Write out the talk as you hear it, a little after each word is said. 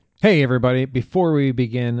Hey, everybody. Before we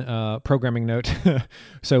begin, programming note.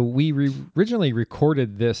 So we originally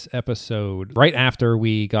recorded this episode right after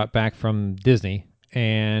we got back from Disney,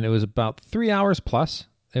 and it was about 3 hours plus.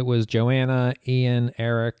 It was Joanna, Ian,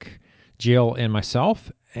 Eric, Jill, and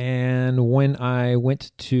myself. And when I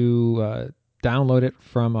went to download it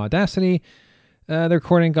from Audacity, the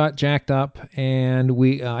recording got jacked up, and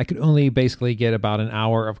I could only basically get about an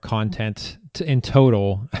hour of content in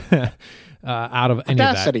total out of any of that.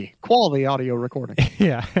 Audacity, quality audio recording.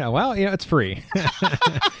 Yeah, well, it's free.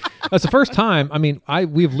 That's the first time. I mean,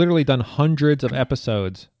 we've literally done hundreds of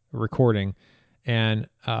episodes recording, and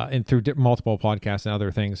through multiple podcasts and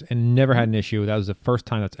other things, and never had an issue. That was the first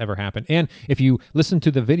time that's ever happened. And if you listen to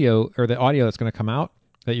the video or the audio that's going to come out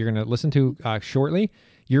that you're going to listen to shortly,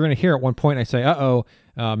 you're going to hear at one point I say,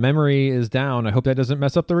 memory is down. I hope that doesn't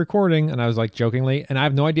mess up the recording. And I was like jokingly, and I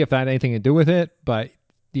have no idea if that had anything to do with it, but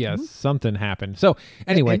yeah, something happened. So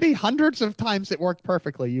anyway, maybe hundreds of times it worked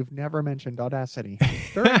perfectly. You've never mentioned Audacity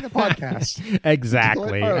during the podcast.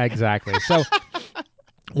 Exactly. So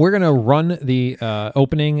we're going to run the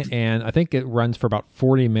opening, and I think it runs for about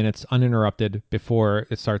 40 minutes uninterrupted before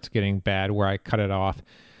it starts getting bad where I cut it off.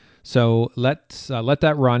 So let's let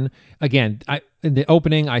that run. Again, in the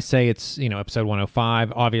opening, I say it's, episode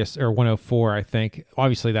 105, or 104, I think.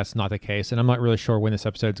 Obviously, that's not the case, and I'm not really sure when this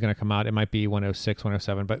episode is going to come out. It might be 106,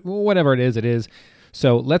 107, but whatever it is, it is.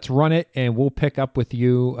 So let's run it, and we'll pick up with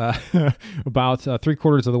you about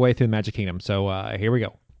 3/4 of the way through the Magic Kingdom. So here we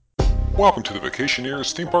go. Welcome to the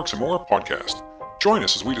Vacationeers, Theme Parks, and More podcast. Join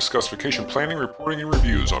us as we discuss vacation planning, reporting, and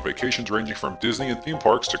reviews on vacations ranging from Disney and theme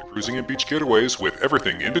parks to cruising and beach getaways with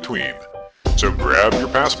everything in between. So grab your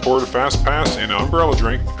passport, a fast pass, and an umbrella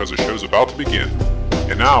drink because the show's about to begin.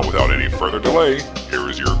 And now, without any further delay, here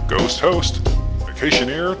is your ghost host,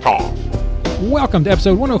 Vacationeer Tom. Welcome to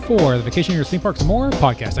episode 104 of the Vacationeers, Theme Parks, and More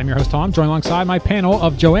podcast. I'm your host, Tom, joined alongside my panel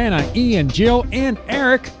of Joanna, Ian, Jill, and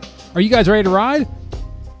Eric. Are you guys ready to ride?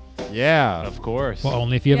 Yeah, of course. Well,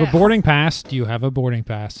 only if you have a boarding pass. Do you have a boarding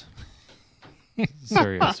pass?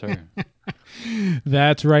 Sir, yes, sir.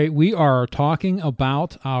 That's right. We are talking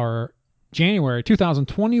about our January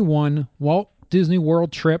 2021 Walt Disney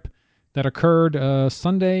World trip that occurred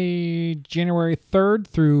Sunday, January 3rd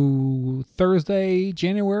through Thursday,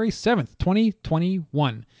 January 7th,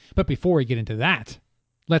 2021. But before we get into that,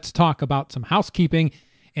 let's talk about some housekeeping,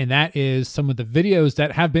 and that is some of the videos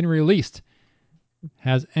that have been released.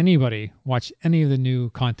 Has anybody watched any of the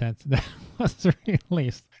new content that was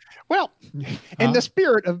released? Well, in the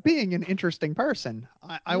spirit of being an interesting person,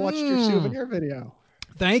 I watched your souvenir video.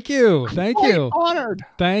 Thank you. Honored.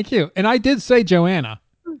 Thank you. And I did say Joanna,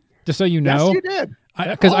 just so you know. Yes, you did.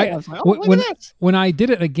 Because when I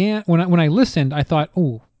did it again, when I listened, I thought,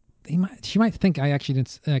 she might think I actually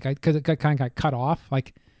didn't, because it kind of got cut off.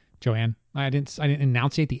 Like, Joanne, I didn't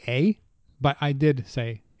enunciate the A, but I did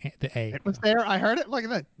say the A. It was there. I heard it. Look at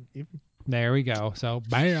that. There we go. So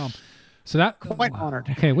bam. So that quite honored.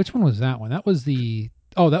 Okay, which one was that one? That was the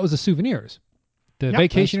souvenirs. The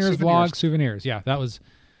Vacationeers vlog souvenirs. Yeah, that was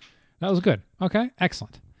good. Okay,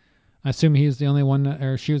 excellent. I assume he's the only one,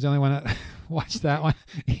 or she was the only one that watched that one.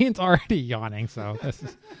 Ian's already yawning, so this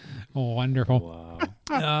is wonderful.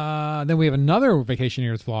 Wow. Then we have another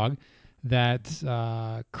Vacationeers vlog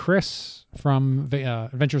that Chris from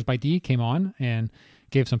Adventures by D came on and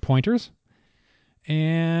gave some pointers.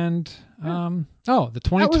 And the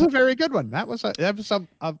 20. That was a very good one. That was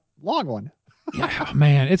a long one. Yeah,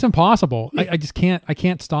 man, it's impossible. I just can't. I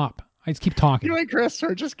can't stop. I just keep talking. You and Chris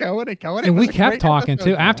are just going and going. And we kept talking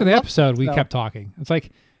too. After the episode, we kept talking. It's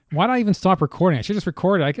like, why did I even stop recording? I should just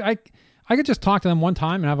record it. I could just talk to them one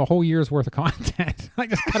time and have a whole year's worth of content. I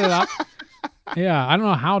just cut it up. Yeah, I don't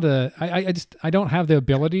know how to. I don't have the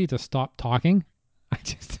ability to stop talking. I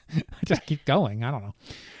just keep going. I don't know.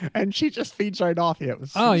 And she just feeds right off you. It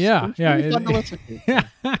was really fun to listen to. Yeah.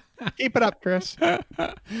 Keep it up, Chris.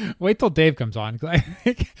 Wait till Dave comes on. I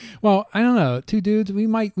don't know. Two dudes, we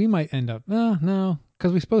might end up. No,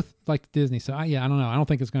 because we both like Disney. So I don't know. I don't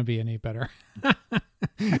think it's going to be any better.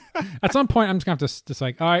 At some point, I'm just going to have to just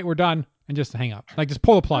like, all right, we're done, and just hang up. Like, just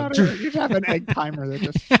pull the plug. You have an egg timer that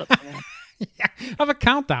just shuts down. Yeah, have a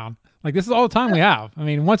countdown. Like, this is all the time we have. I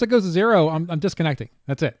mean, once it goes to 0, I'm disconnecting.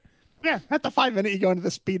 That's it. Yeah, at the 5 minute, you go into the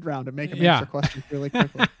speed round and make them answer questions really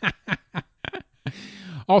quickly.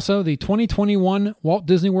 Also, the 2021 Walt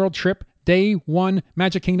Disney World trip, Day 1,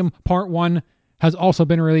 Magic Kingdom Part 1, has also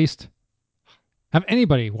been released. Have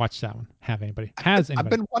anybody watched that one? Has anybody? I've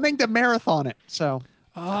been wanting to marathon it, so.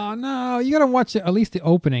 Oh, no. You got to watch it, at least the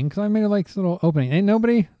opening, because I made like this little opening. Ain't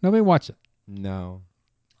nobody watched it. No.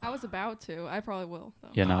 I was about to. I probably will, though.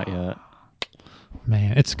 Yeah, not yet.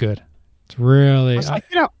 Man, it's good. It's really It's like,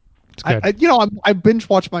 it's good. I binge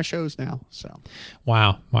watch my shows now. So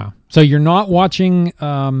Wow. So you're not watching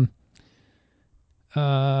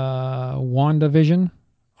WandaVision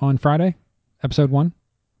on Friday, episode 1?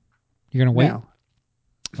 You're gonna wait? no.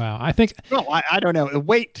 Wow. I think. Well, I don't know.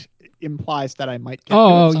 Wait implies that I might get.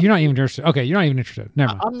 Oh, you're not even interested. Okay, you're not even interested.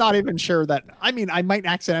 Never mind. I'm not even sure that. I mean, I might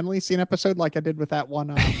accidentally see an episode like I did with that one.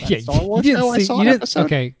 That Yeah, Star Wars you didn't show. I see. saw You an didn't. episode.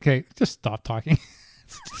 Okay. Just stop talking.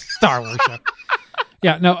 Star Wars show.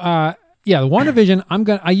 Yeah. No. Yeah. The WandaVision.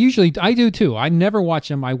 I do too. I never watch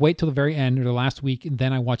them. I wait till the very end or the last week, and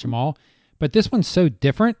then I watch them all. But this one's so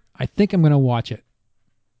different. I think I'm gonna watch it.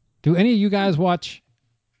 Do any of you guys watch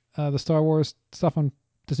the Star Wars stuff on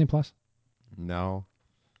Disney Plus? No.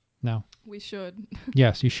 No. We should.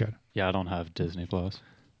 Yes, you should. Yeah, I don't have Disney Plus.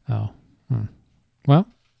 Oh. Well,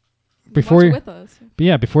 before Watch it you, with us. but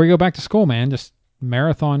yeah, before you go back to school, man, just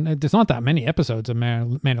marathon. There's not that many episodes of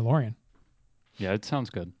Mandalorian. Yeah, it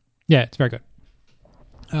sounds good. Yeah, it's very good.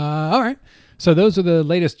 All right. So those are the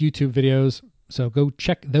latest YouTube videos. So go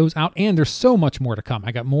check those out. And there's so much more to come.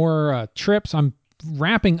 I got more trips. I'm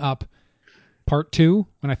wrapping up part 2.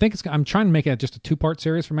 And I think I'm trying to make it just a 2-part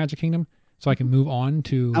series for Magic Kingdom so I can move on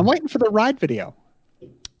to. I'm waiting for the ride video.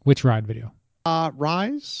 Which ride video?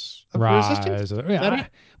 Rise of Resistance. Yeah. I don't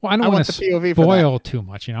I want want to the POV for spoil too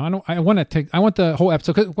much. I want the whole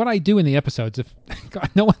episode. 'Cause what I do in the episodes, if God,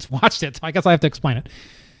 no one's watched it, so I guess I have to explain it.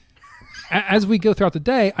 As we go throughout the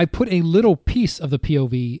day, I put a little piece of the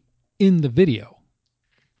POV in the video.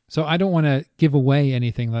 So I don't want to give away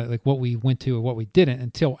anything like what we went to or what we didn't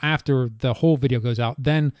until after the whole video goes out.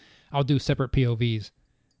 Then I'll do separate POVs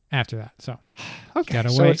after that. So Okay, Gotta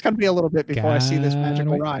so wait. it's going to be a little bit before I see this Gotta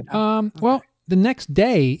magical wait. ride. Well, the next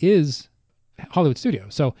day is Hollywood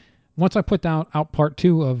Studios. So once I put out part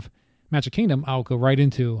 2 of Magic Kingdom, I'll go right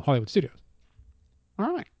into Hollywood Studios.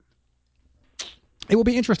 All right. It will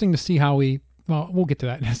be interesting to see how we'll get to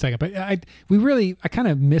that in a second. But I kind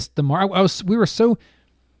of missed the mark. We were so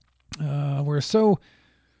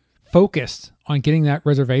focused on getting that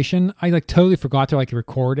reservation. I totally forgot to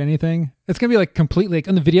record anything. It's gonna be completely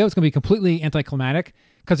in the video. It's gonna be completely anticlimactic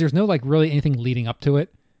because there's no really anything leading up to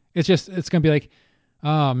it. It's gonna be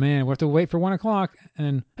oh man, we have to wait for 1 o'clock,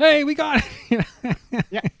 and hey, we got it.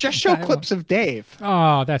 Yeah, just show clips of Dave.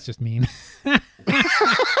 Oh, that's just mean. And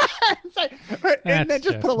then That's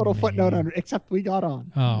just put a little just footnote mean. on it, except we got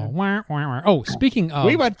on. Oh, wah, wah, wah. Oh, speaking of,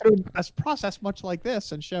 We went through a process much like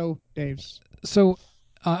this and show Dave's. so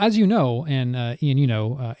as you know, and Ian,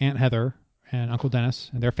 Aunt Heather and Uncle Dennis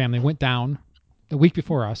and their family went down the week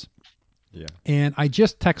before us. Yeah. And I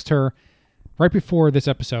just texted her right before this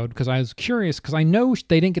episode because I was curious because I know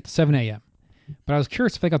they didn't get the 7 a.m. But I was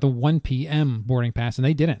curious if they got the 1 p.m. boarding pass, and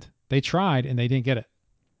they didn't. They tried, and they didn't get it.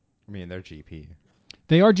 I mean, they're GP.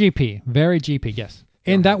 They are GP, very GP, yes.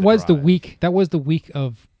 And Don't that have to was the drive. week. That was the week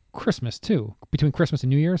of Christmas too, between Christmas and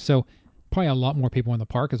New Year's. So probably a lot more people in the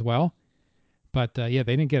park as well. But yeah,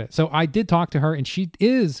 they didn't get it. So I did talk to her, and she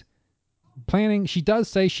is planning. She does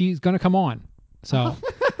say she's going to come on. So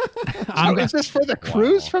Is this for the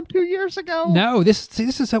cruise from 2 years ago? No, this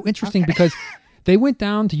is so interesting because they went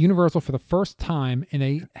down to Universal for the first time and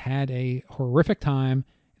they had a horrific time.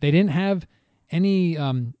 They didn't have any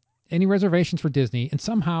reservations for Disney, and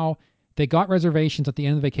somehow they got reservations at the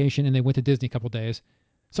end of the vacation and they went to Disney a couple of days.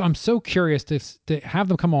 So I'm so curious to have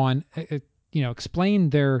them come on, explain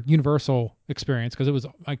their Universal experience because it was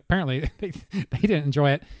apparently they didn't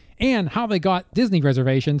enjoy it, and how they got Disney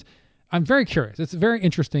reservations. I'm very curious. It's a very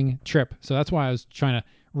interesting trip. So that's why I was trying to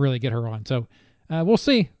really get her on. So we'll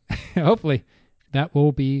see. Hopefully that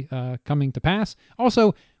will be coming to pass.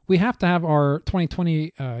 Also, we have to have our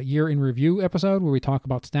 2020 year in review episode where we talk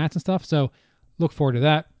about stats and stuff. So look forward to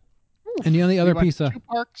that. And the only other piece of 2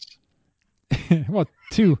 parks. well,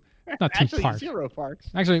 2, not 2 Actually, parks. 0 parks.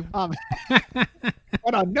 Actually,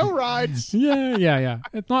 But on no rides. yeah.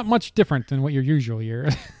 It's not much different than what your usual year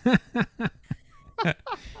is.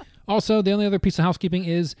 Also, the only other piece of housekeeping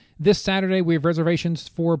is this Saturday we have reservations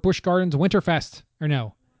for Busch Gardens Winterfest. Or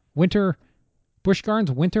no, Busch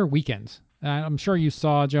Gardens Winter Weekends. I'm sure you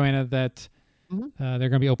saw, Joanna, that they're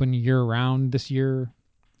going to be open year-round this year.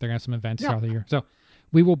 They're going to have some events throughout the year. So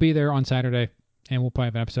we will be there on Saturday, and we'll probably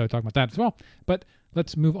have an episode talking about that as well. But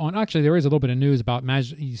let's move on. Actually, there is a little bit of news about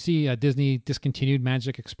Magic. You see Disney discontinued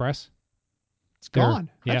Magic Express. It's gone.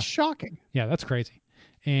 That's shocking. Yeah, that's crazy.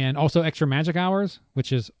 And also Extra Magic Hours,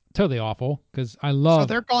 which is totally awful because I love. So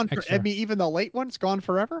they're gone. Extra. Even the late ones gone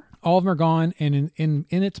forever. All of them are gone, and in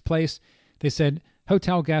its place, they said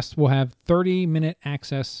hotel guests will have 30-minute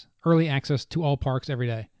early access to all parks every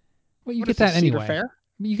day. Well, you What get is this, that Cedar anyway. Fair?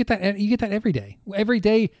 You get that. You get that every day. Every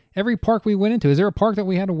day, every park we went into. Is there a park that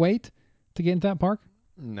we had to wait to get into that park?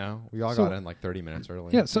 No, we all So- got in like 30 minutes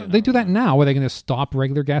early. Yeah. So You they know, do that now. Where they going to stop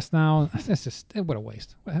regular guests now? That's just what a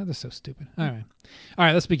waste. That is so stupid. All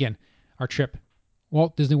right. Let's begin our trip,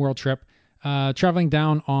 Walt Disney World trip. Traveling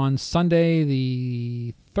down on Sunday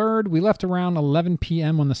the 3rd. We left around 11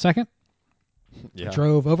 p.m. on the 2nd. Yeah.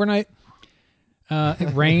 Drove overnight.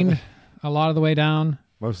 It rained a lot of the way down.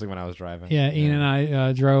 Mostly when I was driving. Yeah, Ian and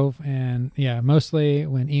I drove, and mostly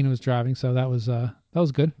when Ian was driving. So that was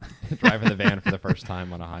good. Driving the van for the first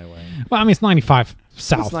time on a highway. Well, I mean, it's 95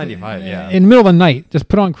 south. It's 95, yeah. In the middle of the night, just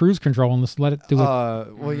put on cruise control and just let it do it.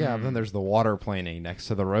 Well, yeah. Then there's the water planing next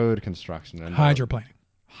to the road construction and Hydroplaning.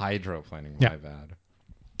 hydroplaning. Yeah. My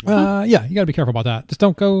bad. You got to be careful about that. Just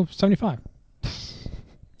don't go 75.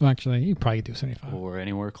 Well, actually, you probably do 75. Or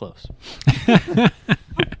anywhere close.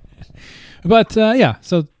 But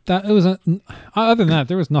so that it was. Other than that,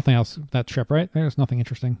 there was nothing else that trip, right? There was nothing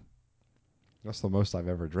interesting. That's the most I've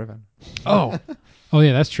ever driven. Oh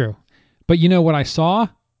yeah, that's true. But you know what I saw?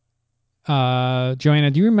 Joanna,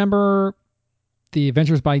 do you remember the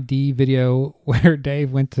Adventures by D video where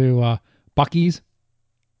Dave went to Buc-ee's,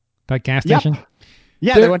 that gas Yep. station?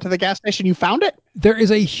 Yeah, There- they went to the gas station. You found it? There is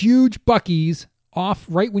a huge Buc-ee's off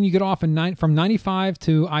right when you get off from 95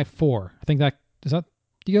 to I-4. I think that is that.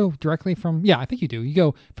 Do you go directly from? Yeah, I think you do. You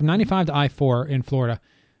go from 95 to I-4 in Florida.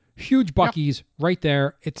 Huge Buc-ee's right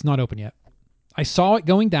there. It's not open yet. I saw it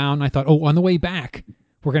going down. And I thought, on the way back,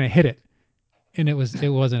 we're gonna hit it, and it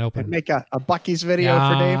wasn't open. And make a Buc-ee's video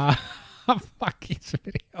for Dave. A Buc-ee's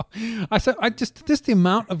video. I just the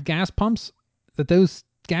amount of gas pumps that those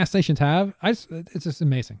gas stations have. It's just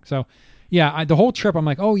amazing. So, yeah, the whole trip I'm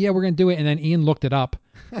like, oh yeah, we're gonna do it, and then Ian looked it up.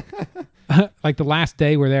 Like the last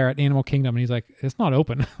day we're there at Animal Kingdom, and he's like, it's not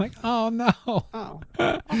open. I'm like, oh no, Oh.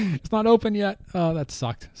 it's not open yet. Oh, that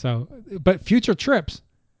sucked. So, but future trips,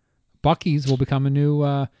 Buc-ee's will become a new.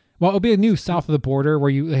 Well, it'll be a new south of the border where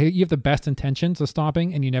you have the best intentions of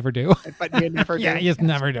stopping and you never do. But you never Yeah, do. you just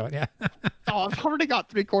never do it. Yeah, Oh, I've already got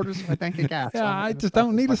 3/4 of my tank of gas. yeah. I'm I gonna just stop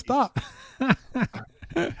don't at need to Buc-ee's. stop.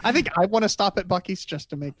 I think I want to stop at Buc-ee's just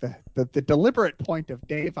to make the deliberate point of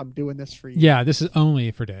Dave, I'm doing this for you. Yeah, this is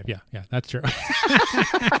only for Dave. Yeah, that's true.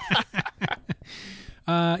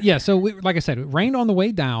 So like I said, it rained on the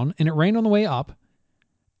way down and it rained on the way up,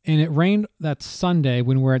 and it rained that Sunday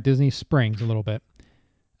when we were at Disney Springs a little bit.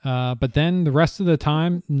 But then the rest of the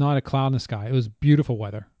time, not a cloud in the sky. It was beautiful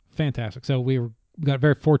weather, fantastic. So we got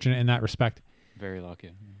very fortunate in that respect. Very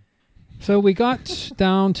lucky. So we got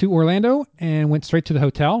down to Orlando and went straight to the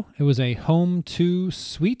hotel. It was a Home 2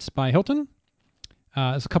 Suites by Hilton.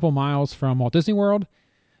 It's a couple miles from Walt Disney World.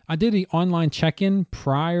 I did the online check-in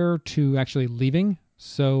prior to actually leaving,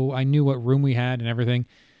 so I knew what room we had and everything.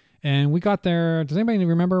 And we got there. Does anybody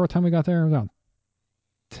remember what time we got there? It was around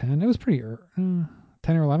 10. It was pretty early. 10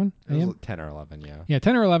 or 11 It was a.m. 10 or 11, yeah. Yeah,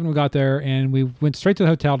 10 or 11 we got there, and we went straight to the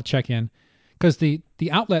hotel to check in because the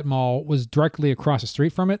outlet mall was directly across the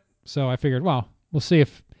street from it. So I figured, well, we'll see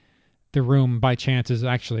if the room by chance is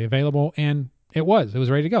actually available. And it was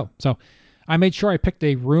ready to go. So I made sure I picked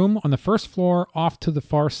a room on the first floor off to the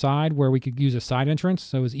far side where we could use a side entrance.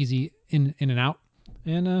 So it was easy in and out.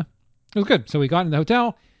 And it was good. So we got in the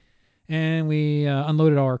hotel and we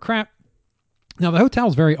unloaded all our crap. Now the hotel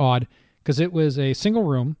is very odd because it was a single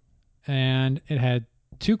room and it had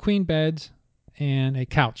 2 queen beds and a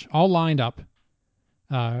couch all lined up,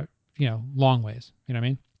 long ways. You know what I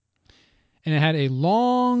mean? And it had a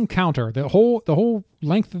long counter. The whole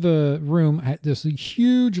length of the room had this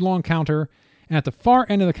huge long counter, and at the far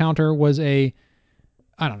end of the counter was I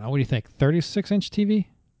don't know, what do you think, 36-inch TV?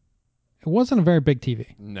 It wasn't a very big TV.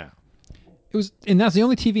 No. It was, and that's the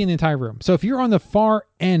only TV in the entire room. So if you're on the far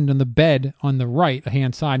end on the bed on the right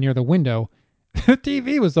hand side near the window, the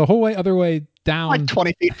TV was the whole other way down. Like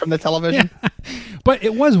 20 feet from the television. But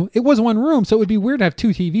it was one room, so it would be weird to have 2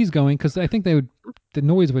 TVs going because I think the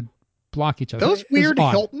noise would block each other. Those It was weird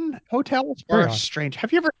odd. Hilton hotels Very are odd. strange.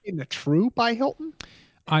 Have you ever seen the True by Hilton?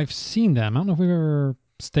 I've seen them. I don't know if we've ever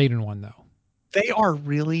stayed in one though. They are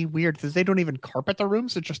really weird because they don't even carpet the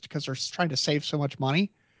rooms. It's just because they're trying to save so much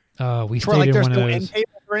money. We It's where, stayed like, in there's one no of end those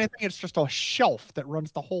table or anything. It's just a shelf that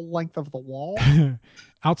runs the whole length of the wall.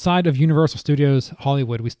 outside of Universal Studios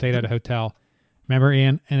Hollywood. We stayed at a hotel. Remember,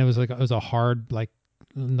 Ian? And it was a hard like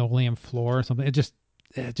linoleum floor or something. It just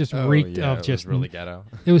reeked yeah, of it just was really ghetto.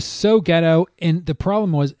 It was so ghetto, and the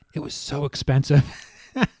problem was it was so expensive.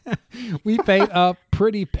 We paid a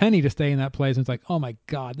pretty penny to stay in that place, and it's like, oh my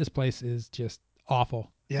god, this place is just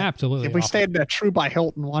awful. Yeah. Absolutely. We awful. stayed at a True by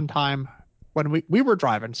Hilton one time when we were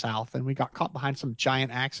driving south and we got caught behind some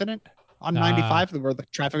giant accident. on 95 where the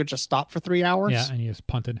traffic would just stop for 3 hours. Yeah, and you just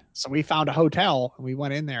punted. So we found a hotel and we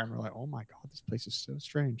went in there and we're like, oh my God, this place is so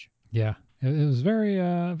strange. Yeah, it was very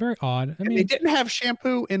very odd. I And mean, they didn't have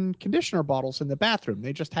shampoo and conditioner bottles in the bathroom.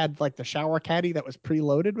 They just had like the shower caddy that was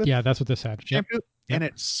preloaded with yeah, that's what this had. Yep. shampoo, and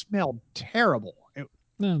it smelled terrible.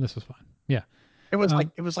 No, this was fine. Yeah. It was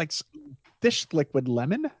like dish liquid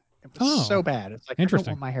lemon. It was so bad. It's like, I don't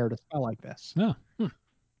interesting. want my hair to smell like this. Oh,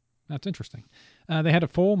 that's interesting. They had a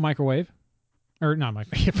full microwave, or not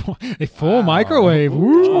microwave, a full microwave.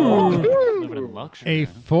 Woo! Living in luxury. A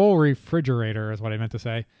full refrigerator is what I meant to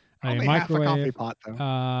say. Only a half a microwave. coffee pot though.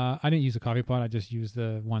 I didn't use a coffee pot. I just used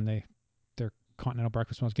the one their continental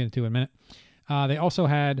breakfast one. I was getting to in a minute. They also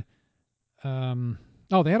had,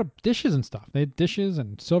 they had dishes and stuff. They had dishes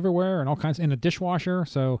and silverware and all kinds, and a dishwasher.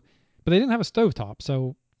 So, but they didn't have a stovetop,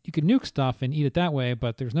 so you could nuke stuff and eat it that way.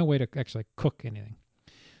 But there's no way to actually cook anything.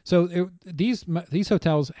 So these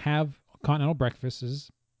hotels have continental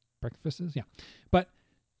breakfasts, yeah. But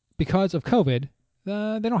because of COVID,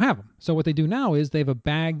 they don't have them. So what they do now is they have a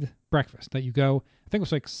bagged breakfast that you go. I think it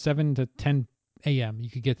was like 7 to 10 a.m. You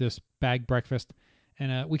could get this bagged breakfast,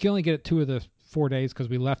 and we can only get it 2 of the 4 days because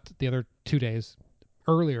we left the other 2 days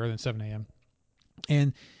earlier than 7 a.m.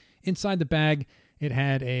 And inside the bag, it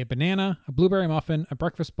had a banana, a blueberry muffin, a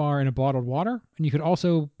breakfast bar, and a bottled water. And you could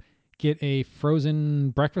also get a frozen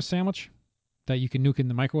breakfast sandwich that you can nuke in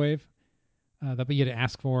the microwave that you had to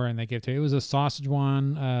ask for, and they gave to you. It was a sausage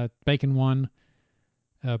one, bacon one,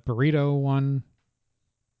 a burrito one.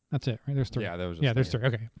 That's it, right? There's 3. Yeah, there's 3.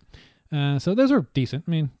 Okay. So those are decent.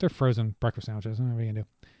 I mean, they're frozen breakfast sandwiches. I don't know what you can do.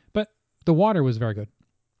 But the water was very good.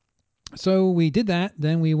 So we did that.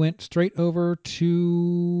 Then we went straight over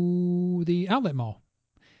to the outlet mall.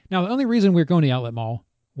 Now, the only reason we were going to the outlet mall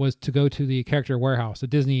was to go to the Character Warehouse, the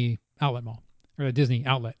Disney outlet mall, or the Disney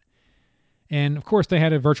outlet. And, of course, they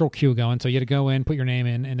had a virtual queue going, so you had to go in, put your name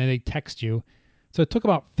in, and then they text you. So it took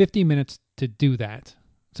about 50 minutes to do that.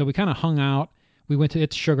 So we kind of hung out. We went to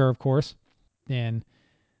It's Sugar, of course, and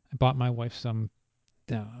I bought my wife some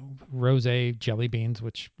rosé jelly beans,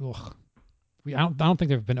 which I don't think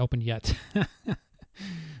they've been opened yet.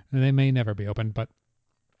 They may never be opened, but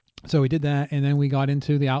so we did that, and then we got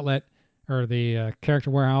into the outlet or the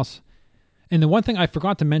Character Warehouse. And the one thing I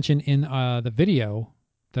forgot to mention in the video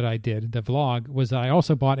that I did, the vlog, was that I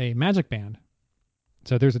also bought a Magic Band.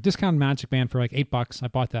 So there's a discounted Magic Band for like $8. I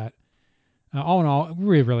bought that. All in all,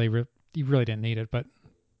 you really didn't need it, but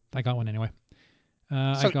I got one anyway.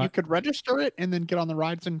 You could register it and then get on the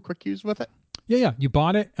rides and quick use with it? Yeah. You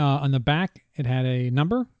bought it. On the back, it had a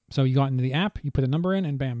number. So you got into the app, you put a number in,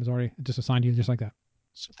 and bam, it just assigned you just like that.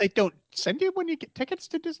 So they don't send you when you get tickets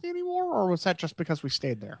to Disney anymore? Or was that just because we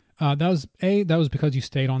stayed there? That was because you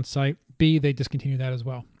stayed on site. B, they discontinued that as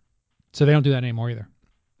well. So they don't do that anymore either.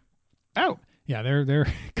 Oh. Yeah, they're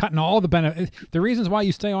cutting all the benefits. The reasons why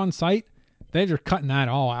you stay on site, they're just cutting that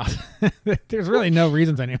all out. There's really no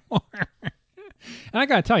reasons anymore. And I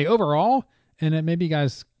got to tell you, overall, and then maybe you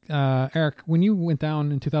guys, Eric, when you went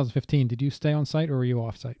down in 2015, did you stay on site or were you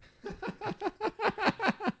off site?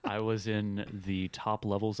 I was in the top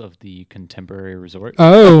levels of the Contemporary Resort.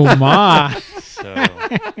 Oh, my.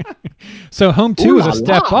 So Home 2 was a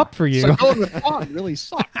step up for you. So going with Vaughn really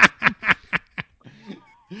sucks.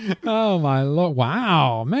 Oh, my Lord.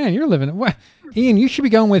 Wow. Man, you're living it. Ian, you should be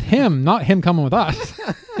going with him, not him coming with us.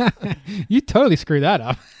 You totally screwed that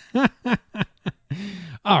up.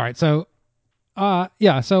 All right. So,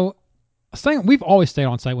 so we've always stayed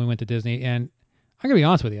on site when we went to Disney, and I'm going to be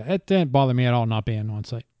honest with you. It didn't bother me at all not being on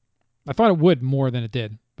site. I thought it would more than it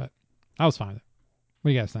did, but I was fine with it. What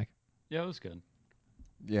do you guys think? Yeah, it was good.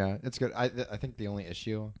 Yeah, it's good. I think the only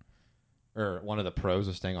issue, or one of the pros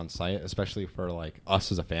of staying on site, especially for like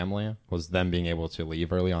us as a family, was them being able to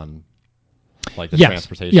leave early on, like the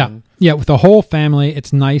transportation. Yeah. With the whole family,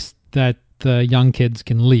 it's nice that the young kids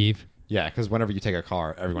can leave. Yeah, because whenever you take a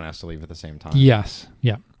car, everyone has to leave at the same time. Yes.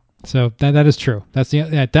 Yeah. So that is true. That's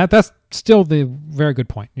that's still the very good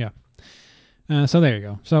point. Yeah. So there you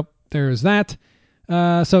go. So there's that.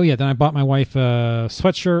 Then I bought my wife a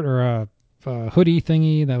sweatshirt or a hoodie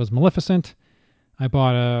thingy that was Maleficent. I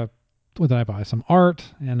bought what did I buy? Some art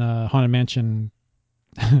and a Haunted Mansion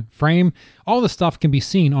frame. All the stuff can be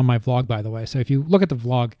seen on my vlog, by the way. So if you look at the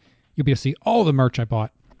vlog, you'll be able to see all the merch I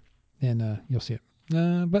bought, and you'll see it.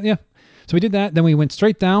 But yeah, so we did that. Then we went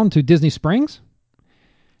straight down to Disney Springs,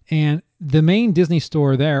 and the main Disney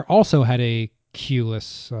store there also had a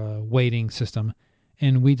queueless waiting system,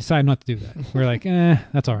 and we decided not to do that. We're like,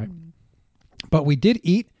 that's all right. But we did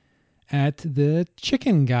eat at the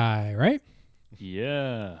Chicken Guy, right?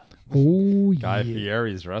 Yeah. Oh, Guy yeah.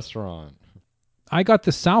 Fieri's restaurant. I got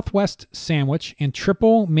the Southwest sandwich and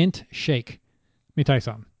triple mint shake. Let me tell you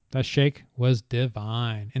something. That shake was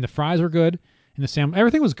divine, and the fries were good, and the sandwich,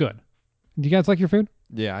 everything was good. Do you guys like your food?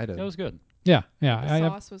 Yeah, I did. That was good. Yeah. The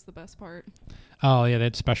sauce was the best part. Oh yeah, they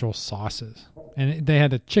had special sauces, and they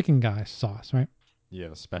had the chicken guy sauce, right? Yeah,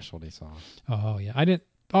 the specialty sauce. Oh yeah, I didn't.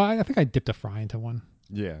 Oh, I think I dipped a fry into one.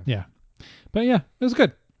 Yeah. Yeah, but yeah, it was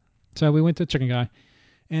good. So we went to Chicken Guy,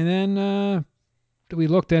 and then we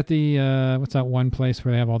looked at the what's that one place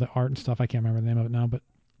where they have all the art and stuff? I can't remember the name of it now, but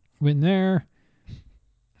went in there.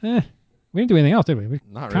 We didn't do anything else, did we? We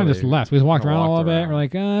Not kind of just really. left. We just walked Kinda around a little walked bit. around. We're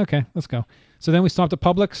like, okay, let's go. So then we stopped at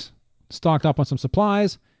Publix, stocked up on some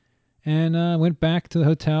supplies, and went back to the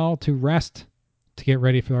hotel to rest to get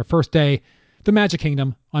ready for our first day, the Magic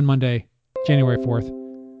Kingdom, on Monday, January 4th.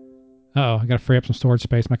 Uh-oh, I got to free up some storage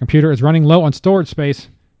space. My computer is running low on storage space.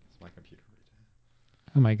 It's my computer.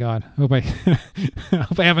 Oh my God. I hope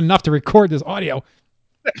I have enough to record this audio.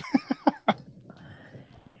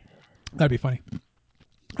 That'd be funny.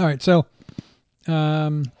 All right. So, we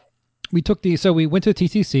went to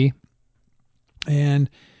TTC, and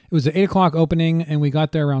it was an 8:00 opening, and we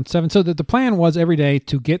got there around 7. So the plan was every day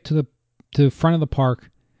to get to the front of the park,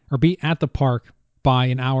 or be at the park by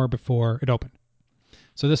an hour before it opened.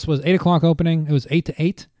 So this was 8:00 opening. It was 8 to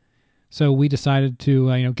 8. So we decided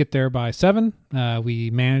to get there by 7. We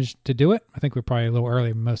managed to do it. I think we're probably a little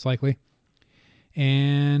early, most likely.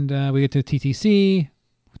 And we get to TTC.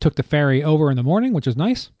 We took the ferry over in the morning, which was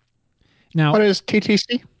nice. Now, What is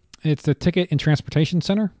TTC? it's the Ticket and Transportation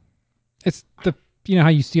Center. It's how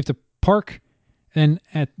you have to park, and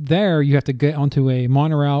at there you have to get onto a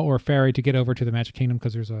monorail or a ferry to get over to the Magic Kingdom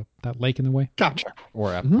because there's that lake in the way. Gotcha.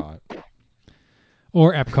 Or Epcot.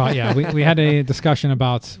 Or Epcot, yeah. We had a discussion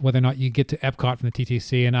about whether or not you get to Epcot from the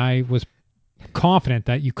TTC, and I was confident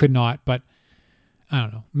that you could not, but I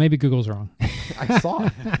don't know. Maybe Google's wrong. I saw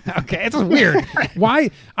it. Okay, it's weird. Why?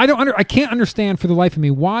 I can't understand for the life of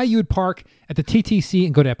me why you would park at the TTC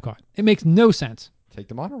and go to Epcot. It makes no sense. Take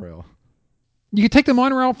the monorail. You could take the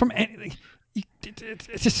monorail from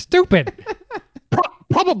it's just stupid.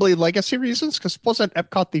 Probably legacy reasons, because wasn't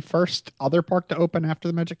Epcot the first other park to open after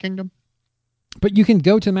the Magic Kingdom? But you can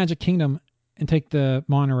go to Magic Kingdom and take the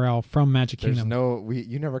monorail from Magic There's Kingdom.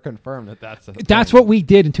 you never confirmed that that's a That's thing. what we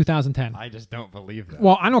did in 2010. I just don't believe that.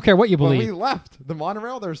 Well, I don't care what you When believe. we left the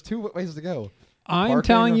monorail, there's 2 ways to go. I'm Parking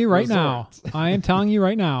telling you right now. resorts. I am telling you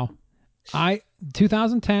right now.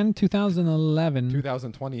 2010, 2011.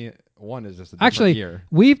 2021 is just a different Actually, year.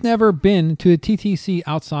 we've never been to a TTC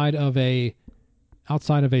outside of a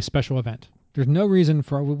special event. There's no reason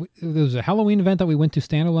for. There was a Halloween event that we went to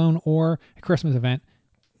standalone, or a Christmas event.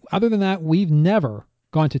 Other than that, we've never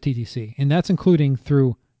gone to TTC, and that's including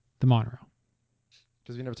through the monorail.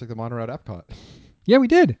 Because we never took the monorail to Epcot. Yeah, we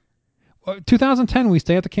did. 2010, we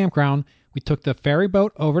stayed at the campground. We took the ferry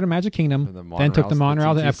boat over to Magic Kingdom, And the then took the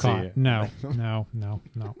monorail monorals to to Epcot. TTC.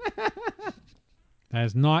 No. That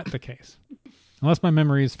is not the case. Unless my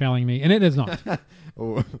memory is failing me, and it is not.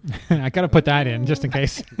 Oh. I got to put that in just in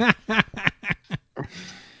case.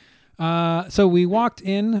 So we walked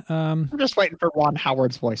in. I'm just waiting for Ron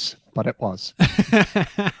Howard's voice, but it was.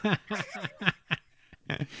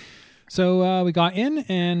 So we got in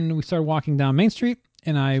and we started walking down Main Street.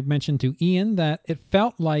 And I mentioned to Ian that it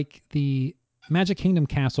felt like the Magic Kingdom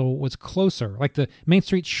castle was closer, like the Main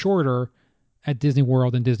Street shorter at Disney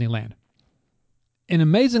World and Disneyland. And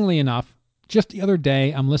amazingly enough, just the other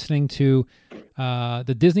day, I'm listening to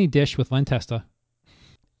the Disney Dish with Len Testa,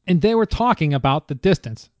 and they were talking about the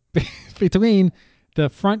distance between the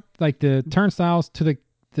front, like the turnstiles to the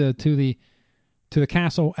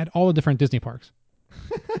castle at all the different Disney parks.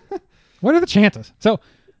 What are the chances? So,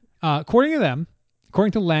 according to them,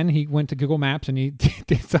 according to Len, he went to Google Maps and he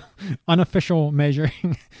did some unofficial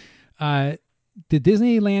measuring. The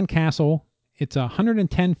Disneyland castle, it's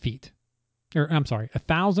 110 feet. Or, I'm sorry,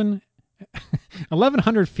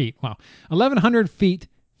 1,100 feet. Wow. 1,100 feet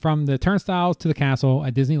from the turnstiles to the castle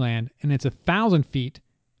at Disneyland, and it's 1,000 feet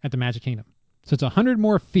at the Magic Kingdom. So it's 100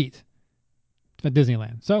 more feet at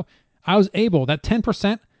Disneyland. So I was able, that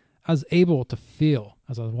 10%, I was able to feel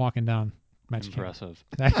as I was walking down Magic Impressive.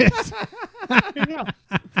 Kingdom. That is.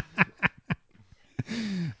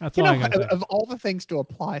 That's all I gotta say. Of all the things to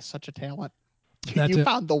apply such a talent, That's you it.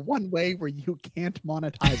 found the one way where you can't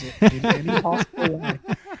monetize it in any possible way.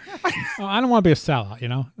 Oh, I don't want to be a sellout, you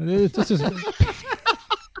know? This is.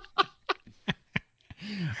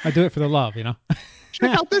 I do it for the love, you know?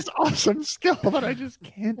 Check out this awesome skill that I just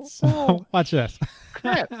can't sell. Watch this.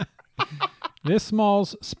 Crap. This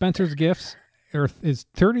mall's Spencer's Gifts is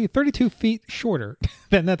 32 feet shorter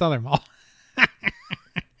than that other mall.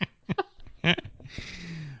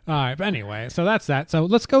 All right, but anyway, so that's that. So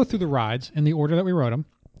let's go through the rides in the order that we wrote them,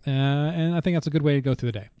 and I think that's a good way to go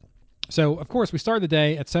through the day. So, of course, we started the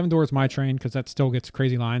day at Seven Dwarfs My Train because that still gets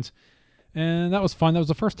crazy lines, and that was fun. That was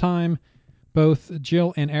the first time both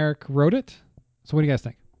Jill and Eric rode it. So what do you guys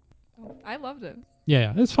think? I loved it.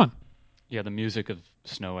 Yeah, it's fun. Yeah, the music of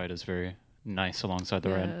Snow White is very nice alongside the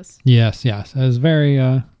ride. Yes. Yes. It was very,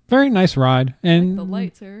 very nice ride. And The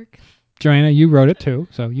lights, Eric. Joanna, you rode it too,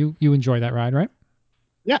 so you enjoyed that ride, right?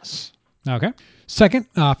 Yes. Okay. Second,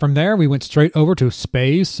 from there, we went straight over to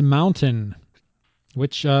Space Mountain,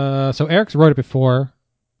 which, so Eric's rode it before,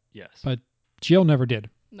 Yes. but Jill never did.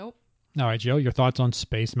 Nope. All right, Jill, your thoughts on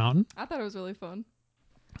Space Mountain? I thought it was really fun.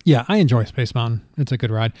 Yeah, I enjoy Space Mountain. It's a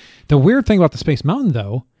good ride. The weird thing about the Space Mountain,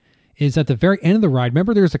 though, is at the very end of the ride,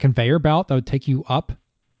 remember there's a conveyor belt that would take you up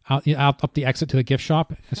the exit to the gift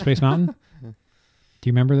shop at Space Mountain? Do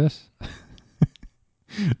you remember this?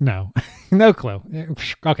 No. No clue.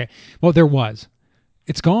 Okay. Well, there was.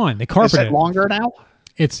 It's gone. They Is carpeted it longer now?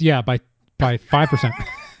 It's, by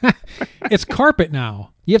 5%. It's carpet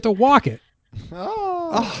now. You have to walk it.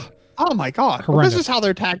 Oh my God. Well, Horrendous. this is how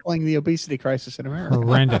they're tackling the obesity crisis in America.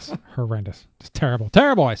 Horrendous. It's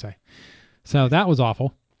terrible, I say. So that was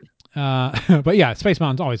awful. But yeah, Space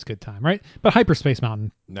Mountain's always a good time, right? But Hyperspace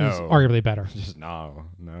Mountain is No. arguably better. Just no.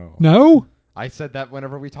 No? I said that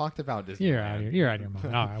whenever we talked about Disney. You're out of your mind.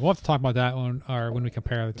 All right, we'll have to talk about that when we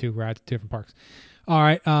compare the two rides to different parks. All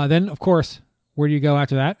right, then of course, where do you go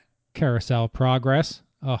after that? Carousel Progress.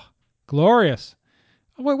 Oh, glorious!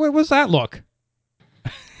 What was that look?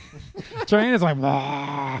 Joanna's like,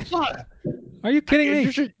 "Ah." Are you kidding me?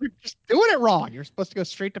 You're just doing it wrong. You're supposed to go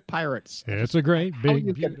straight to Pirates. It's a great, How big,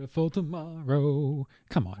 you get- beautiful tomorrow.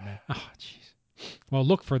 Come on, man. Oh, jeez. Well,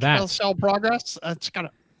 look for that. Carousel Progress. It's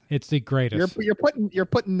gotta. It's the greatest. You're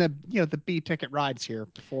putting the the B ticket rides here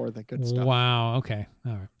before the good stuff. Wow. Okay.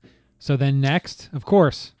 All right. So then next, of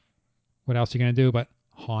course, what else are you gonna do but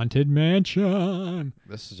Haunted Mansion?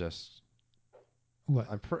 This is just. What?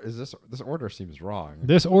 This order seems wrong.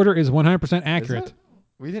 This order is 100% Is accurate. it?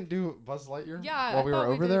 We didn't do Buzz Lightyear Yeah, while I we were thought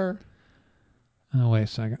we over did. there. Oh, wait a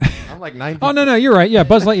second. I'm like 90. Oh no, you're right. Yeah,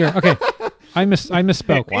 Buzz Lightyear. Okay, I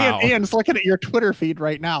misspoke. Wow. Ian's looking at your Twitter feed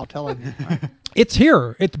right now, telling you. It's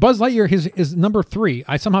here. It's Buzz Lightyear. Is number 3.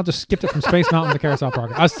 I somehow just skipped it from Space Mountain to Carousel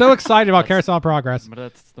Progress. I was so excited about Carousel Progress. But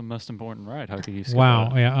that's the most important ride. How could you skip Wow.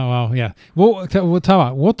 that? Yeah. Oh well. Yeah. We'll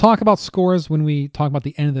talk about scores when we talk about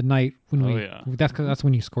the end of the night. That's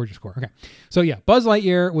when you scored your score. Okay. So yeah, Buzz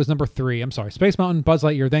Lightyear was number 3. I'm sorry, Space Mountain, Buzz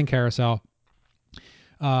Lightyear, then Carousel.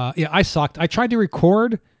 Yeah, I sucked. I tried to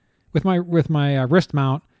record with my wrist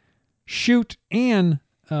mount, shoot and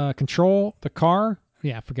control the car.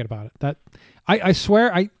 Yeah, forget about it. That I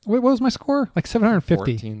swear what was my score? Like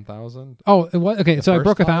 750. 14,000. Oh, it was okay. So I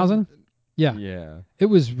broke 1,000. Yeah. Yeah. It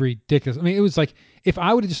was ridiculous. I mean, it was like if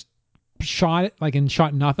I would have just shot it and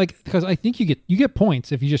shot nothing, because I think you get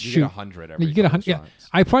points if you just You shoot. get 100 every. You get 100. couple Yeah, shots.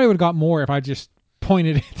 I probably would have got more if I just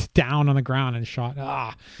pointed it down on the ground and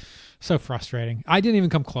shot. So frustrating. I didn't even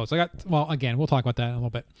come close. Again, we'll talk about that in a little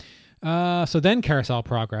bit. So then Carousel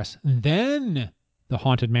Progress, then the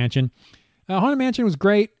Haunted Mansion. Haunted Mansion was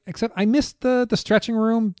great, except I missed the stretching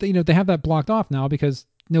room. They have that blocked off now because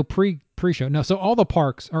no pre-show. No, so all the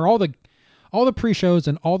parks or all the pre-shows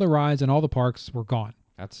and all the rides and all the parks were gone.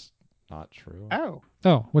 That's not true.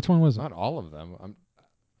 Oh, Which one was it? Not all of them.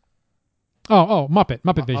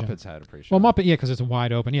 Muppet Vision. Muppets had a pre-show. Well, Muppet, yeah, because it's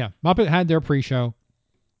wide open. Yeah, Muppet had their pre-show,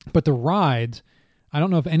 but the rides, I don't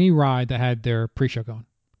know of any ride that had their pre-show going.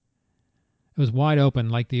 It was wide open,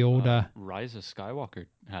 like the old Rise of Skywalker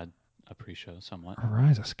had a pre-show somewhat.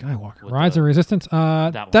 Rise of Skywalker, With Rise of Resistance.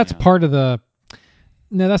 one, That's yeah. part of the.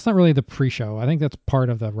 No, that's not really the pre-show. I think that's part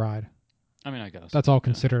of the ride. I mean, I guess That's all Yeah.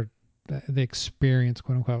 considered the experience,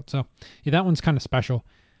 quote unquote. So yeah, that one's kind of special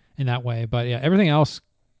in that way. But yeah, everything else,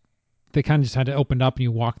 they kind of just had to open up and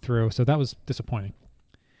you walk through. So that was disappointing.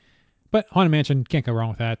 But Haunted Mansion, can't go wrong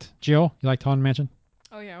with that. Jill, you liked Haunted Mansion?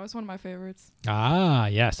 Oh yeah, it was one of my favorites. Ah,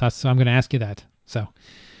 yes. I'm going to ask you that. So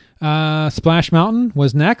Splash Mountain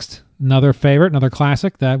was next. Another favorite, another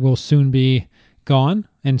classic that will soon be gone.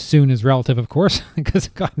 And soon is relative, of course, because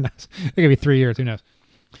God knows. It could be 3 years. Who knows?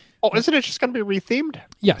 Oh, isn't it just going to be rethemed?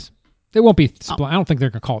 Yes. It won't be. I don't think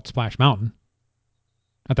they're going to call it Splash Mountain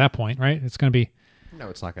at that point, right? It's going to be. No,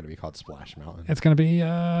 it's not going to be called Splash Mountain. It's going to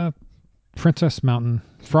be Princess Mountain,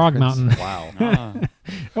 Frog Mountain. Wow. Ah,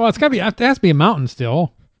 Well, it's got to be. It has to be a mountain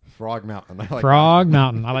still. Frog Mountain. I like Frog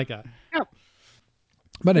Mountain. I like that. Yeah.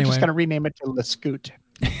 But We're anyway, just going to rename it to Le Scoot.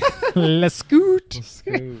 let's scoot.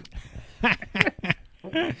 Scoot.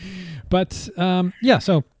 But yeah,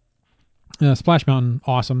 so Splash Mountain,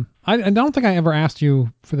 awesome. I don't think I ever asked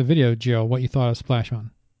you for the video, Jill, what you thought of Splash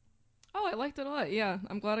Mountain. Oh, I liked it a lot. Yeah,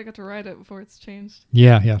 I'm glad I got to ride it before it's changed.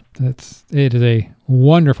 Yeah. It is a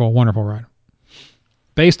wonderful, wonderful ride.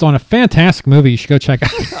 Based on a fantastic movie you should go check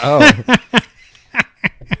out. Oh,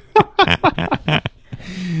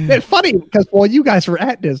 It's funny because while you guys were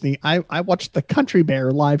at Disney, I watched the Country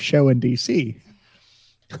Bear live show in DC.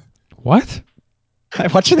 What? I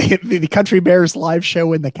watched the Country Bears live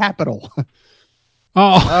show in the Capitol.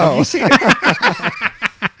 Oh, You see it?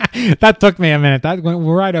 that took me a minute. That went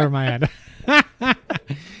right over my head.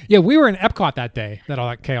 Yeah, we were in Epcot that day that all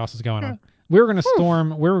that chaos was going on. We were gonna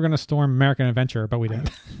storm American Adventure, but we didn't.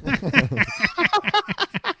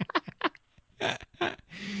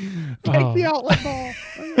 Take the outlet ball.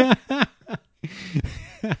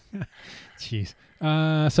 Jeez.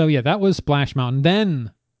 So yeah, that was Splash Mountain.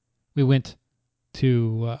 Then we went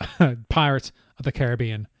to Pirates of the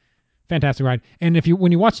Caribbean. Fantastic ride. And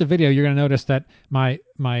when you watch the video, you're gonna notice that my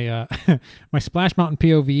my Splash Mountain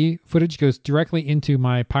POV footage goes directly into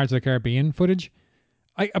my Pirates of the Caribbean footage.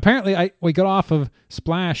 We got off of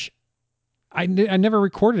Splash. I never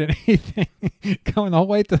recorded anything going the whole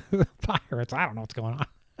way to the Pirates. I don't know what's going on.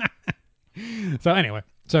 So anyway,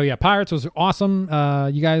 yeah, Pirates was awesome.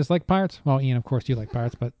 You guys like Pirates? Well, Ian, of course, you like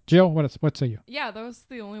Pirates, but Jill, what say you? Yeah, that was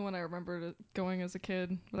the only one I remembered going as a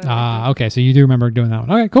kid. But I liked it. Okay, so you do remember doing that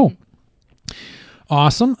one. Okay, cool.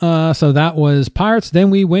 Awesome. So that was Pirates.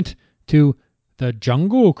 Then we went to the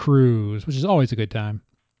Jungle Cruise, which is always a good time.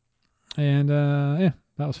 And yeah,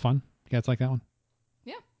 that was fun. You guys like that one?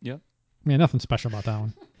 Yeah. Yeah. Yeah, nothing special about that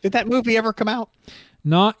one. Did that movie ever come out?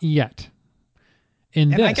 Not yet.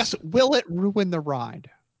 And I guess, will it ruin the ride?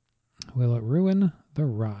 Will it ruin the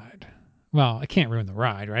ride? Well, it can't ruin the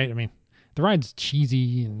ride, right? I mean, the ride's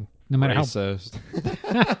cheesy, and no matter racist.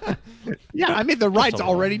 Yeah, I mean, the ride's a lot.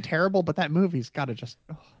 already terrible, but that movie's got to just...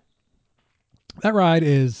 that ride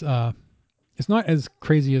is, it's not as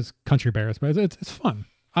crazy as Country Bears, but it's fun.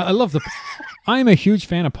 I love I am a huge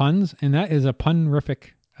fan of puns, and that is a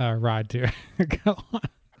pun-rific ride to go on.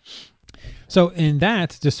 So in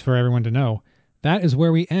that, just for everyone to know, that is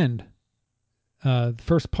where we end the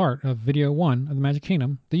first part of video 1 of the Magic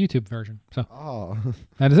Kingdom, the YouTube version. So Oh.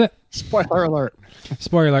 that is it. Spoiler alert.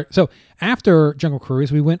 Spoiler alert. So after Jungle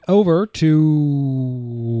Cruise, we went over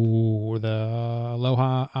to the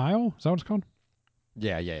Aloha Isle. Is that what it's called?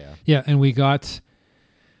 Yeah. Yeah, and we got...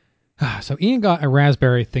 So Ian got a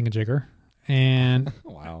raspberry thingamajigger, and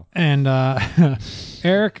Wow. and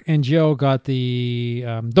Eric and Jill got the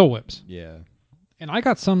Dole Whips. Yeah. And I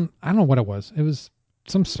got some, I don't know what it was. It was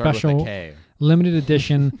some Started with special a K. limited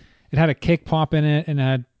edition. It had a cake pop in it, and it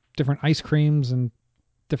had different ice creams and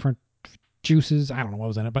different juices. I don't know what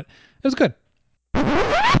was in it, but it was good.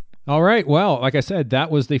 All right. Well, like I said, that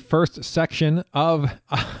was the first section of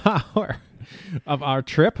our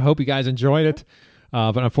trip. Hope you guys enjoyed it.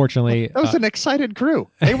 But unfortunately, That was an excited crew.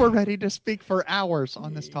 They were ready to speak for hours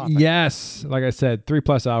on this topic. yes, like I said,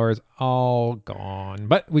 3+ hours all gone.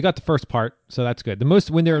 But we got the first part, so that's good.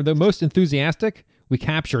 When they're the most enthusiastic, we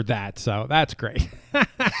captured that, so that's great.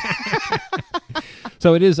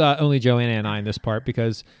 So it is only Joanna and I in this part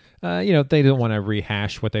because they don't want to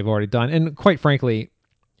rehash what they've already done, and quite frankly,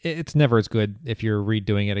 it's never as good if you're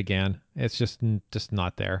redoing it again. It's just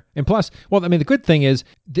not there. And plus, well, I mean, the good thing is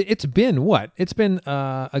it's been what? It's been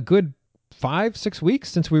a good 5-6 weeks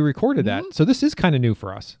since we recorded that. So this is kind of new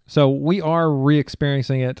for us. So we are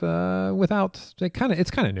re-experiencing it it's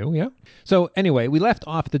kind of new, yeah. So anyway, we left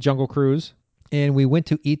off the Jungle Cruise and we went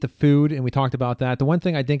to eat the food and we talked about that. The one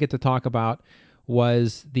thing I didn't get to talk about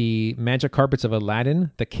was the magic carpets of Aladdin.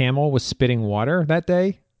 The camel was spitting water that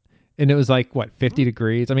day. And it was like, 50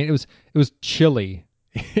 degrees? I mean, it was chilly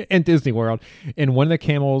in Disney World. And one of the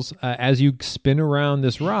camels, as you spin around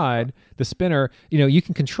this ride, the spinner, you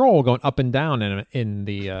can control going up and down in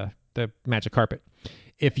the magic carpet.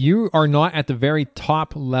 If you are not at the very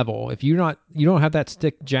top level, if you don't have that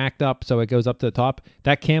stick jacked up so it goes up to the top,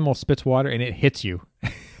 that camel spits water and it hits you.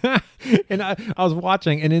 And I was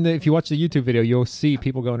watching, and if you watch the YouTube video, you'll see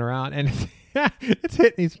people going around, and it's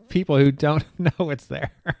hitting these people who don't know it's there.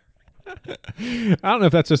 I don't know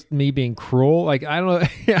if that's just me being cruel. Like, I don't know.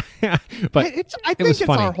 Yeah, but I think it's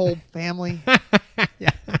funny. our whole family. Yeah.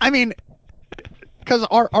 I mean, because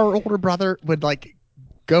our older brother would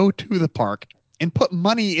go to the park and put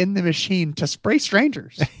money in the machine to spray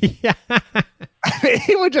strangers. Yeah.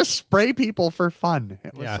 He would just spray people for fun.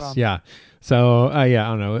 It was, Yes. Yeah. So, I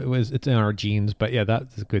don't know. It's in our genes, but yeah,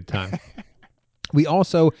 that's a good time. We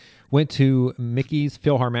also went to Mickey's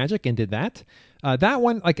PhilharMagic and did that. That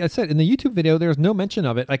one, like I said, in the YouTube video, there's no mention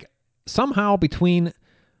of it. Like somehow between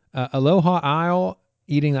Aloha Isle,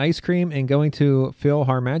 eating ice cream and going to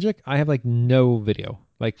Philhar Magic, I have like no video,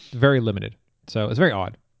 like very limited. So it's very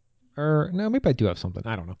odd. Or no, maybe I do have something.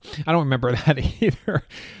 I don't know. I don't remember that either.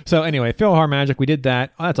 So anyway, Philhar Magic, we did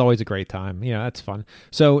that. Oh, that's always a great time. Yeah, that's fun.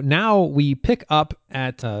 So now we pick up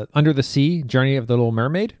at Under the Sea, Journey of the Little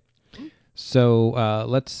Mermaid. So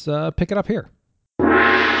let's pick it up here.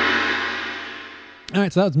 All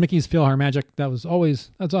right, so that was Mickey's Philhar Magic. That's always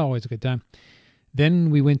a good time. Then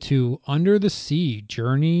we went to Under the Sea,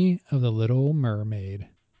 Journey of the Little Mermaid.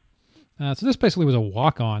 So this basically was a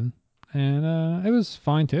walk-on, and it was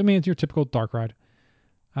fine too. I mean, it's your typical dark ride.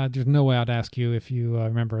 There's no way I'd ask you if you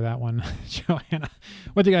remember that one, Joanna.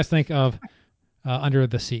 What do you guys think of Under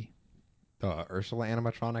the Sea? The Ursula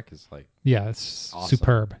animatronic is like... Yeah, it's awesome.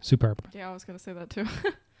 Superb. Yeah, I was gonna say that too.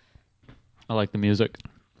 I like the music.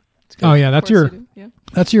 It's good. Oh yeah, Of course you do, yeah.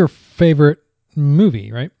 that's your favorite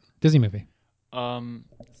movie, right? Disney movie. I'm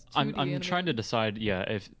 2D trying to animated. decide,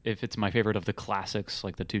 if it's my favorite of the classics,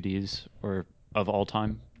 like the 2Ds, or of all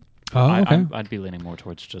time. Oh, okay. I'd be leaning more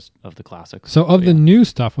towards just of the classics. So of But the yeah. new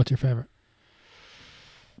stuff, what's your favorite?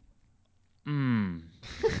 Putting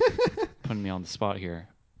me on the spot here.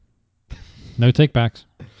 No takebacks.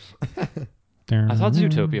 I thought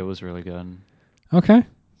Zootopia was really good, Okay,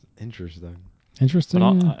 Interesting. interesting.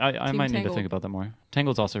 but I Team might need to Tangled. think about that more.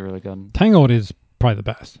 Tangled's also really good. Tangled is probably the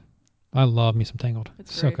best. I love me some Tangled.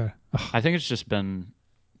 It's so great. good. Ugh. I think it's just been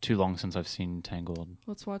too long since I've seen Tangled.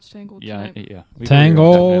 Let's watch Tangled Yeah, tonight. yeah. We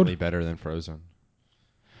Tangled. Definitely better than Frozen.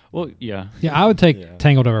 Well, yeah, Yeah, I would take Yeah.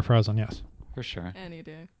 Tangled over Frozen. Yes, for sure. Any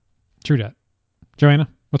day. true that. Joanna,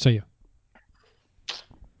 what say you?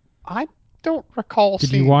 I don't recall Did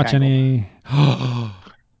seeing you watch Tangled. any?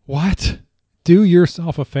 What? Do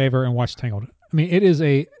yourself a favor and watch Tangled. I mean, it is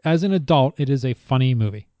as an adult, it is a funny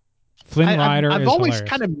movie. Flynn Rider I've is always hilarious.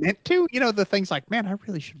 kind of meant to. You know, the things like, man, I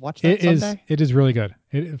really should watch that It is. someday. It is really good.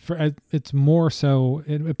 It's more so.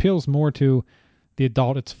 It appeals more to the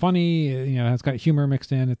adult. It's funny. You know, it's got humor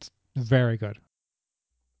mixed in. It's very good.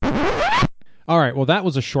 All right. Well, that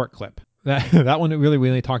was a short clip. That one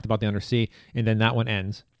really talked about the Undersea, and then that one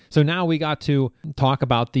ends. So now we got to talk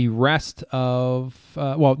about the rest of.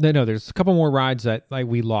 No, there's a couple more rides that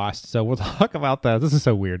we lost. So we'll talk about that. This is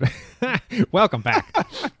so weird. Welcome back.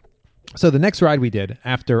 So the next ride we did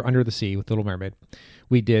after Under the Sea with Little Mermaid,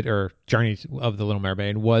 Journey of the Little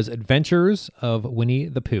Mermaid, was Adventures of Winnie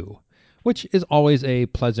the Pooh, which is always a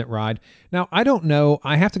pleasant ride. Now, I don't know.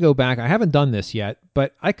 I have to go back. I haven't done this yet,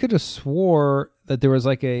 but I could have swore that there was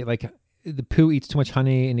the Pooh eats too much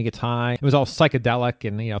honey and he gets high. It was all psychedelic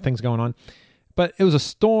and, things going on. But it was a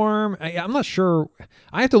storm. I'm not sure.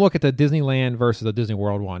 I have to look at the Disneyland versus the Disney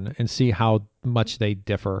World one and see how much they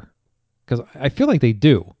differ, because I feel like they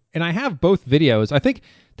do. And I have both videos. I think,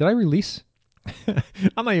 did I release?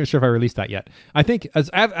 I'm not even sure if I released that yet. I think as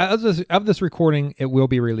of this recording, it will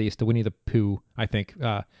be released, the Winnie the Pooh, I think,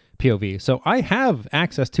 POV. So I have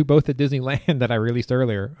access to both the Disneyland that I released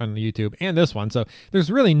earlier on YouTube and this one. So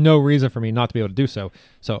there's really no reason for me not to be able to do so.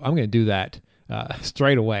 So I'm going to do that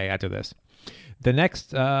straight away after this. The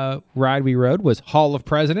next ride we rode was Hall of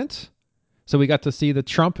Presidents. So we got to see the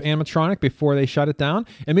Trump animatronic before they shut it down.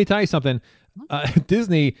 And let me tell you something.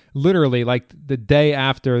 Disney literally, like the day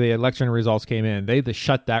after the election results came in, they just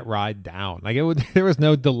shut that ride down. There was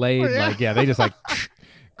no delayed. Oh, yeah. They just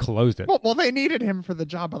closed it. Well, they needed him for the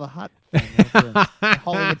Job of the Hut thing over in the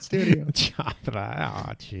Hollywood studio. Oh,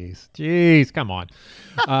 jeez, come on.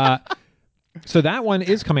 So that one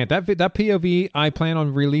is coming out. That POV I plan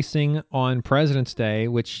on releasing on President's Day,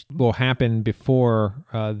 which will happen before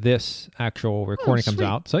this actual recording comes sweet.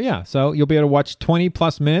 out. So yeah, so you'll be able to watch 20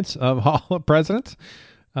 plus minutes of Hall of Presidents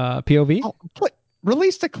POV. Oh,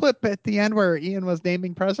 released a clip at the end where Ian was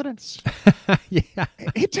naming presidents. Yeah,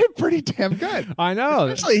 He did pretty damn good. I know.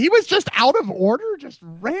 Especially, he was just out of order, just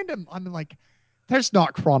random. I mean, there's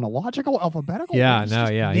not chronological, alphabetical. Yeah, He's no,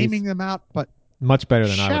 just yeah, naming them out, but Much better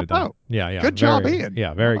than I would have done. Chapeau. Yeah. Good job, very, Ian.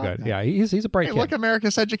 Yeah, very How about good. that? Yeah, he's a bright hey, kid. look,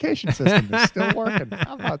 America's education system is still working.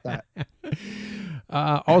 How about that?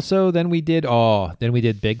 Also, then we did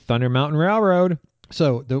Big Thunder Mountain Railroad.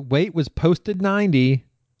 So the wait was posted 90,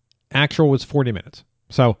 actual was 40 minutes.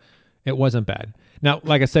 So it wasn't bad. Now,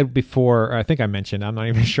 like I said before, I think I mentioned, I'm not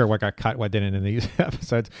even sure what got cut, what didn't in these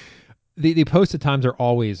episodes. The posted times are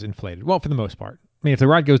always inflated. Well, for the most part. I mean, if the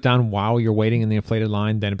ride goes down while you're waiting in the inflated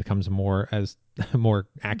line, then it becomes more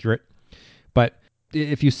accurate. But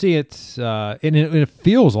if you see it, and it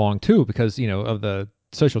feels long too, because of the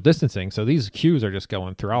social distancing. So these queues are just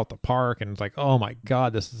going throughout the park, and it's like, oh my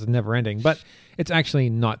god, this is never ending. But it's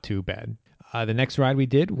actually not too bad. The next ride we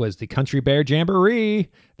did was the Country Bear Jamboree.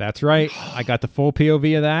 That's right. I got the full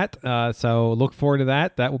POV of that. So look forward to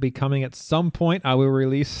that. That will be coming at some point. I will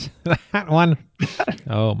release that one.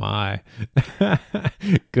 Oh, my.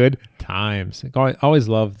 Good times. Always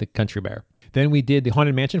love the Country Bear. Then we did the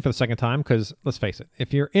Haunted Mansion for the second time because, let's face it,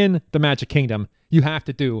 if you're in the Magic Kingdom, you have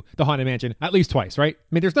to do the Haunted Mansion at least twice, right? I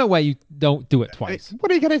mean, there's no way you don't do it twice.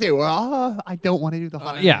 What are you going to do? I don't want to do the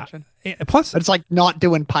Haunted Yeah. Mansion. Plus, It's like not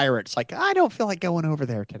doing Pirates. Like, I don't feel like going over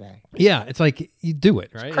there today. yeah, it's like you do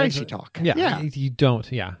it, right? Crazy talk. Yeah, Yeah. you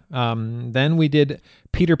don't. Yeah. Then we did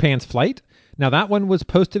Peter Pan's Flight. Now that one was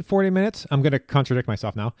posted 40 minutes. I'm going to contradict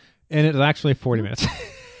myself now, and it was actually 40 minutes.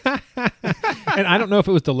 And I don't know if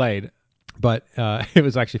it was delayed, but it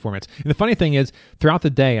was actually 4 minutes. And the funny thing is, throughout the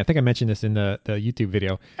day, I think I mentioned this in the YouTube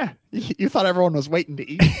video, Yeah. You thought everyone was waiting to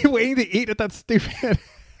eat. waiting to eat at that stupid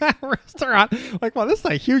restaurant. Like, well, this is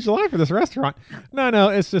a huge line for this restaurant. No,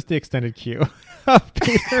 it's just the extended queue of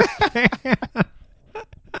Peter Pan.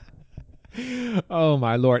 Oh,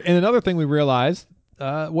 my Lord. And another thing we realized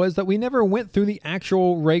was that we never went through the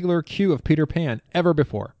actual regular queue of Peter Pan ever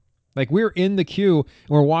before. Like, we were in the queue and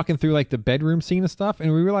we're walking through like the bedroom scene and stuff, and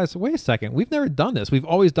we realized, wait a second, we've never done this. We've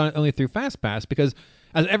always done it only through FastPass because,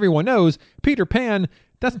 as everyone knows, Peter Pan,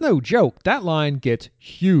 that's no joke. That line gets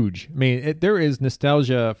huge. I mean, there is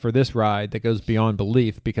nostalgia for this ride that goes beyond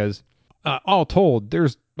belief because, all told,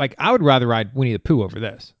 there's like, I would rather ride Winnie the Pooh over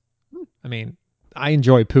this. I mean, I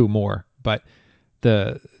enjoy Pooh more, but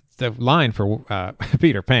the line for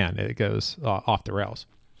Peter Pan, it goes off the rails.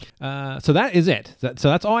 So that is it. So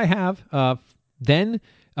that's all I have. Then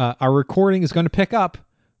our recording is going to pick up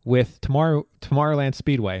with Tomorrowland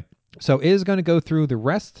Speedway. So it is going to go through the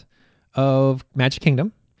rest of Magic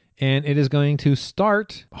Kingdom, and it is going to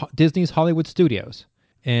start Disney's Hollywood Studios.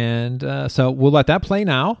 And so we'll let that play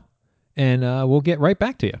now, and we'll get right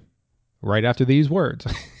back to you right after these words.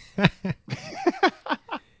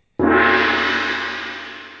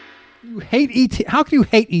 You hate E.T. How can you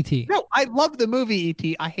hate E.T.? No, I love the movie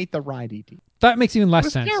E.T. I hate the ride E.T. That makes even It less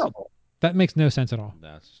was sense. terrible. That makes no sense at all.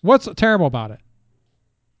 That's What's terrible about it?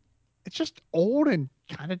 It's just old and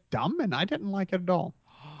kind of dumb, and I didn't like it at all.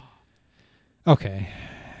 Okay,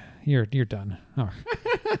 you're done. Oh.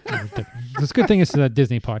 This good thing it's a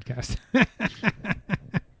Disney podcast.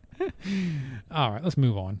 All right, let's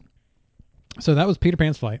move on. So that was Peter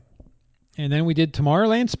Pan's Flight, and then we did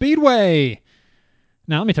Tomorrowland Speedway.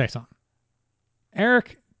 Now let me tell you something.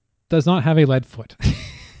 Eric does not have a lead foot.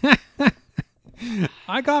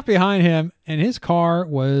 I got behind him, and his car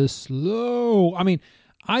was slow. I mean,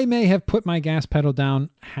 I may have put my gas pedal down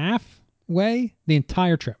halfway the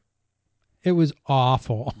entire trip. It was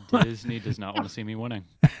awful. Disney does not want to see me winning.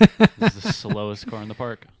 This is the slowest car in the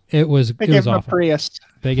park. It was They it gave was him a awful. Prius.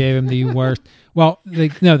 They gave him the worst. Well, they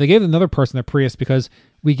gave another person a Prius because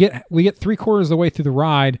we get 3/4 of the way through the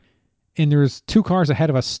ride, and there's 2 cars ahead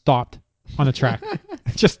of us stopped on the track,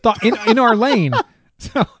 just stopped in our lane.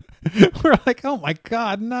 So we're like, oh my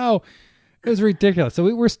god, no! It was ridiculous. So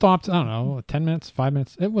we were stopped. I don't know, 10 minutes, 5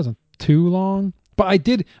 minutes. It wasn't too long, but I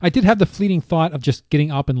did have the fleeting thought of just getting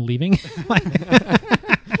up and leaving. Like,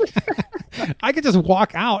 I could just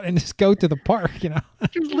walk out and just go to the park, you know.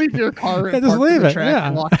 Just leave your car Yeah, and just park in leave the it, track yeah.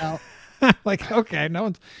 and walk out. Like, okay, no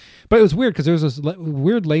one's. But it was weird because there was this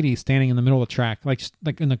weird lady standing in the middle of the track, like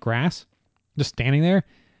in the grass, just standing there.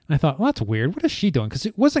 And I thought, well, that's weird. What is she doing? Because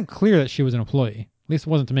it wasn't clear that she was an employee. At least it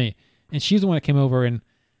wasn't to me. And she's the one that came over and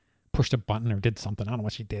pushed a button or did something. I don't know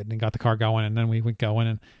what she did, and got the car going. And then we went going.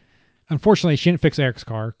 And unfortunately, she didn't fix Eric's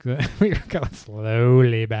car. We were going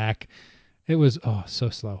slowly back. It was so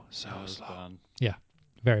slow, That was slow. bad. Yeah,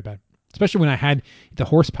 very bad. Especially when I had the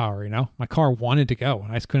horsepower. You know, my car wanted to go,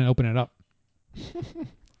 and I just couldn't open it up.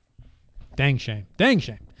 Dang shame.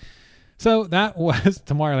 So that was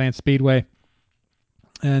Tomorrowland Speedway.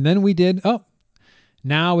 And then we did,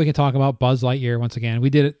 now we can talk about Buzz Lightyear once again. We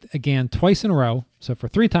did it again twice in a row. So for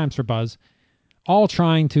 3 times for Buzz, all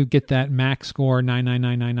trying to get that max score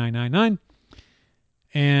 9999999.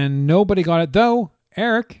 And nobody got it, though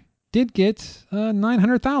Eric did get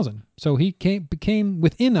 900,000. So he became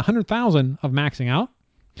within 100,000 of maxing out.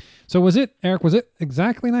 So Eric, was it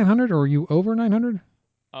exactly 900 or were you over 900?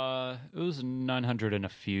 It was 900 and a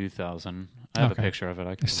few thousand. I have Okay. a picture of it.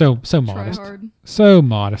 I can So Try modest. hard. So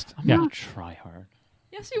modest. I'm Yeah. not try hard.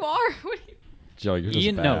 Yes, you are. What do you- Joe, you're just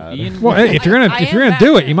Ian, bad. no, Ian. Well, hey, if you're I gonna am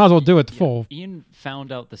do it, Batman. you might as well do it full. Ian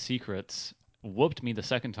found out the secrets, whooped me the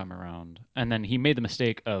second time around, and then he made the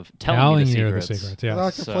mistake of telling me the you secrets. Yeah. Not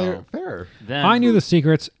gonna play So- it fair. Then I knew the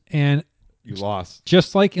secrets, and You lost.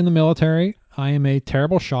 just like in the military, I am a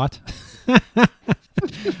terrible shot.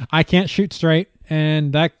 I can't shoot straight,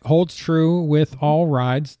 And that holds true with all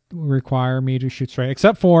rides require me to shoot straight,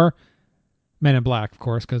 except for Men in Black, of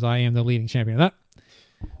course, because I am the leading champion of that.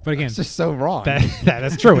 But again, It's just so wrong.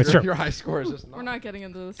 that's true. It's true. Your high score is just not. We're not getting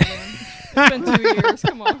into this again. It's been 2 years.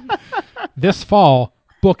 Come on. This fall,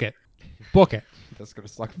 book it. Book it. That's going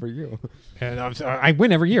to suck for you. And I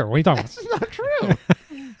win every year. What are you talking about? That's not true.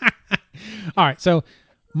 All right. So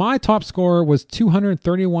my top score was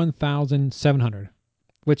 231,700,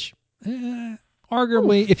 which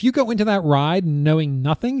arguably, if you go into that ride knowing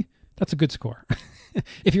nothing, that's a good score.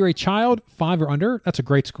 If you're a child, 5 or under, that's a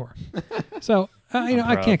great score. So,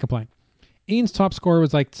 I can't complain. Ian's top score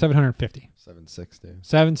was like 750. 760.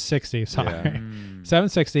 760. Sorry. Yeah.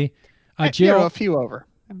 760. Jill, Jill. a few over.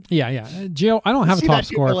 Yeah. Jill, I don't have a See top that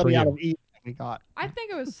score for humility out you. of Ian that we got. I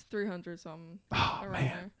think it was 300 something. Oh, around man.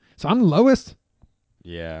 there. So I'm the lowest.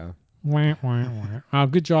 Yeah. Wah, wah, wah. Oh,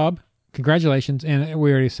 good job. Congratulations. And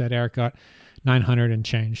we already said Eric got 900 and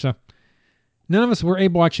change. So none of us were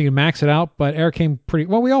able actually to max it out, but Eric came pretty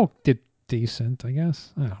well. We all did decent, I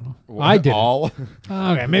guess. I don't know. I did. All?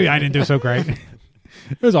 Okay, maybe I didn't do so great.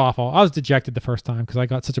 It was awful. I was dejected the first time because I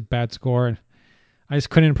got such a bad score and I just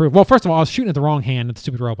couldn't improve. Well, first of all, I was shooting at the wrong hand at the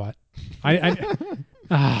stupid robot.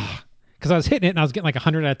 Because I was hitting it and I was getting like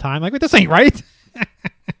 100 at a time. Like, wait, this ain't right.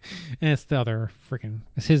 And it's the other freaking.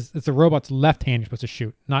 It's the robot's left hand you're supposed to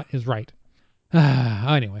shoot, not his right.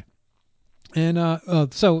 Anyway, and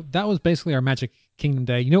so that was basically our Magic Kingdom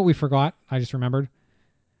day. You know what we forgot? I just remembered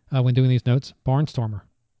when doing these notes. Barnstormer,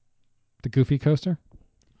 the Goofy coaster.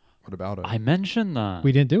 What about it? I mentioned that.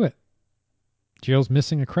 We didn't do it. Jill's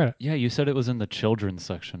missing a credit. Yeah, you said it was in the children's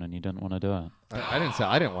section and you didn't want to do it. I didn't say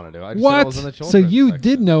I didn't want to do it. I just said it What? was in the So children's you section.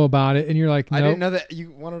 did know about it, and you're like, no. I didn't know that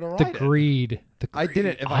you wanted to ride The it. greed. I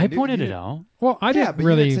didn't. If I knew, pointed you it didn't- out. Well, I Yeah, didn't but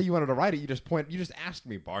really. you didn't say you wanted to ride it. You just asked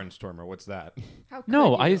me, Barnstormer. What's that? How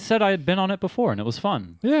No, could I you? said I had been on it before and it was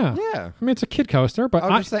fun. Yeah. Yeah. I mean, it's a kid coaster, but I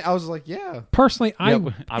was just saying. I was like, yeah. personally, I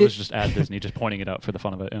was just at Disney, just pointing it out for the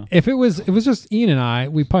fun of it. Yeah. if it was just Ian and I,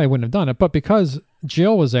 we probably wouldn't have done it. But because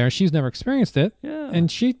Jill was there, she's never experienced it, Yeah. and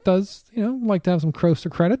she does, like to have some coaster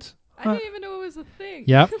credits. I didn't even know it was a thing.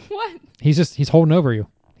 Yep. What? He's holding over you.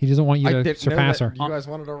 He doesn't want you I to didn't surpass know her. that you guys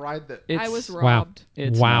wanted to ride that. I was Wow. robbed.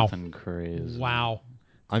 It's Wow. nothing crazy. Wow.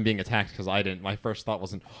 I'm being attacked because I didn't. My first thought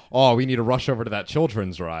wasn't, oh, we need to rush over to that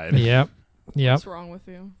children's ride. Yep. What's wrong with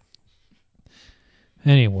you?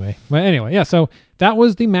 Anyway, yeah. So that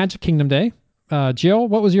was the Magic Kingdom day. Jill,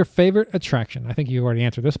 what was your favorite attraction? I think you already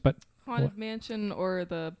answered this, but Haunted Mansion or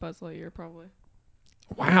the Buzz Lightyear, probably.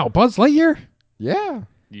 wow, Buzz Lightyear. Yeah.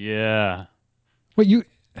 Yeah. What you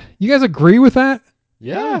guys agree with that?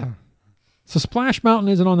 Yeah. So Splash Mountain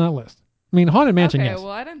isn't on that list. I mean, Haunted Mansion, Okay, yes. well,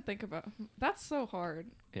 I didn't think about. That's so hard.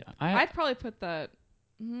 Yeah. I'd probably put that.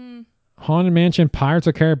 Haunted Mansion, Pirates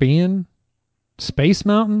of the Caribbean, Space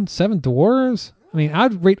Mountain, Seven Dwarfs. I mean,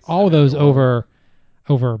 I'd rate all of those over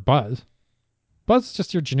Buzz. Buzz is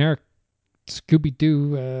just your generic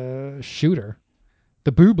Scooby-Doo shooter.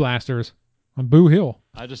 The Boo Blasters on Boo Hill.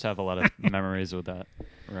 I just have a lot of memories with that.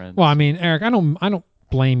 Right. Well, I mean, Eric, I don't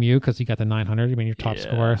blame you because you got the 900. I mean, your top Yeah.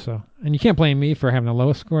 score. So, and you can't blame me for having the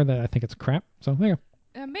lowest score. That I think it's crap. So there you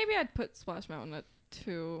go. Maybe I'd put Splash Mountain at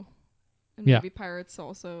 2. And Yeah. maybe Pirates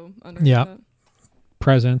also under Yeah. that.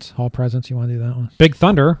 Presents, all presents. You want to do that one? Big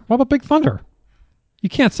Thunder. What about Big Thunder? You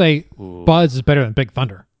can't say Ooh. Buzz is better than Big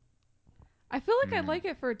Thunder. I feel like I like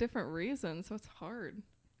it for a different reason, so it's hard.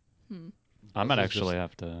 I might This is actually just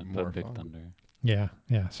have to more put Big fun. Thunder. Yeah.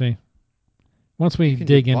 See, once we You can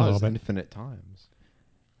dig do in a Buzz little bit, infinite times.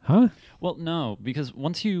 huh? Well, no, because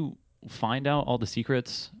once you find out all the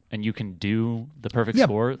secrets and you can do the perfect Yeah,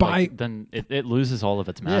 score, then it loses all of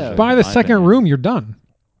its magic. By in the my second opinion. room, you're done.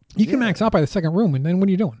 You can Yeah. max out by the second room, and then what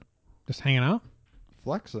are you doing? Just hanging out?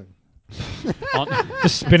 Flexing.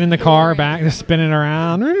 Just spinning the car back, just spinning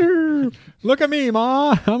around. Look at me,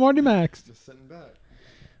 Ma. I'm already maxed. Just sitting back.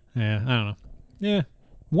 Yeah, I don't know. Yeah.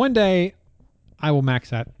 One day, I will max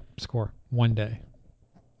that score. One day.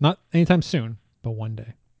 Not anytime soon, but one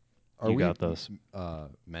day. Are You we got this.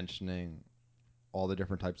 mentioning all the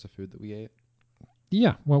different types of food that we ate?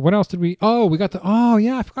 Yeah. Well, what else did we? Oh, we got the. Oh,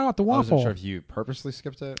 yeah. I forgot about the I waffle. wasn't sure if you purposely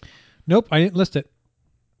skipped it. Nope, I didn't list it.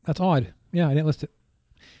 That's odd. Yeah, I didn't list it.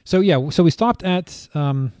 So yeah, so we stopped at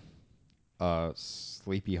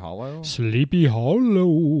Sleepy Hollow. Sleepy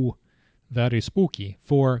Hollow. Very spooky.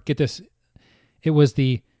 For get this, it was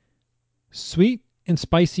the sweet and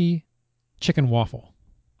spicy chicken waffle.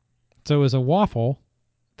 So it was a waffle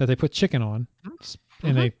that they put chicken on,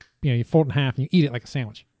 and they you fold it in half and you eat it like a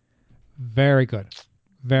sandwich. Very good.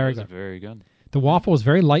 Very It was good. very good. The waffle was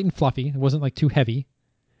very light and fluffy. It wasn't like too heavy.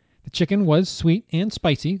 The chicken was sweet and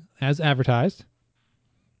spicy as advertised.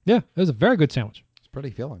 Yeah, it was a very good sandwich. It's pretty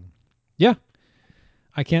filling. Yeah.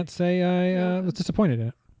 I can't say I was disappointed in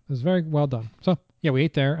it. It was very well done. So, yeah, we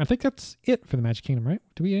ate there. I think that's it for the Magic Kingdom, right?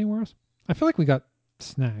 Did we eat anywhere else? I feel like we got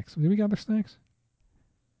snacks. Did we get other snacks?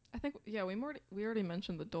 I think we already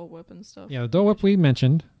mentioned the Dole Whip and stuff. Yeah, the Dole Whip we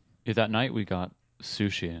mentioned. Yeah, that night we got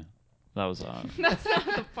sushi. That was That's not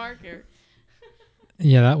the park here.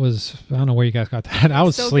 Yeah, that was. I don't know where you guys got that. I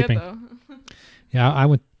was Still sleeping. Good, though. Yeah, I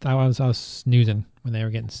was snoozing when they were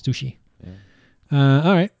getting sushi. Yeah.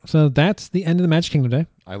 All right, so that's the end of the Magic Kingdom day.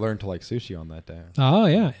 I learned to like sushi on that day. Oh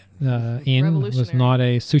yeah, Ian was Revolutionary. not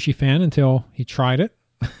a sushi fan until he tried it.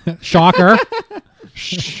 Shocker.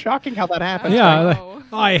 Shocking how that happens. Yeah, right? Oh.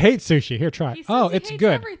 I hate sushi. Here, try. He It. says Oh, he it's hates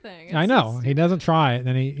good. Everything. I It's know so he doesn't try it, and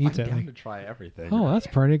then he eats I'm it. down Like, to try everything. oh, that's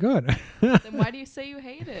pretty good. Then why do you say you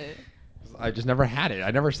hate it? I just never had it.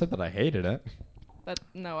 I never said that I hated it.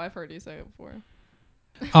 No, I've heard you say it before.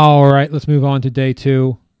 All right, let's move on to day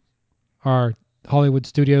 2, our Hollywood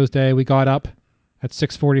Studios day. We got up at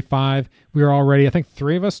 6:45. We were already, I think,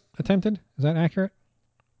 3 of us attempted. Is that accurate?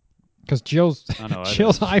 Because Jill's I know, I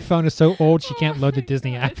Jill's did. iPhone is so old she can't Oh load the my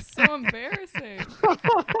Disney God, app. It's so embarrassing.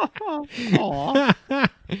 Aw.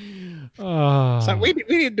 Oh, So we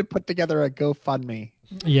need to put together a GoFundMe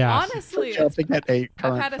yeah. Honestly, so to get a I've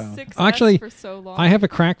current had a phone. 6S Actually, for so long. I have a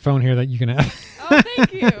crack phone here that you can have. Oh,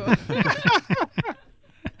 thank you.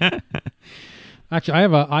 Actually, I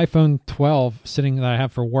have an iPhone 12 sitting that I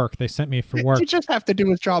have for work. They sent me for work. You just have to do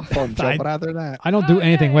his job for him, Joe. I- But other than that, I don't do Oh,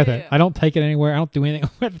 anything yeah, with yeah, it. yeah. I don't take it anywhere. I don't do anything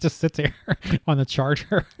with it. It just sits here on the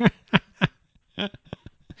charger.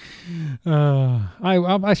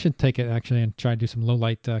 I should take it actually and try to do some low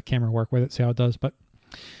light camera work with it, see how it does. But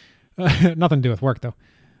nothing to do with work though.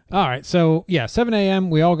 All right, so yeah, 7 a.m.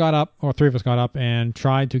 We all got up, or 3 of us got up, and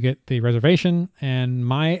tried to get the reservation. And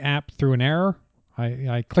my app threw an error.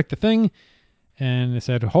 I clicked the thing, and it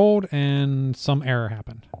said hold, and some error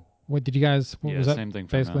happened. What did you guys? What Yeah, was that? same thing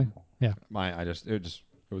for Basically, them. yeah. It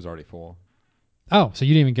was already full. Oh, so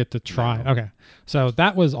you didn't even get to try. No. Okay. So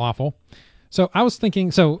that was awful. So I was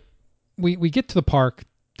thinking, so we get to the park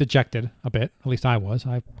dejected a bit. At least I was,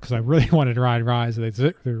 because I really wanted to ride Rise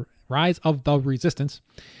of the Resistance.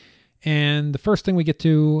 And the first thing we get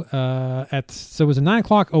to so it was a 9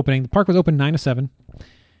 o'clock opening. The park was open 9 to 7.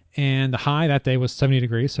 And the high that day was 70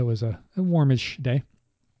 degrees. So it was a warmish day.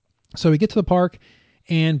 So we get to the park,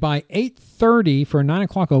 and by 8:30 for a 9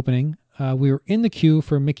 o'clock opening, we were in the queue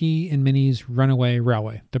for Mickey and Minnie's Runaway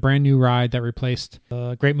Railway, the brand new ride that replaced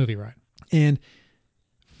the Great Movie Ride. And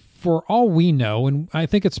for all we know, and I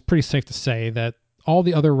think it's pretty safe to say that all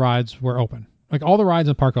the other rides were open. Like all the rides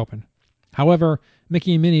in the park open. However,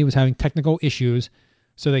 Mickey and Minnie was having technical issues,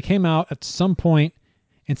 so they came out at some point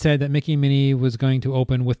and said that Mickey and Minnie was going to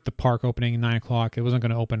open with the park opening at 9 o'clock. It wasn't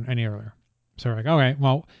going to open any earlier. So we're like, okay,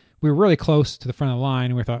 well, we were really close to the front of the line,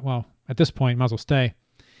 and we thought, well, at this point, might as well stay.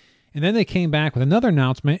 And then they came back with another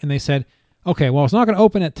announcement, and they said, okay, well, it's not going to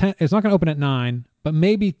open at 10. It's not going to open at 9, but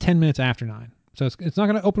maybe 10 minutes after 9. So it's not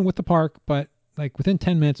going to open with the park, but like within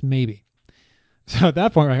 10 minutes, maybe. So at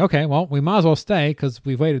that point, we're like, okay, well, we might as well stay because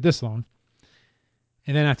we've waited this long.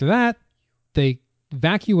 And then after that, they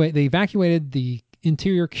evacuated the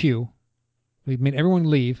interior queue. They made everyone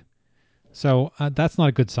leave. So that's not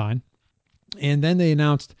a good sign. And then they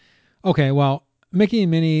announced, okay, well, Mickey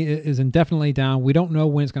and Minnie is indefinitely down. We don't know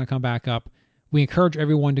when it's going to come back up. We encourage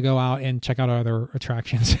everyone to go out and check out our other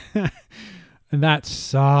attractions. And that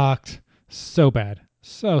sucked so bad.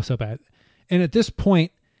 So bad. And at this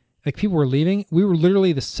point, like people were leaving. We were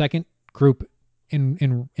literally the second group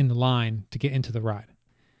in the line to get into the ride.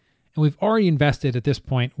 And we've already invested at this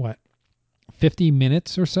point, 50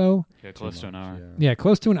 minutes or so? Yeah, close to an hour. Yeah,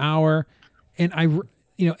 close to an hour. And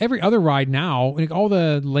every other ride now, like all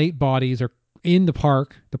the late bodies are in the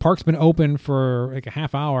park. The park's been open for like a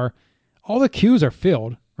half hour. All the queues are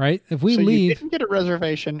filled, right? If we so leave, you didn't get a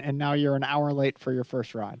reservation, and now you're an hour late for your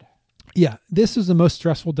first ride. yeah, this is the most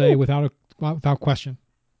stressful day without question.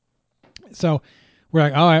 So we're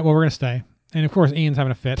like, all right, well, we're gonna stay. And of course, Ian's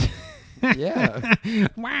having a fit. Yeah.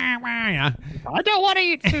 Wah, wah, yeah. I don't want to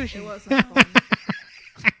eat sushi. It wasn't fun.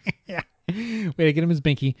 Yeah. Way to get him his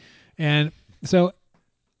binky. And so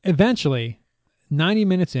eventually, 90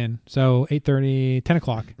 minutes in, so 8:30, 10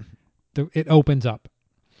 o'clock, it opens up.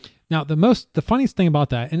 Now, the funniest thing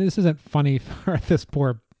about that, and this isn't funny for this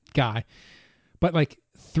poor guy, but like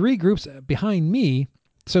 3 groups behind me,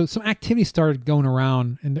 so some activity started going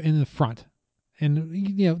around in the front.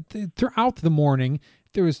 And, throughout the morning,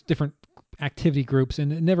 there was different activity groups,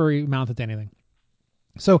 and it never amounted to anything.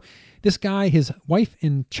 So this guy, his wife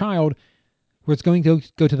and child was going to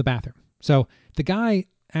go to the bathroom. So the guy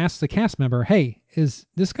asked the cast member, "Hey, is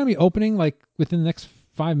this going to be opening like within the next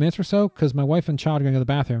 5 minutes or so? Because my wife and child are going to go to the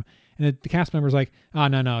bathroom." And the cast member's like, "Oh,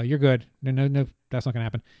 no, you're good. No, that's not going to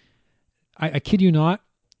happen." I kid you not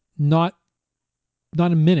a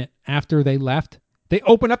minute after they left, they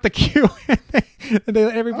open up the queue and they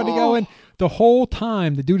let everybody go in. The whole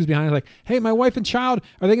time, the dude is behind, like, "Hey, my wife and child,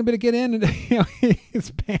 are they going to be able to get in?" And he's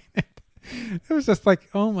panicked. It was just like,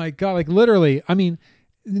 oh my God, like literally. I mean,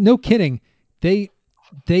 no kidding. I'd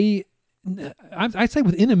say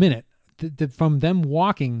within a minute from them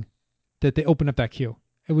walking, that they opened up that queue.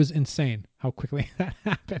 It was insane how quickly that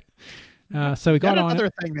happened. So we got on another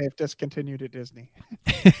thing they've discontinued at Disney.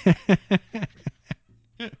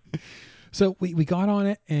 So we got on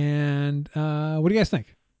it, and what do you guys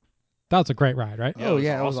think? That was a great ride, right? Oh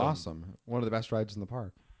yeah, it was awesome. One of the best rides in the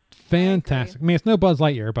park. Fantastic. I mean, it's no Buzz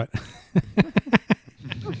Lightyear, but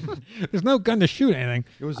there's no gun to shoot anything.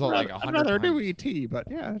 It was like 100 Another new times. ET, but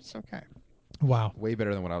yeah, it's okay. Wow. Way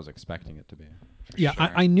better than what I was expecting it to be. Yeah, Sure.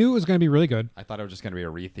 I knew it was going to be really good. I thought it was just going to be a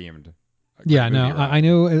rethemed. Yeah, no, I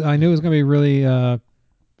knew it was going to be really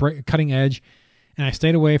cutting edge, and I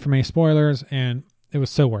stayed away from any spoilers, and it was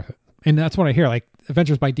so worth it. And that's what I hear. Like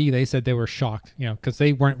Adventures by D, they said they were shocked, because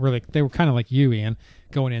they were kind of like you, Ian,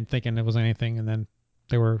 going in thinking it was anything, and then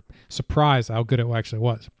they were surprised how good it actually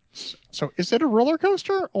was. So is it a roller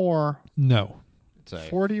coaster or No, It's a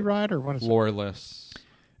 4D ride or what is it? floorless.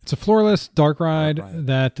 it's a floorless dark ride, ride.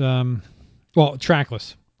 that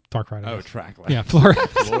trackless dark ride. I Oh, guess. trackless. Yeah, floor.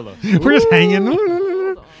 Florless. We're just hanging.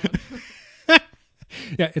 Hold on.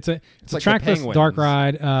 Yeah, it's a like the trackless dark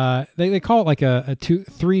penguins. ride. They call it like a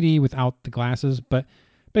 3D without the glasses, but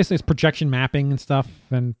basically it's projection mapping and stuff,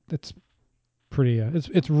 and it's pretty.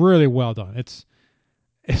 It's really well done. It's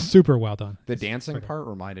super well done. The It's dancing pretty- part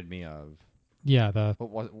reminded me of Yeah, the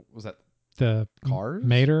what was that? Cars? Cars?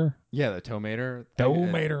 Mater. Yeah, the Tow Mater.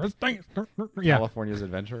 Mater. Yeah, California's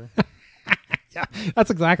Adventure. yeah, that's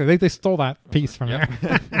exactly. They stole that piece from Yep.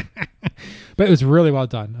 there. But it was really well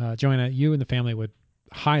done. Joanna, you and the family would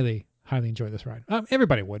highly enjoy this ride.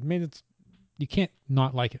 Everybody would. I mean, you can't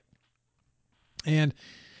not like it. And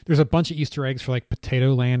there's a bunch of Easter eggs for like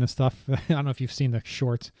Potato Land and stuff. I don't know if you've seen the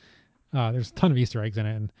shorts. There's a ton of Easter eggs in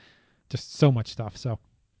it and just so much stuff. So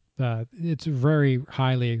it's very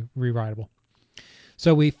highly re-rideable.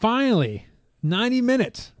 So we finally, 90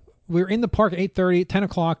 minutes. We're in the park at 8:30, 10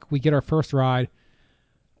 o'clock. We get our first ride.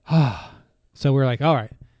 So we're like, all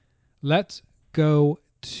right, let's go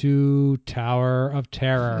to Tower of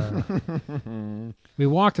Terror. We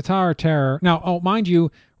walked to Tower of Terror. Now, mind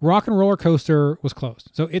you, Rock and Roller Coaster was closed.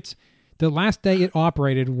 So it's the last day it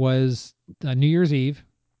operated was New Year's Eve,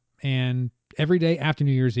 and every day after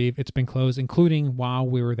New Year's Eve, it's been closed, including while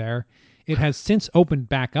we were there. It has since opened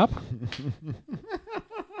back up.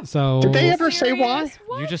 So Did they ever say why? Serious?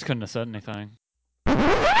 What? You just couldn't have said anything.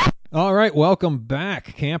 All right, welcome back,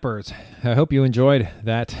 campers. I hope you enjoyed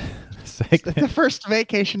that segment. The first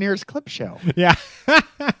Vacationeers clip show. Yeah.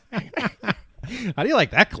 How do you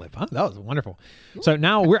like that clip, huh? That was wonderful. So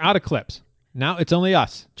now we're out of clips. Now it's only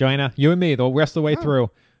us, Joanna, you and me, the rest of the way through.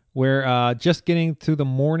 We're just getting to the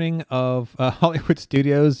morning of Hollywood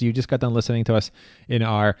Studios. You just got done listening to us in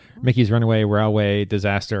our Mickey's Runaway Railway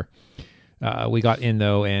disaster. We got in,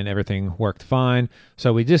 though, and everything worked fine.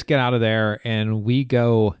 So we just get out of there, and we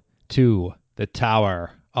go to the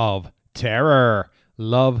Tower of Terror.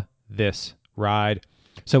 Love this ride.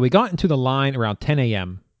 So we got into the line around 10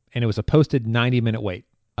 a.m., and it was a posted 90-minute wait.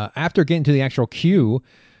 After getting to the actual queue,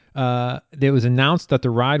 it was announced that the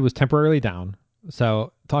ride was temporarily down.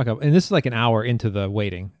 So and this is like an hour into the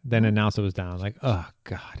waiting, then announced it was down. Like, oh,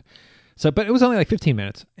 God. So, but it was only like 15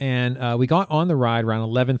 minutes, and we got on the ride around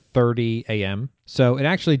 11:30 a.m. So it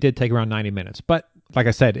actually did take around 90 minutes. But like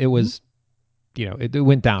I said, it was, it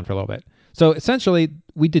went down for a little bit. So essentially,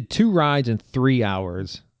 we did 2 rides in 3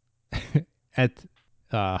 hours at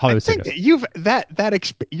Hollywood I think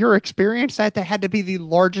Studios. your experience that had to be the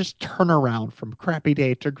largest turnaround from crappy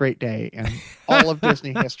day to great day in all of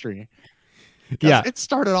Disney history. 'Cause Yeah. it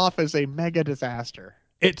started off as a mega disaster.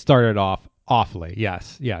 It started off awfully.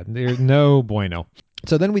 Yes. Yeah. There's no bueno.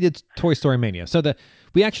 So then we did Toy Story Mania. So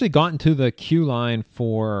we actually got into the queue line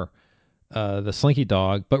for the Slinky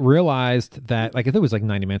Dog, but realized that if it was like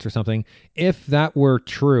 90 minutes or something, if that were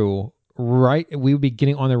true, we would be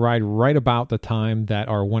getting on the ride right about the time that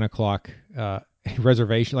our 1 o'clock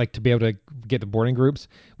reservation, to be able to get the boarding groups,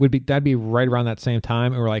 that'd be right around that same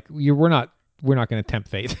time. And we're like, we're not going to tempt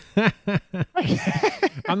fate.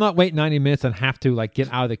 I'm not waiting 90 minutes and have to get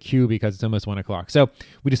out of the queue because it's almost 1 o'clock. So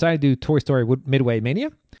we decided to do Toy Story Midway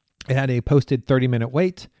Mania. It had a posted 30-minute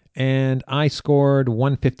wait, and I scored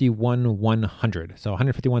 151,100. So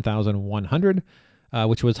 151,100,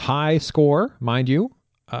 which was high score, mind you,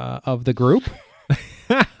 of the group.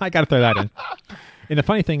 I got to throw that in. And the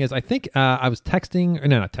funny thing is, I think I was texting, or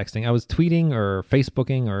no, not texting. I was tweeting or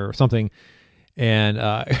Facebooking or something, and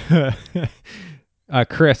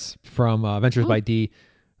Chris from Ventures by D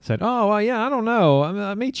said, "Oh, well, yeah, I don't know.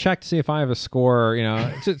 I may check to see if I have a score. You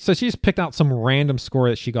know." So she just picked out some random score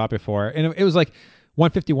that she got before, and it was like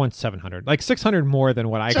 151,700, like 600 more than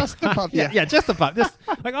what I Just got. above, yeah, just above. Just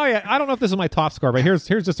like, oh yeah, I don't know if this is my top score, but here's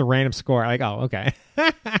just a random score. Like, oh, okay,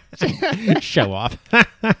 show off.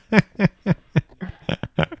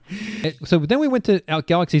 So then we went to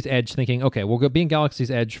Galaxy's Edge thinking, okay, we'll go be in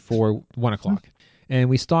Galaxy's Edge for 1 o'clock. And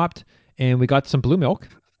we stopped and we got some blue milk.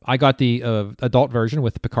 I got the adult version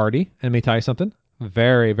with Picardi. And let me tell you something,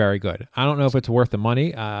 very, very good. I don't know if it's worth the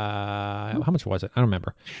money. How much was it? I don't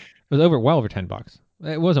remember. It was well over $10.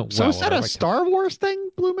 It wasn't So well is that over, a like, Star Wars thing,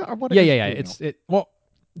 Blue Milk? Or what Yeah, is yeah, yeah. Blue Milk? Well,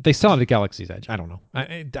 they sell it at Galaxy's Edge. I don't know.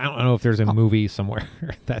 I don't know if there's a movie somewhere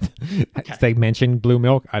that they mentioned blue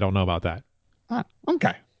milk. I don't know about that.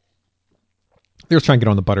 Okay. They were trying to get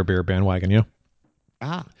on the butterbeer bandwagon, you know?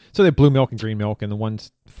 Ah. So they have blue milk and green milk, and the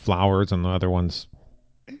one's flowers and the other one's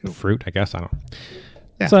fruit, I guess. I don't know.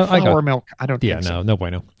 Yeah, So flour milk. I don't Yeah, think so. no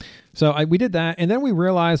bueno. So we did that, and then we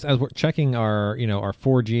realized as we're checking our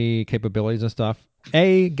 4G capabilities and stuff,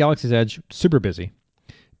 A, Galaxy's Edge, super busy.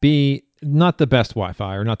 B, not the best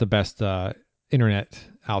Wi-Fi or not the best internet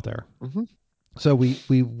out there. Mhm. So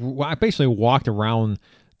I basically walked around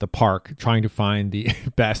the park trying to find the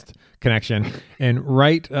best connection, and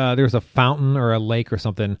there's a fountain or a lake or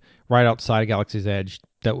something right outside Galaxy's Edge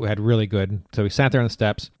that had really good. So we sat there on the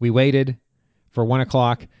steps. We waited for 1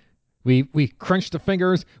 o'clock. We crunched the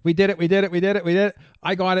fingers. We did it.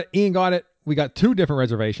 I got it. Ian got it. We got 2 different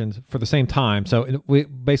reservations for the same time. So we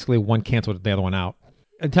basically one canceled the other one out.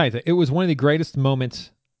 I tell you, it was one of the greatest moments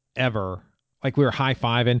ever. Like, we were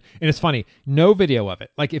high-fiving, and it's funny, no video of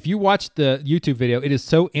it. Like, if you watch the YouTube video, it is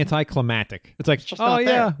so anticlimactic. It's like, just oh not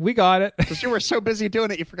yeah, there. we got it. Because you were so busy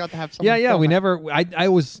doing it, you forgot to have someone. Yeah, film we it. never. I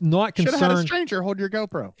was not Should have had a concerned. stranger hold your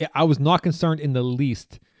GoPro. Yeah, I was not concerned in the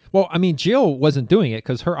least. Well, I mean, Jill wasn't doing it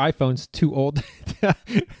because her iPhone's too old to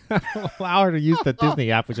allow her to use the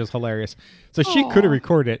Disney app, which is hilarious. So she could have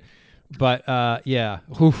recorded it, but yeah.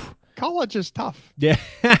 Oof. College is tough. Yeah,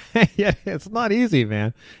 yeah, it's not easy,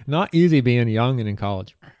 man. Not easy being young and in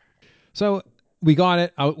college. So we got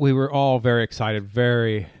it. We were all very excited,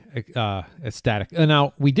 very ecstatic. And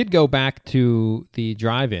now we did go back to the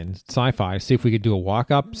drive-in Sci-Fi to see if we could do a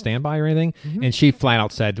walk-up standby or anything. Mm-hmm. And she flat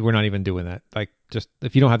out said, "We're not even doing that. Like, just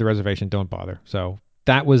if you don't have the reservation, don't bother." So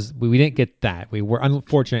that was we didn't get that. We were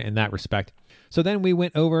unfortunate in that respect. So then we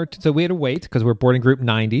went over, so we had to wait because we're boarding group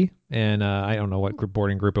 90, and I don't know what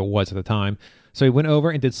boarding group it was at the time. So we went over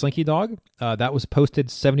and did Slinky Dog. That was posted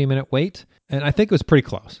 70-minute wait, and I think it was pretty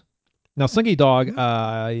close. Now, Slinky Dog,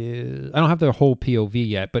 I don't have the whole POV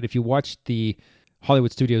yet, but if you watch the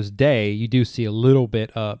Hollywood Studios Day, you do see a little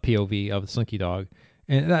bit POV of Slinky Dog,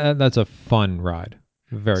 and that's a fun ride.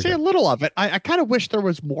 Very See good. a little of it. I kind of wish there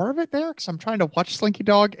was more of it there because I'm trying to watch Slinky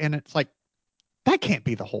Dog and it's like, that can't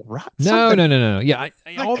be the whole ride. No. Yeah,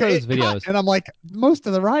 all Like, those it videos. cut, and I'm like, most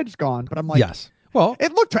of the ride's gone, but I'm like, Yes. Well,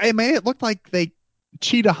 it looked like they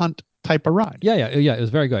cheetah hunt type of ride. yeah. It was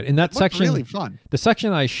very good. In that It looked section, really fun. the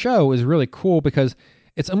section I show is really cool because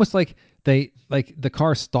it's almost like the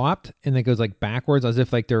car stopped and it goes like backwards as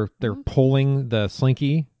if like they're pulling the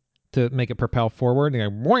Slinky to make it propel forward. And they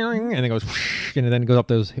go boing, and it goes whoosh, and then it goes up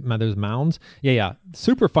those mounds. Yeah.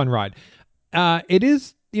 Super fun ride. It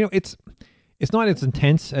is, it's not as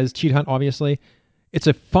intense as Cheetah Hunt, obviously. It's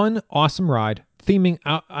a fun, awesome ride, theming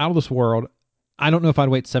out of this world. I don't know if I'd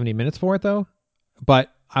wait 70 minutes for it, though,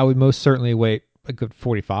 but I would most certainly wait a good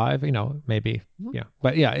 45, maybe. Yeah.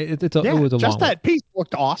 But yeah, it was a just long that piece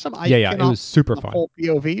looked awesme. It was super fun. Whole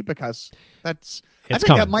POV because I think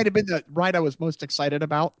coming. that might have been the ride I was most excited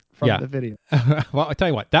about from the video. Well, I'll tell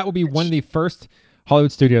you what, that will be one of the first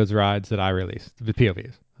Hollywood Studios rides that I released, the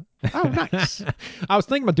POVs. Oh, nice. I was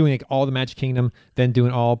thinking about doing like all the Magic Kingdom, then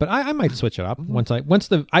doing all, but I might switch it up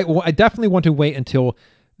I definitely want to wait until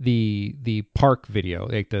the park video,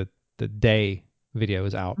 like the day video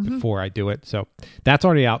is out before I do it. So that's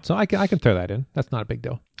already out. So I can throw that in. That's not a big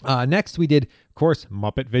deal. Next we did, of course,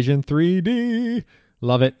 Muppet Vision 3D.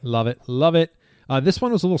 Love it. This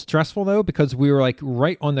one was a little stressful though, because we were like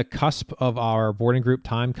right on the cusp of our boarding group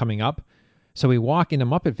time coming up. So we walk into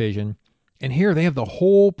Muppet Vision, and here they have the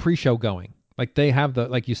whole pre-show going. Like they have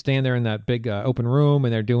like you stand there in that big open room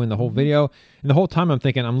and they're doing the whole video. And the whole time I'm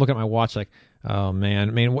thinking, I'm looking at my watch like, oh man,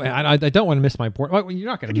 I mean, I don't want to miss my board. Well, you're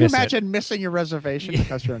not going to Can you miss imagine missing your reservation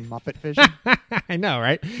because you're in Muppet Vision? I know,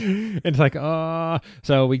 right? It's like,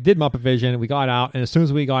 so we did Muppet Vision. We got out. And as soon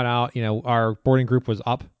as we got out, our boarding group was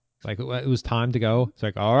up. Like it was time to go. It's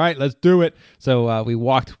like, all right, let's do it. So we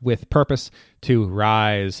walked with purpose to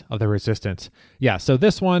Rise of the Resistance. Yeah, so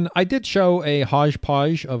this one, I did show a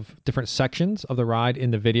hodgepodge of different sections of the ride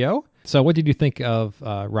in the video. So what did you think of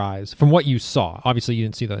Rise from what you saw? Obviously, you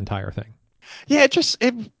didn't see the entire thing. Yeah, it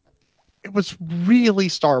was really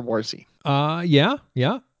Star Warsy.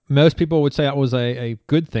 Yeah. Most people would say that was a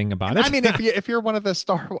good thing about it. I mean, if you're one of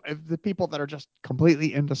the people that are just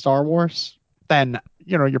completely into Star Wars, then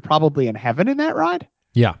you're probably in heaven in that ride.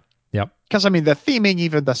 Yeah. Yep. Because I mean, the theming,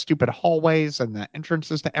 even the stupid hallways and the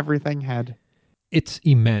entrances to everything it's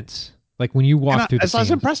immense. Like when you walk through the scenes. I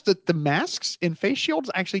was impressed that the masks and face shields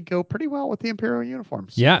actually go pretty well with the Imperial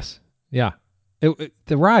uniforms. Yes. Yeah. The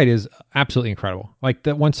ride is absolutely incredible. Like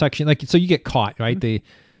that one section, like so you get caught, right?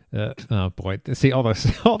 Oh boy, see all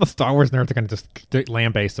the Star Wars nerds are going to just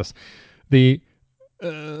lambaste us. The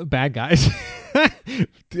bad guys,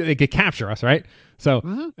 they could capture us, right?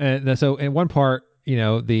 So, so in one part,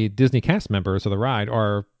 the Disney cast members of the ride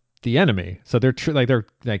are the enemy. So they're they're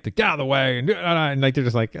like get out of the way and like they're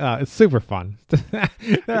just like it's super fun.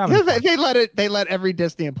 They let every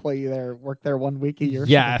Disney employee there work there 1 week a year.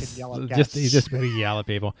 Yes, so they can just really yell at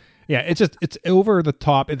people. Yeah, it's over the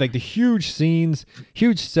top. It's like the huge scenes,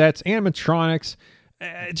 huge sets, animatronics.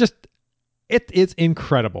 It's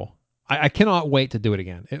incredible. I cannot wait to do it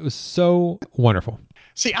again. It was so wonderful.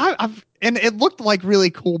 See, and it looked like really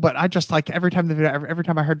cool, but I just like every time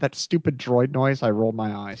I heard that stupid droid noise, I rolled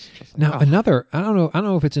my eyes. Just like, now another, I don't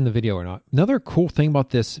know if it's in the video or not. Another cool thing about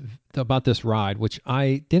this ride, which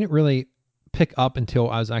I didn't really pick up until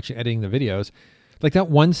I was actually editing the videos, like that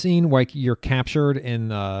one scene where like you're captured in,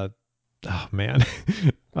 they're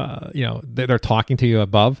talking to you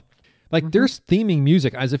above, like there's theming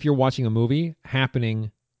music as if you're watching a movie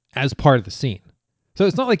happening as part of the scene. So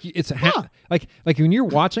it's not like it's like when you're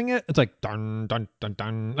watching it, it's like dun dun dun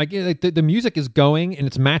dun. Like the music is going and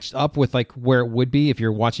it's matched up with like where it would be if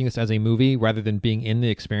you're watching this as a movie rather than being in the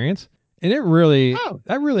experience. And it really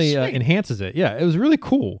enhances it. Yeah, it was really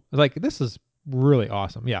cool. Like this is really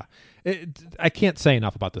awesome. Yeah, I can't say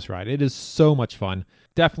enough about this ride. It is so much fun.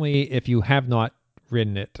 Definitely, if you have not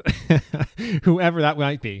ridden it, whoever that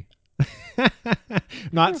might be,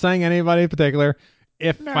 not saying anybody in particular.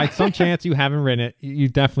 If by some chance you haven't ridden it, you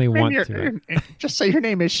definitely want to. Just say your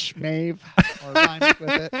name is Schmave or rhymes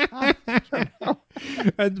with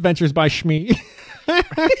it. Adventures by Shmee.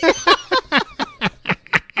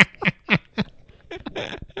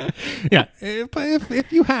 Yeah,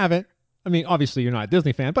 if you haven't, I mean, obviously you're not a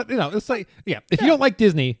Disney fan, but it's like, if you don't like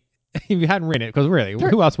Disney, if you hadn't ridden it, because really,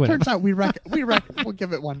 who else would? Turns out we'll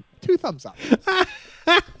give it 2 thumbs up.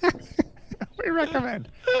 We recommend.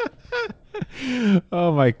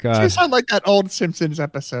 Oh my god! You sound like that old Simpsons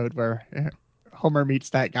episode where Homer meets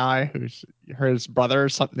that guy who's his brother or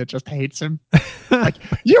something that just hates him. Like,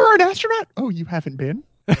 you're an astronaut? Oh, you haven't been?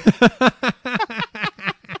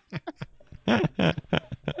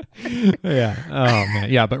 Yeah. Oh man.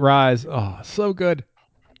 Yeah. But Rise, so good.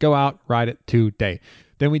 Go out, ride it today.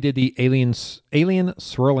 Then we did the alien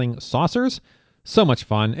swirling saucers. So much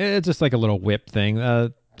fun. It's just like a little whip thing.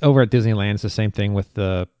 Over at Disneyland, it's the same thing with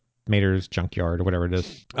the Mater's Junkyard or whatever it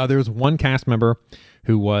is. There was one cast member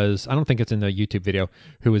who was, I don't think it's in the YouTube video,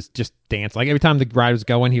 who was just dancing. Like every time the ride was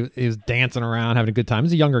going, he was dancing around, having a good time.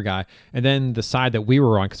 He's a younger guy. And then the side that we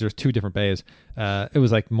were on, because there's 2 different bays, it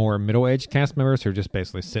was like more middle-aged cast members who were just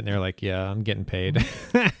basically sitting there like, yeah, I'm getting paid.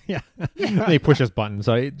 Yeah. They push this button.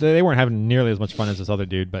 So they weren't having nearly as much fun as this other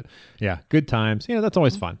dude. But yeah, good times. That's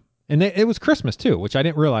always fun. And it was Christmas too, which I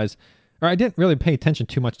didn't realize, or I didn't really pay attention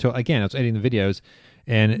too much to. Again, I was editing the videos,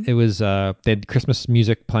 and it was they had Christmas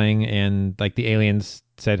music playing, and like the aliens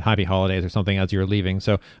said "Happy Holidays" or something as you were leaving.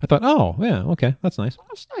 So I thought, oh yeah, okay, that's nice.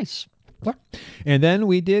 That's nice. And then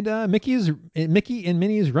we did Mickey and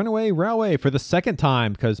Minnie's Runaway Railway for the second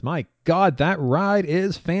time because my God, that ride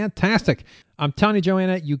is fantastic. I'm telling you,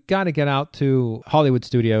 Joanna, you got to get out to Hollywood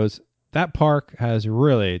Studios. That park has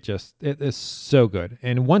really it is so good.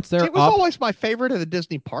 And once they're it was always my favorite of the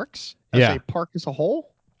Disney parks as a park as a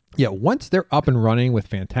whole. Yeah, once they're up and running with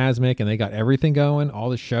Fantasmic and they got everything going, all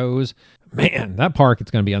the shows, man, that park,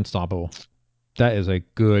 it's going to be unstoppable. That is a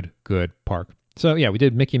good park. So yeah, we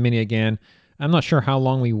did Mickey and Minnie again. I'm not sure how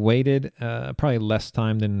long we waited, probably less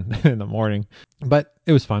time than in the morning, but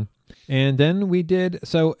it was fun. And then we did,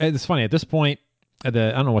 so it's funny, at this point, I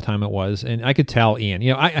don't know what time it was, and I could tell Ian.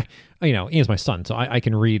 Ian's my son, so I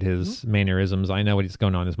can read his mannerisms. I know what's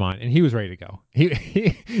going on in his mind, and he was ready to go.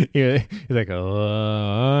 He's like, oh,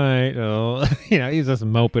 all right, oh. He's just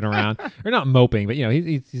moping around, or not moping, but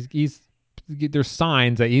he's there's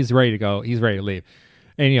signs that he's ready to go. He's ready to leave.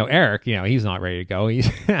 And Eric, he's not ready to go. He's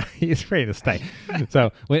he's ready to stay.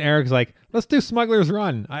 So when Eric's like, "Let's do Smuggler's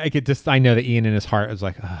Run," I know that Ian in his heart was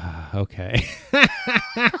like, "Okay,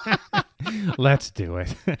 let's do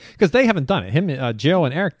it," because they haven't done it. Him, Jill,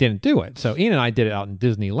 and Eric didn't do it. So Ian and I did it out in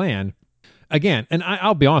Disneyland again. And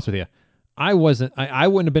I'll be honest with you, I wouldn't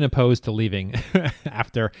have been opposed to leaving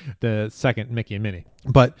after the second Mickey and Minnie.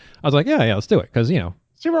 But I was like, yeah, let's do it because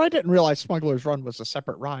See, where I didn't realize Smuggler's Run was a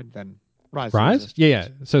separate ride than Rise? Yeah.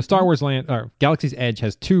 So Star Wars Land or Galaxy's Edge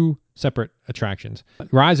has two separate attractions.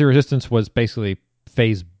 Rise of Resistance was basically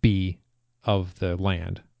phase B of the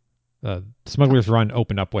land. Smuggler's Run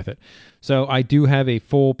opened up with it. So I do have a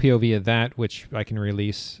full POV of that, which I can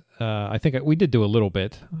release. I think we did do a little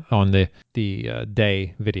bit on the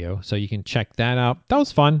day video, so you can check that out. That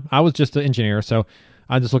was fun. I was just an engineer, so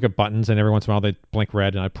I just look at buttons, and every once in a while they blink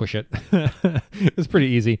red, and I push it. It's pretty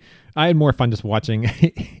easy. I had more fun just watching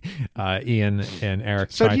Ian and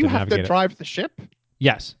Eric. So try do you to have navigate to drive the ship?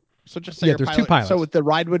 Yes. So just say Yeah, there's two pilots. So the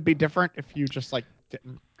ride would be different if you just like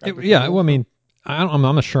didn't. Well, I mean, I'm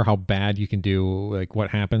not sure how bad you can do, like what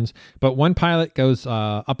happens, but one pilot goes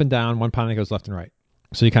up and down, one pilot goes left and right.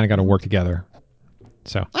 So you kind of got to work together.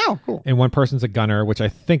 So, cool. And one person's a gunner, which I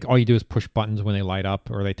think all you do is push buttons when they light up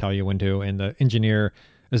or they tell you when to. And the engineer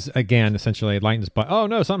is, again, essentially lightens button. Oh,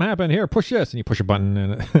 no, something happened. Here, push this. And you push a button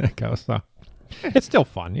and it goes. So it's still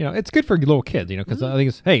fun. It's good for little kids, because I think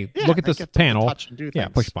it's, hey, look at this panel. Touch and do yeah,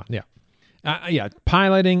 things. push button. Yeah.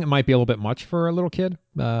 Piloting might be a little bit much for a little kid,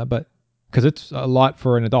 but because it's a lot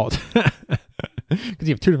for an adult. Because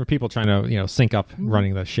you have two different people trying to, sync up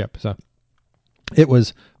running the ship. So it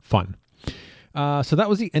was fun. So that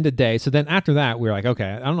was the end of day. So then after that, we were like, okay,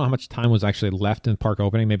 I don't know how much time was actually left in park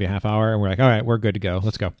opening, maybe a half hour. And we're like, all right, we're good to go.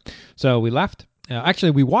 Let's go. So we left.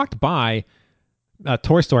 Actually, we walked by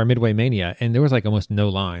Toy Story Midway Mania, and there was like almost no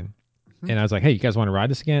line. And I was like, hey, you guys want to ride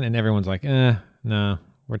this again? And everyone's like, no,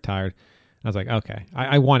 we're tired. I was like, okay.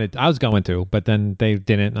 I was going to, but then they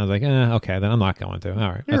didn't. And I was like, okay, then I'm not going to.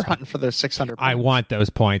 All right. You're hunting for those 600 points. I want those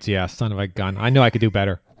points. Yeah, son of a gun. I know I could do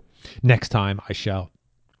better. Next time I shall.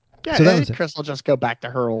 Yeah, so that was Chris will just go back to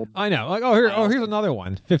her old. I know. Like, here's another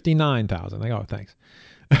one. 59,000. Like, oh, thanks.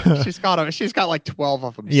 She's got like 12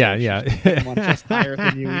 of them. So yeah. One just higher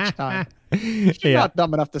than you each time. She's not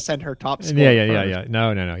dumb enough to send her top score. Yeah.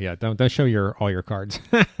 No. Yeah. Don't show all your cards.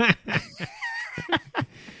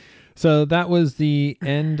 So that was the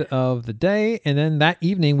end of the day, and then that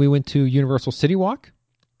evening we went to Universal City Walk,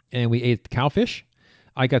 and we ate the cowfish.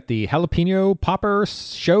 I got the jalapeno popper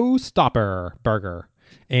showstopper burger,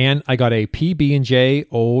 and I got a PB&J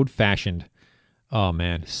old fashioned. Oh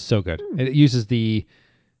man, so good! It uses the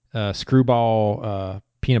screwball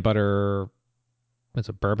peanut butter. What's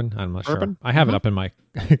it, bourbon? I'm not sure. I have it up in my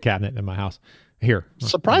cabinet in my house. Here,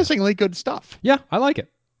 surprisingly good stuff. Yeah, I like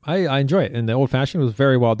it. I enjoy it, and the old fashioned was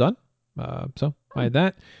very well done. So I had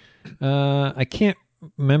that. I can't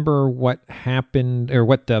remember what happened or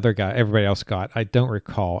what the other guy, everybody else got. I don't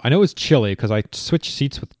recall. I know it was chilly because I switched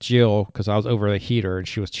seats with Jill because I was over the heater and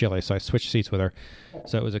she was chilly, so I switched seats with her.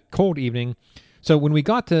 So it was a cold evening. So when we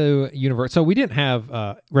got to Universal, so we didn't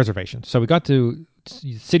have reservations. So we got to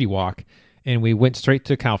City Walk and we went straight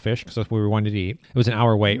to Cowfish because that's where we wanted to eat. It was an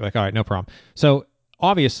hour wait. Like, all right, no problem. So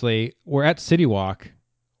obviously we're at City Walk.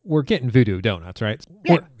 We're getting Voodoo Donuts, right?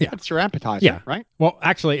 Yeah, that's your appetizer, right? Well,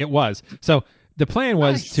 actually, it was. So the plan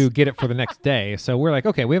was to get it for the next day. So we're like,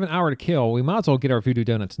 okay, we have an hour to kill. We might as well get our Voodoo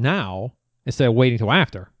Donuts now instead of waiting till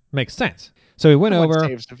after. Makes sense. So we went over.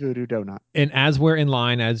 Saves the Voodoo Donut. And as we're in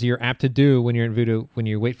line, as you're apt to do when you're in Voodoo, when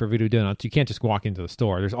you wait for Voodoo Donuts, you can't just walk into the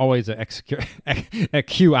store. There's always a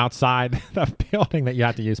queue outside the building that you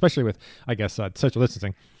have to use, especially with, I guess, social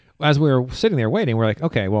distancing. As we were sitting there waiting, we're like,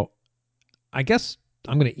 okay, well, I guess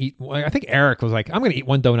I'm going to eat. I think Eric was like, I'm going to eat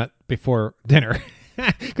one donut before dinner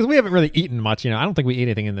because we haven't really eaten much. I don't think we eat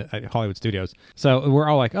anything in the Hollywood Studios. So we're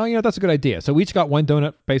all like, oh, that's a good idea. So we each got one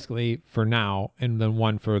donut basically for now and then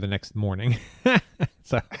one for the next morning.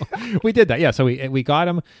 So we did that. Yeah. So we got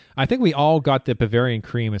them. I think we all got the Bavarian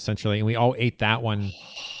cream essentially, and we all ate that one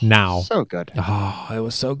now. So good. Oh, it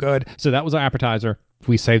was so good. So that was our appetizer.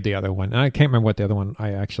 We saved the other one. And I can't remember what the other one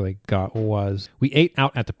I actually got was. We ate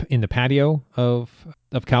out in the patio of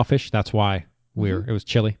Cowfish. That's why it was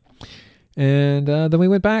chilly. And then we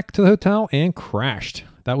went back to the hotel and crashed.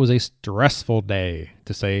 That was a stressful day,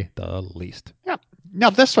 to say the least. Yeah. Now,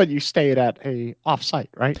 this one you stayed at a off-site,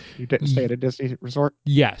 right? You didn't stay at a Disney resort.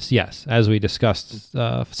 Yes, as we discussed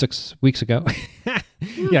 6 weeks ago.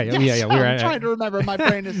 yeah. I'm trying to remember. My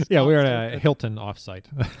brain is. We were at a Hilton offsite.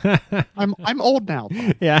 I'm old now.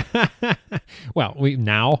 Tom. Yeah. Well,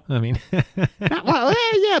 I mean.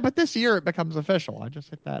 But this year it becomes official. I just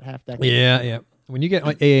hit that half decade. Yeah. When you get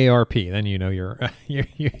like AARP, then you know you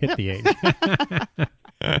hit the age.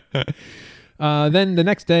 Then the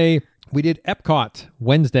next day, we did Epcot,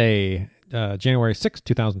 Wednesday, January 6th,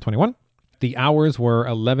 2021. The hours were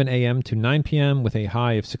 11 a.m. to 9 p.m. with a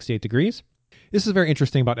high of 68 degrees. This is very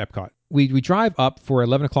interesting about Epcot. We drive up for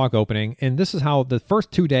 11 o'clock opening, and this is how the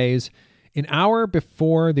first 2 days, an hour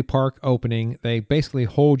before the park opening, they basically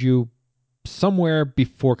hold you somewhere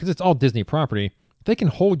before, because it's all Disney property, they can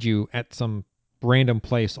hold you at some random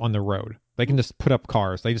place on the road. They can just put up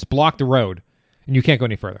cars. They just block the road, and you can't go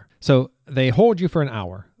any further. So they hold you for an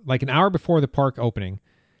hour, like an hour before the park opening.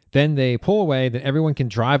 Then they pull away. Then everyone can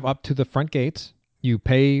drive up to the front gates. You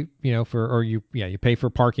pay, you pay for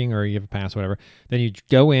parking, or you have a pass, whatever. Then you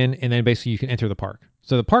go in, and then basically you can enter the park.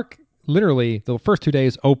 So the park, literally, the first 2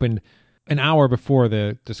 days opened an hour before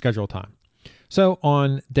the scheduled time. So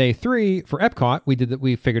on day 3 for Epcot,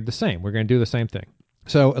 we figured the same. We're going to do the same thing.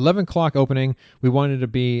 So 11 o'clock opening, we wanted to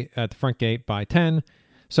be at the front gate by 10.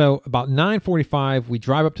 So about 9:45, we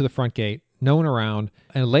drive up to the front gate, no one around,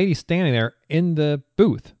 and a lady standing there in the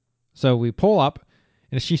booth. So we pull up,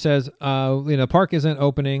 and she says, the park isn't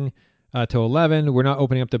opening till 11. We're not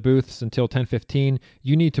opening up the booths until 10:15.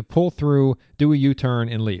 You need to pull through, do a U-turn,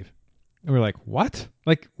 and leave. And we're like, what?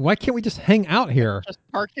 Like, why can't we just hang out here? Just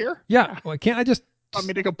park here? Yeah. Why can't I just... Want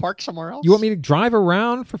me to go park somewhere else? You want me to drive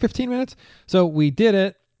around for 15 minutes? So we did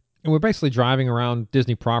it, and we're basically driving around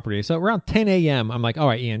Disney property. So around 10 a.m., I'm like, all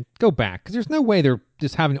right, Ian, go back. Because there's no way they're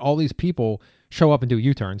just having all these people show up and do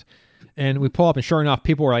U-turns. And we pull up, and sure enough,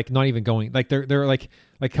 people were like not even going. Like they're like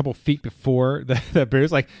a couple feet before the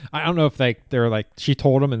booth. Like, I don't know if they're like, she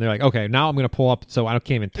told them, and they're like, okay, now I'm going to pull up, so I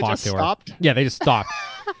can't even talk to her. Stopped? Yeah, they just stopped.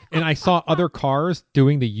 And I saw other cars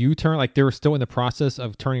doing the U-turn, like they were still in the process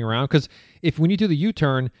of turning around. Because when you do the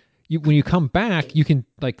U-turn, when you come back, you can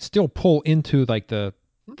like still pull into like the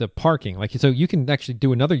parking, like, so you can actually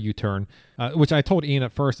do another U-turn, which I told Ian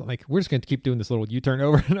at first, like, we're just going to keep doing this little U-turn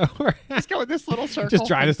over and over. Let's go in this little circle. Just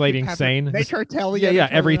drive this lady insane. Make her tell you. Yeah,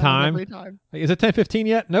 every time. Like, is it 10:15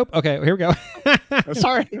 yet? Nope. Okay, here we go.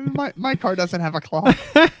 Sorry, my car doesn't have a clock.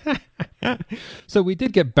 So we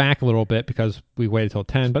did get back a little bit because we waited till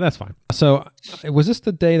 10, but that's fine. So was this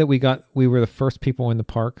the day that we were the first people in the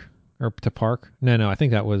park, or to park? No, I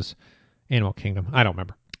think that was Animal Kingdom. I don't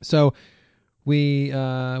remember. So we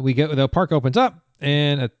get, the park opens up,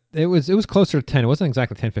 and it was closer to 10. It wasn't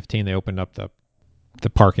exactly 10:15. They opened up the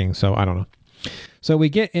parking, so I don't know. So we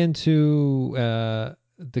get into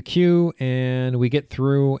the queue, and we get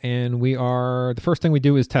through, and the first thing we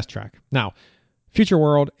do is test track. Now, Future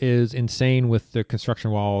World is insane with the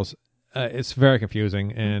construction walls. It's very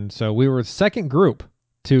confusing, and so we were the second group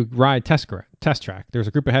to ride test track. There's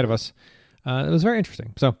a group ahead of us. It was very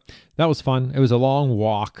interesting. So that was fun. It was a long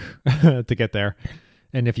walk to get there.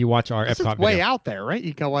 And if you watch our Epcot video, way out there, right?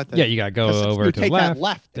 You go at you got to go over to the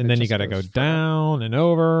left, and then you got to go down and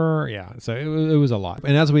over. Yeah, so it was a lot.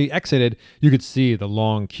 And as we exited, you could see the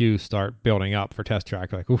long queue start building up for test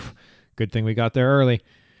track. Like, oof, good thing we got there early.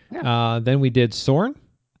 Yeah. Then we did Soarin'.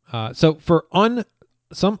 So for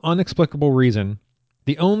some inexplicable reason,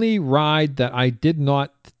 the only ride that I did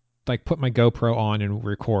not like put my GoPro on and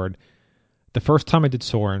record, the first time I did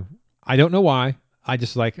Soarin', I don't know why. I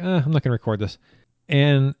just like, I'm not going to record this.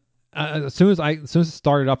 And as soon as it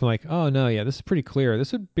started up, I'm like, oh no, yeah, this is pretty clear.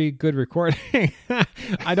 This would be good recording.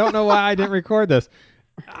 I don't know why I didn't record this.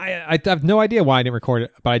 I have no idea why I didn't record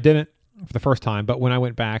it, but I didn't for the first time. But when I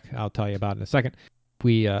went back, I'll tell you about it in a second.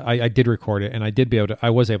 I did record it, and I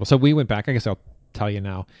was able. So we went back. I guess I'll tell you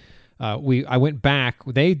now. I went back.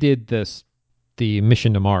 They did the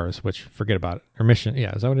Mission to Mars, which, forget about it. Or Mission,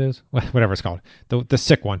 yeah, is that what it is? Whatever it's called. The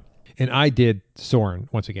sick one. And I did Soarin'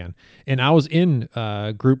 once again. And I was in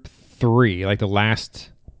group 3, like the last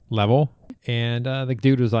level. And the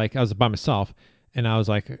dude was like, I was by myself. And I was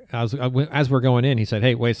like, as we're going in, he said,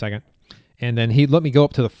 hey, wait a second. And then he let me go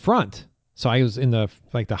up to the front. So I was in the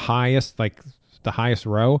highest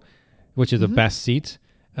row, which is the best seats,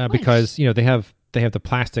 because, they have the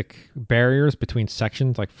plastic barriers between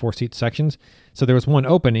sections, like 4-seat sections. So there was one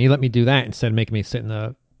open, and he let me do that instead of making me sit in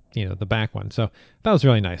the back one. So that was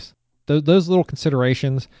really nice. Those little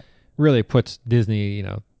considerations really puts Disney,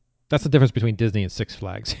 that's the difference between Disney and Six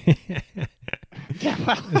Flags. Yeah,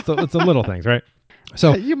 well. It's the little things, right?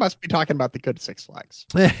 So You must be talking about the good Six Flags.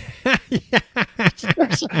 yeah.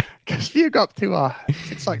 Because if you go up to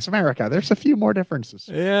Six Flags America, there's a few more differences.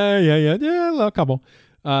 Yeah, a couple.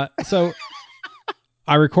 So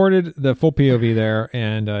I recorded the full POV there,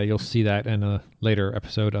 and you'll see that in a later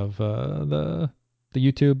episode of the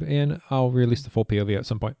YouTube, and I'll release the full POV at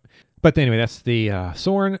some point. But anyway, that's the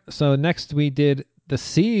Soren. So next we did the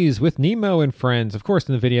seas with Nemo and friends. Of course,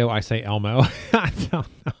 in the video I say Elmo. I don't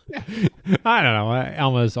know.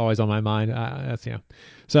 Elmo's always on my mind. That's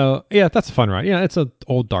So yeah, that's a fun ride. Yeah, it's an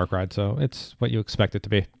old dark ride, so it's what you expect it to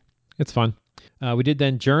be. It's fun. We did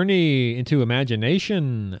then Journey into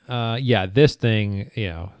Imagination. Yeah, this thing,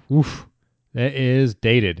 oof, it is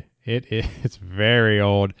dated. It's very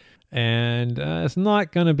old, and it's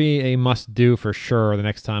not going to be a must-do for sure the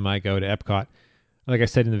next time I go to Epcot. Like I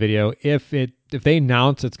said in the video, if they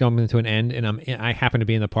announce it's going to an end and I happen to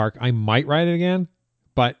be in the park, I might ride it again.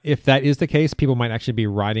 But if that is the case, people might actually be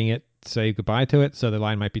riding it, say goodbye to it, so the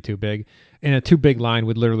line might be too big. And a too big line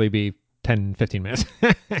would literally be 10, 15 minutes.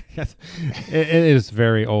 It is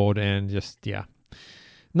very old and just,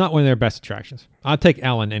 not one of their best attractions. I'll take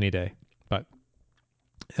Alan any day. But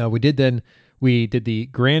we did the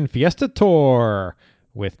Grand Fiesta Tour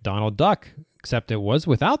with Donald Duck, except it was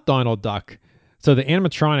without Donald Duck. So the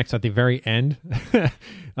animatronics at the very end,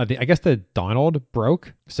 I guess the Donald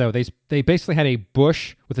broke. So they basically had a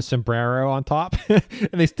bush with a sombrero on top, and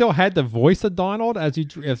they still had the voice of Donald as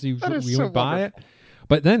you went by it.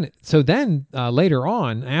 But then later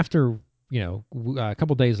on, after a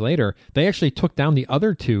couple days later, they actually took down the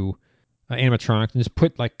other two animatronics and just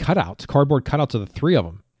put like cardboard cutouts of the three of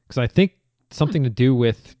them, because I think something to do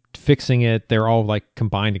with fixing it. They're all like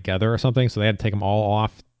combined together or something, so they had to take them all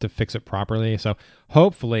off to fix it properly. So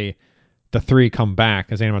hopefully the three come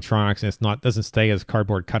back as animatronics and doesn't stay as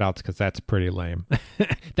cardboard cutouts, because that's pretty lame.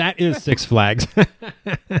 That is Six Flags.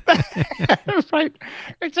 Right.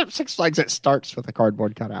 Except Six Flags, it starts with a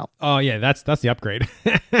cardboard cutout. Oh yeah, that's the upgrade.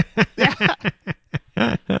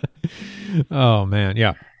 Oh man,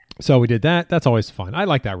 yeah. So we did that. That's always fun. I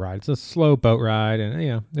like that ride. It's a slow boat ride,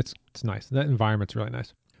 and it's nice. That environment's really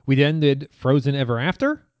nice. We then did Frozen Ever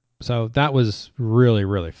After. So that was really,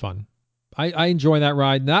 really fun. I enjoy that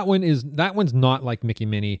ride. That one's not like Mickey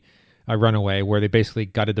Minnie Runaway, where they basically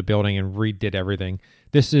gutted the building and redid everything.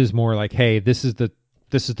 This is more like, hey, this is the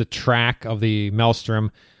track of the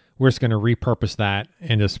Maelstrom. We're just going to repurpose that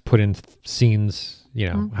and just put in scenes,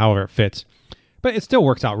 however it fits. But it still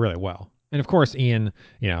works out really well. And of course, Ian,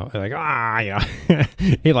 he liked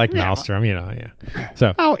Maelstrom,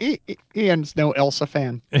 So, Ian's no Elsa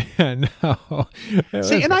fan. No.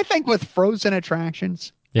 See, and I think with Frozen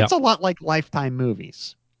attractions, it's a lot like Lifetime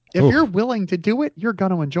movies. If you're willing to do it, you're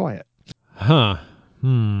going to enjoy it. Huh.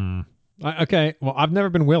 Okay. Well, I've never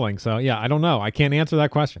been willing, so I don't know. I can't answer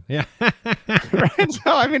that question. Yeah. Right? So,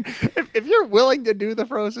 I mean, if you're willing to do the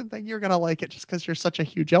Frozen thing, you're going to like it just because you're such a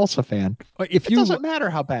huge Elsa fan. It doesn't matter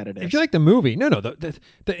how bad it is. If you like the movie, no, the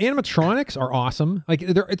animatronics are awesome. Like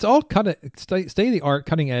it's all state of the art,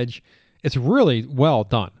 cutting edge. It's really well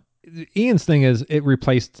done. Ian's thing is it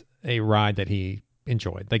replaced a ride that he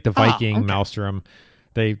enjoyed, like the Viking Maelstrom.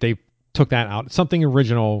 They took that out, something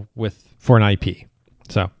original for an IP.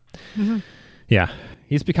 So. Mm-hmm. Yeah,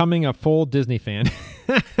 he's becoming a full Disney fan.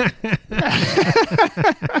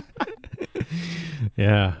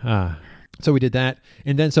 Yeah. So we did that,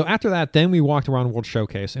 and then after that, then we walked around World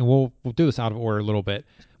Showcase, and we'll do this out of order a little bit,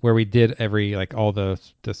 where we did all the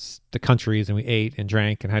countries, and we ate and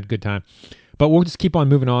drank and had a good time. But we'll just keep on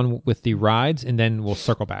moving on with the rides, and then we'll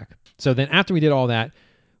circle back. So then after we did all that,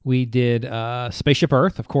 we did Spaceship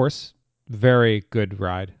Earth, of course. Very good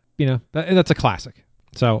ride. That's a classic.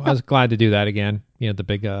 So I was glad to do that again. The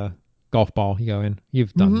big golf ball you go in.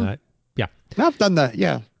 You've done that. Yeah. I've done that.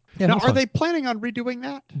 Yeah. Now, are fun. they planning on redoing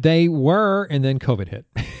that? They were, and then COVID hit.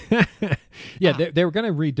 They were going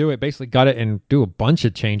to redo it, basically gut it and do a bunch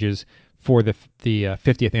of changes for the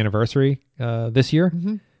 50th anniversary this year.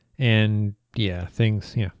 Mm-hmm. And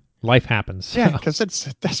things, life happens. Yeah, because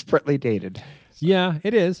it's desperately dated. Yeah,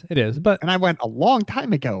 it is. But and I went a long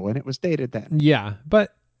time ago and it was dated then. Yeah,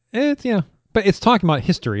 but it's But it's talking about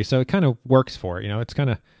history, so it kind of works for it. It's kind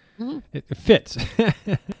of it fits.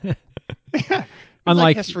 Yeah.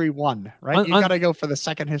 Unlike History 1, right? You got to go for the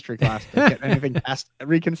second history class to get anything past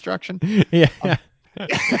Reconstruction. Yeah.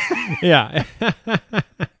 Yeah.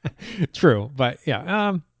 True, but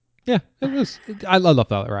it was. I love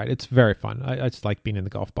that ride. It's very fun. I just like being in the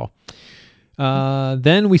golf ball.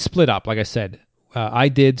 Then we split up. Like I said, I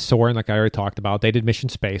did Soarin', like I already talked about. They did Mission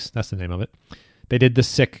Space. That's the name of it. They did the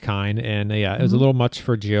sick kind, and it was a little much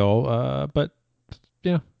for Jill, but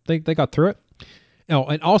they got through it. Oh,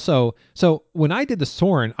 and also, so when I did the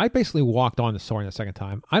Soren, I basically walked on the Soren the second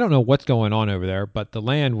time. I don't know what's going on over there, but the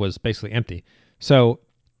land was basically empty. So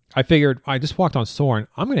I figured I just walked on Soren.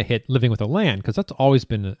 I'm going to hit Living with the Land because that's always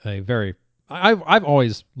been a very. I've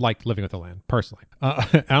always liked Living with the Land personally.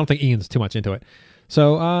 I don't think Ian's too much into it.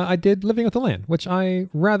 So I did Living with the Land, which I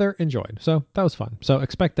rather enjoyed. So that was fun. So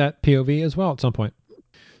expect that POV as well at some point.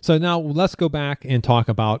 So now let's go back and talk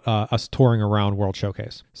about us touring around World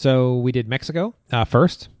Showcase. So we did Mexico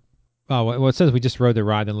first. Well, it says we just rode the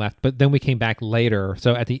ride and left, but then we came back later.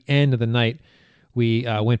 So at the end of the night, we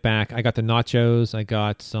went back. I got the nachos. I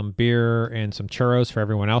got some beer and some churros for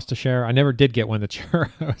everyone else to share. I never did get one of the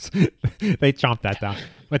churros. They chomped that down.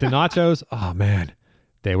 But the nachos, oh man,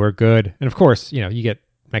 they were good. And of course, you get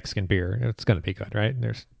Mexican beer. It's going to be good, right?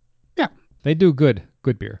 They do good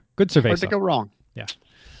beer. Good cerveza. Hard to go wrong. Yeah.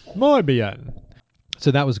 Muy bien.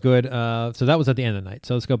 So that was good. So that was at the end of the night.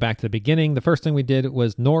 So let's go back to the beginning. The first thing we did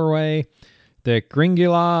was Norway, the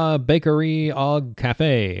Kringla Bakery og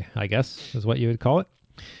Cafe, I guess is what you would call it.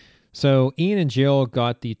 So Ian and Jill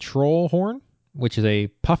got the Troll Horn, which is a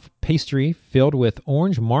puff pastry filled with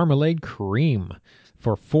orange marmalade cream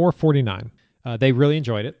for $4.49. They really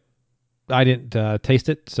enjoyed it. I didn't taste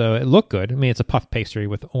it, so it looked good. I mean, it's a puff pastry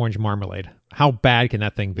with orange marmalade. How bad can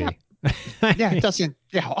that thing be? Yeah, it doesn't.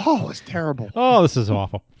 Yeah. Oh, it's terrible. Oh, this is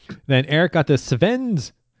awful. Then Eric got the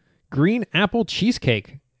Sven's green apple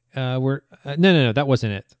cheesecake. No, that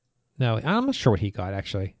wasn't it. No, I'm not sure what he got,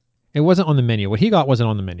 actually. It wasn't on the menu. What he got wasn't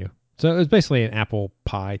on the menu. So it was basically an apple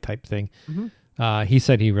pie type thing. Mm-hmm. He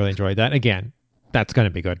said he really enjoyed that. Again, that's going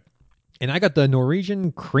to be good. And I got the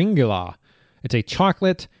Norwegian Kringla. It's a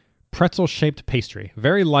chocolate pretzel-shaped pastry.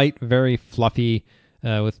 Very light, very fluffy,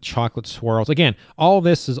 with chocolate swirls. Again, all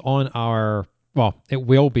this is on it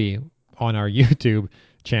will be on our YouTube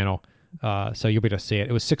channel, so you'll be able to see it.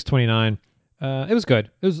 It was $6.29. It was good.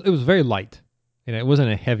 It was very light. It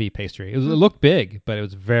wasn't a heavy pastry. It looked big, but it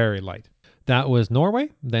was very light. That was Norway.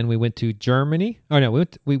 Then we went to Germany. Oh no,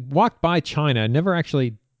 we walked by China. Never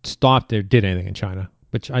actually stopped or did anything in China,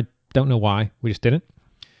 which I don't know why. We just didn't.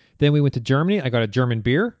 Then we went to Germany. I got a German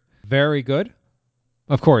beer. Very good.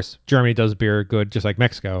 Of course, Germany does beer good, just like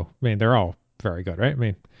Mexico. I mean, they're all very good, right? I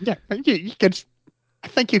mean, yeah, you could. I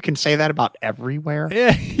think you can say that about everywhere.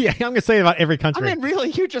 Yeah, I'm gonna say it about every country. I mean, really,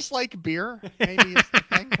 you just like beer? Maybe is the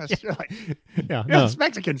thing. 'Cause you're like, it's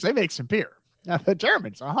Mexicans. They make some beer. The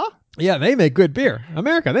Germans, Yeah, they make good beer.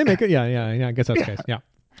 America, they make good. Yeah. I guess that's the case. Yeah.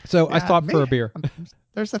 So I stopped for a beer.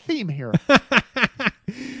 There's a theme here.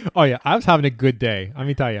 Oh yeah, I was having a good day. Let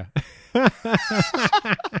me tell you.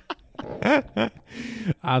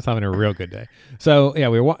 I was having a real good day. So yeah,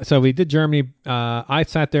 we did Germany. I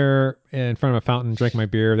sat there in front of a fountain, drank my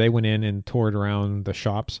beer. They went in and toured around the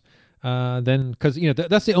shops. Then, because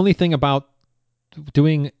that's the only thing about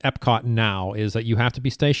doing Epcot now is that you have to be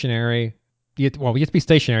stationary. You have to be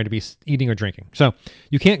stationary to be eating or drinking. So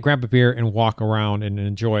you can't grab a beer and walk around and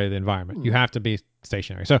enjoy the environment. You have to be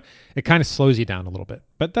stationary. So it kind of slows you down a little bit,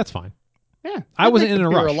 but that's fine. Yeah, I wasn't in a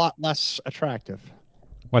rush. A lot less attractive.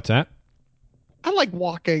 What's that? I like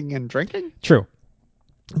walking and drinking. True,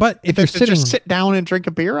 but if you're sitting, just sit down and drink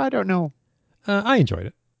a beer, I don't know. I enjoyed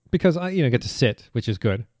it because I get to sit, which is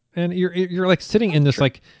good, and you're like sitting in this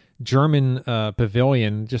like German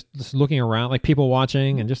pavilion, just looking around, like people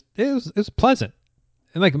watching, and just it was pleasant.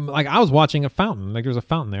 And like I was watching a fountain, like there was a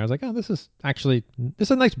fountain there. I was like, oh, this is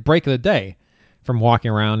a nice break of the day from walking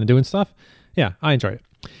around and doing stuff. Yeah, I enjoyed it.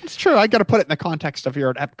 It's true. I got to put it in the context of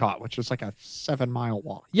you're at Epcot, which is like a 7-mile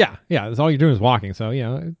walk. Yeah. That's all you're doing is walking.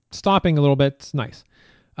 So stopping a little bit, it's nice.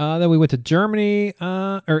 Then we went to Germany,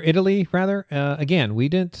 or Italy rather. Again, we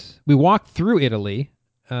walked through Italy,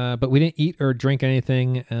 but we didn't eat or drink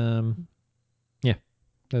anything. That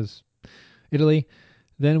was Italy.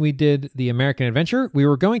 Then we did the American Adventure. We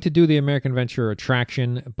were going to do the American Adventure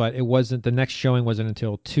attraction, but the next showing wasn't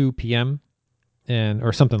until 2 p.m.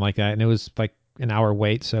 or something like that. And it was like an hour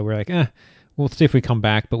wait. So we're like, we'll see if we come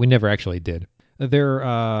back, but we never actually did. Their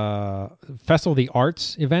Festival of the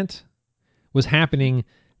Arts event was happening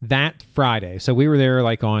that Friday. So we were there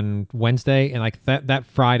like on Wednesday, and like that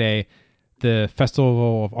Friday, the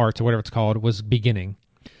Festival of Arts or whatever it's called was beginning.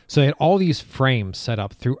 So they had all these frames set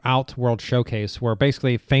up throughout World Showcase where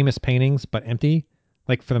basically famous paintings, but empty,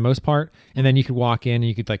 like for the most part. And then you could walk in and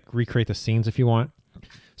you could like recreate the scenes if you want.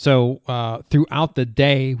 So throughout the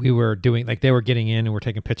day, we were doing, like they were getting in and we're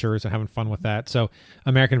taking pictures and having fun with that. So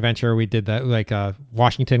American Adventure, we did that, like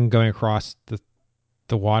Washington going across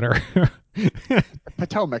the water.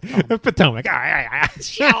 Potomac. Potomac.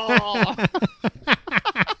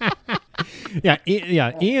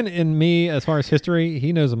 Yeah. Ian and me, as far as history,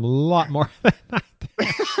 he knows a lot more than I do.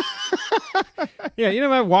 Yeah, you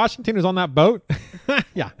know, Washington was on that boat.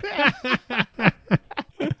 Yeah.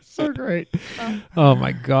 So great. Oh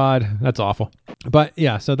my God, that's awful. But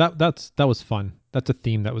yeah, so that was fun. That's a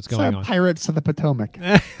theme that was going on. Pirates of the Potomac.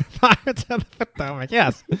 Pirates of the Potomac.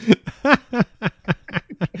 Yes.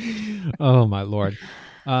 Oh my Lord.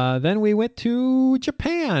 Then we went to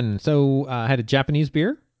Japan. So I had a Japanese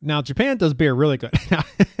beer. Now Japan does beer really good.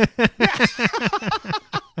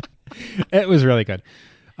 It was really good.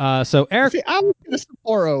 So Eric, See, I would get a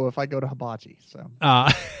Sapporo if I go to Hibachi. So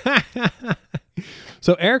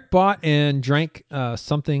so Eric bought and drank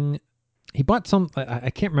something. He bought some. I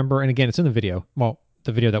can't remember. And again, it's in the video. Well,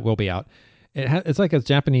 the video that will be out. It's like a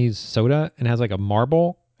Japanese soda and has like a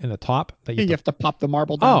marble in the top that you have to pop the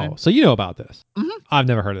marble down. Oh, so you know about this? Mm-hmm. I've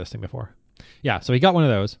never heard of this thing before. Yeah, so he got one of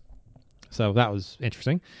those. So that was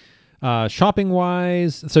interesting. Shopping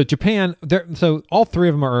wise, so Japan. So all three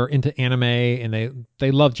of them are into anime, and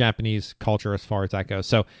they love Japanese culture as far as that goes.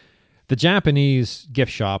 So the Japanese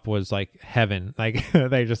gift shop was like heaven. Like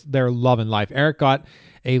they're loving life. Eric got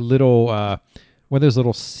a little one of those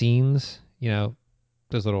little scenes, you know,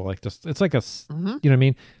 those little like just it's like a you know what I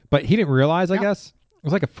mean. But he didn't realize, I guess, it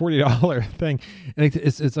was like a $40 thing, and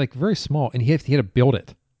it's like very small, and he had to build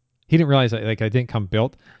it. He didn't realize that like I didn't come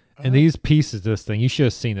built. And these pieces of this thing, you should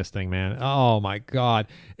have seen this thing, man. Oh my God.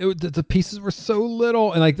 The pieces were so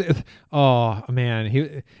little. And like, oh man,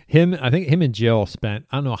 I think him and Jill spent,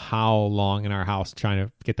 I don't know how long in our house trying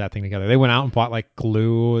to get that thing together. They went out and bought like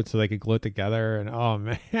glue so they could glue it together. And oh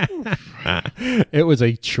man, it was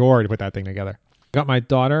a chore to put that thing together. Got my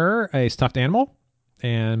daughter a stuffed animal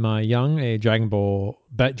and my young a Dragon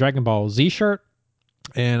Ball Z shirt.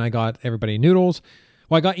 And I got everybody noodles.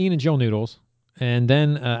 Well, I got Ian and Jill noodles. And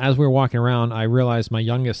then as we were walking around, I realized my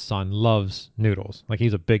youngest son loves noodles. Like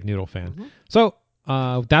he's a big noodle fan. Mm-hmm. So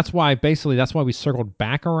that's why we circled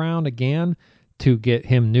back around again to get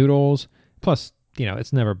him noodles. Plus, you know,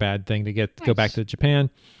 it's never a bad thing to go back to Japan.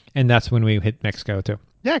 And that's when we hit Mexico too.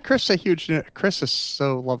 Yeah, Chris is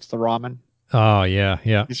so loves the ramen. Oh yeah,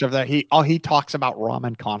 yeah. He's over that. He talks about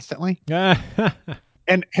ramen constantly.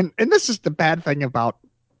 and this is the bad thing about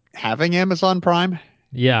having Amazon Prime.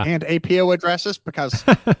 Yeah. And APO addresses because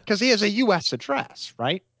he has a U.S. address,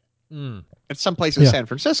 right? Mm. It's someplace in San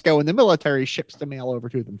Francisco, and the military ships the mail over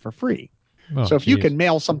to them for free. Oh, so if you can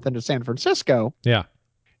mail something to San Francisco,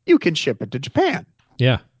 you can ship it to Japan.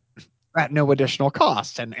 Yeah. At no additional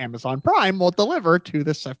cost, and Amazon Prime will deliver to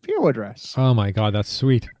this FPO address. Oh my God, that's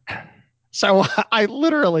sweet. So I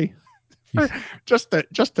literally just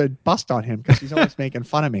to bust on him because he's always making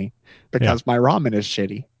fun of me because my ramen is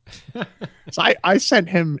shitty. So I sent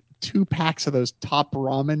him 2 packs of those top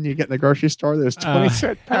ramen you get in the grocery store. Those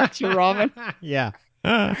 20-cent packs of ramen. Yeah.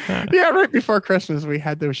 Right before Christmas, we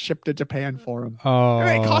had those shipped to Japan for him. Oh.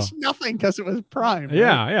 And it cost nothing because it was Prime. Right?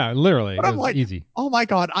 Yeah, literally. But it I'm was like, easy. Oh my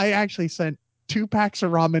God, I actually sent 2 packs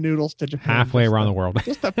of ramen noodles to Japan. Halfway around the world.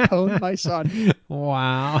 Just to pwn my son.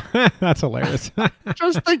 Wow. That's hilarious.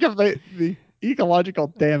 Just think of the ecological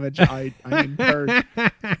damage I incurred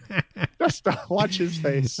just to watch his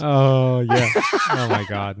face. Oh yeah. Oh my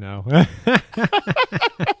God, no.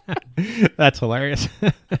 That's hilarious.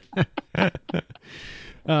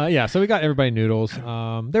 So we got everybody noodles.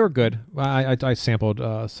 They were good. I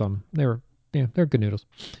sampled some. They're good noodles.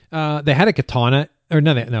 They had a katana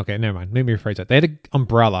okay, never mind. Let me rephrase that. They had an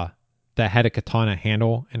umbrella that had a katana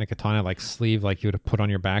handle and a katana like sleeve like you would have put on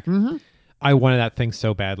your back. Mm-hmm. I wanted that thing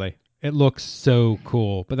so badly. It looks so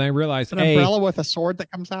cool. But then I realized an umbrella with a sword that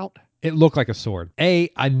comes out. It looked like a sword. I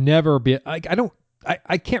can't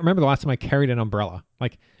remember the last time I carried an umbrella.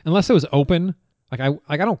 Like unless it was open, I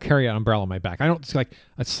don't carry an umbrella on my back. I don't just I'd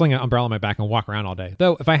sling an umbrella on my back and walk around all day.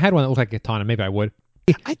 Though if I had one that looked like a katana, maybe I would.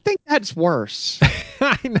 I think that's worse.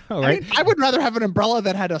 I know, right? I would rather have an umbrella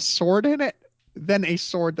that had a sword in it than a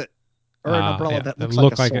sword an umbrella that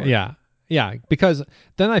looks like a sword. Yeah, because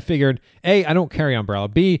then I figured, A, I don't carry an umbrella.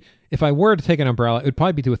 B, if I were to take an umbrella, it would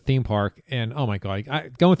probably be to a theme park. And oh my God,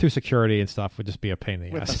 going through security and stuff would just be a pain in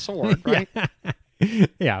the ass. With a sword, right?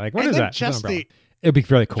 Yeah, like what is that? Just it'd be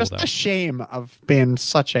really cool, just though. Just a shame of being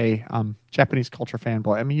such a Japanese culture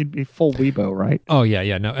fanboy. I mean, you'd be full weebo, right? Oh,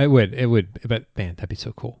 yeah. No, it would. But man, that'd be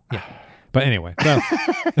so cool. Yeah. But anyway. So.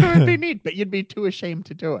 It would be neat, but you'd be too ashamed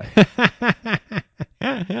to do it.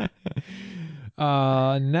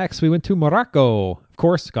 Next, we went to Morocco. Of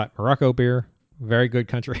course, got Morocco beer. Very good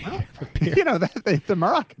country. Well, you know, the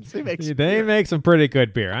Moroccans, they make some pretty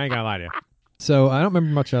good beer. I ain't gonna lie to you. So I don't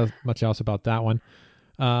remember much else about that one.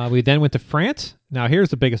 We then went to France. Now here's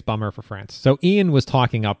the biggest bummer for France. So Ian was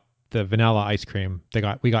talking up the vanilla ice cream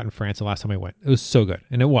we got in France the last time we went. It was so good,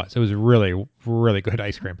 and it was really, really good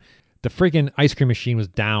ice cream. the freaking ice cream machine was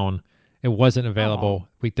down. It wasn't available.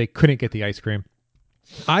 They couldn't get the ice cream.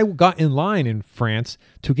 I got in line in France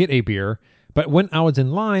to get a beer, but when I was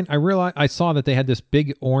in line, I saw that they had this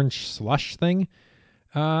big orange slush thing.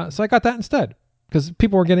 So I got that instead because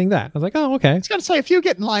people were getting that. I was like, oh, okay. I was going to say, if you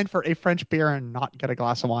get in line for a French beer and not get a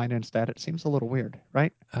glass of wine instead, it seems a little weird,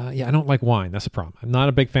 right? Yeah, I don't like wine. That's the problem. I'm not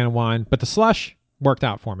a big fan of wine, but the slush worked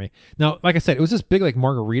out for me. Now, like I said, it was this big like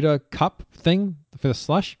margarita cup thing for the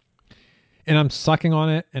slush. And I'm sucking on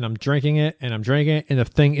it, and I'm drinking it, and I'm drinking it, and the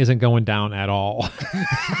thing isn't going down at all.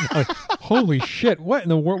 Like, holy shit! What in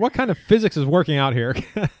the world? What kind of physics is working out here?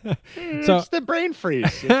 It's the brain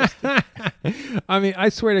freeze. I mean, I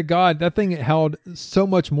swear to God, that thing held so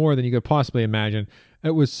much more than you could possibly imagine.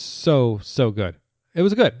 It was so good. It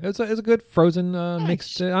was good. It was a good frozen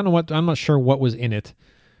mixed. I don't know what. I'm not sure what was in it,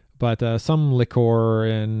 but some liqueur,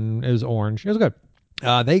 and it was orange. It was good.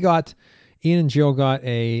 Ian and Jill got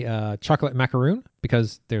a chocolate macaroon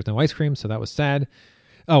because there's no ice cream, so that was sad.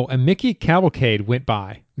 Oh, and Mickey Cavalcade went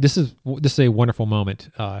by. This is a wonderful moment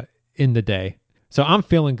in the day. So I'm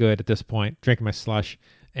feeling good at this point, drinking my slush,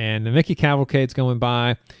 and the Mickey Cavalcade's going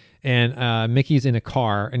by, and Mickey's in a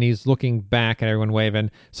car, and he's looking back at everyone waving.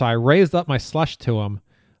 So I raised up my slush to him,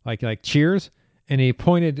 like cheers. And he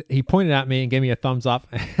pointed at me and gave me a thumbs up.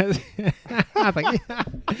 I was like, yeah.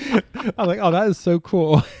 I was like, oh, that is so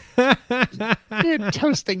cool. You're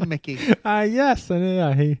toasting Mickey. Yes.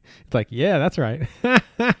 And he's like, yeah, that's right.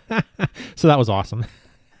 So that was awesome.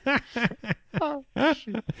 So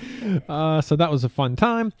that was a fun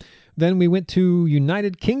time. Then we went to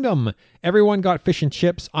United Kingdom. Everyone got fish and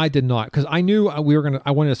chips. I did not, because I knew I wanted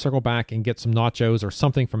to circle back and get some nachos or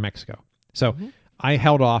something from Mexico. So I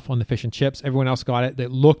held off on the fish and chips. Everyone else got it.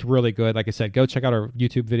 It looked really good. Like I said, go check out our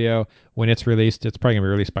YouTube video when it's released. It's probably going to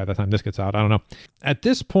be released by the time this gets out. I don't know. At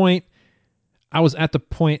this point, I was at the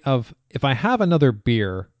point of, if I have another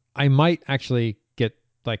beer, I might actually get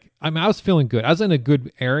I was feeling good. I was in a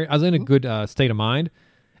good area. I was in a good state of mind.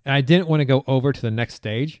 And I didn't want to go over to the next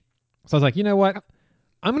stage. So I was like, you know what?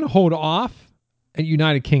 I'm going to hold off at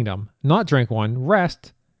United Kingdom, not drink one,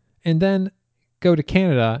 rest, and then go to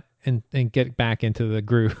Canada and get back into the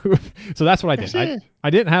groove. So that's what I did.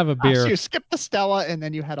 I didn't have a beer. So you skipped the Stella and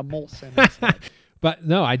then you had a Molson instead. But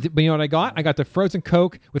no, I did. But you know what I got? I got the frozen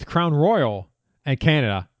Coke with Crown Royal at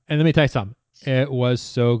Canada. And let me tell you something. It was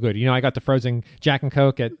so good. You know, I got the frozen Jack and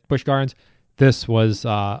Coke at Busch Gardens. This was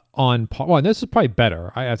on par. Well, this is probably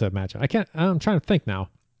better, I have to imagine. I'm trying to think now.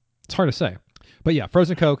 It's hard to say. But yeah,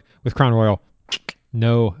 frozen Coke with Crown Royal.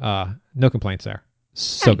 No complaints there.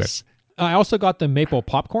 So nice. Good. I also got the maple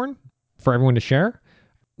popcorn for everyone to share.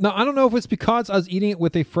 Now, I don't know if it's because I was eating it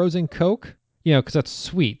with a frozen Coke, because that's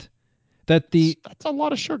sweet, that's a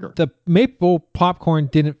lot of sugar. The maple popcorn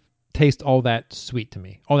didn't taste all that sweet to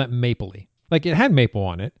me, all that mapley. Like, it had maple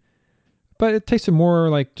on it, but it tasted more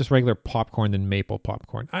like just regular popcorn than maple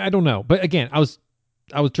popcorn. I don't know. But again, I was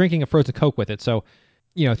drinking a frozen Coke with it, so,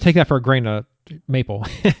 take that for a grain of maple.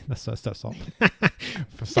 that's salt.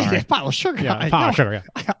 Sorry. A pile of sugar. Yeah, pile of sugar,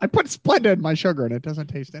 yeah. I put Splenda in my sugar and it doesn't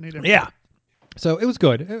taste any different. Yeah. So it was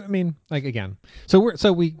good. I mean, again.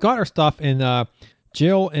 So we got our stuff, and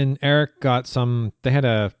Jill and Eric got some. They had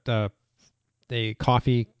a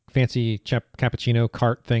coffee fancy cappuccino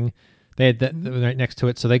cart thing. They had that right next to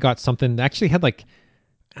it, so they got something. They actually had like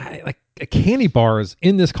candy bars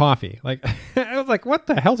in this coffee. Like, I was like, what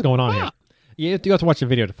the hell's going on here? You have to watch the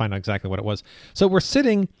video to find out exactly what it was. So we're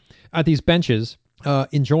sitting at these benches,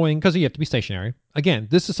 enjoying, because you have to be stationary. Again,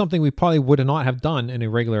 this is something we probably would not have done in a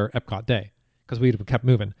regular Epcot day, because we'd have kept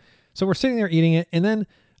moving. So we're sitting there eating it, and then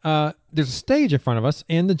there's a stage in front of us,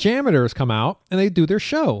 and the Jameters come out, and they do their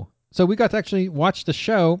show. So we got to actually watch the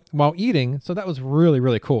show while eating, so that was really,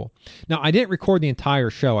 really cool. Now, I didn't record the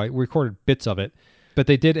entire show. I recorded bits of it, but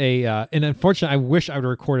they did and unfortunately, I wish I would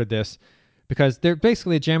have recorded this, because they're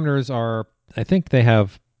basically, the Jameters are, I think they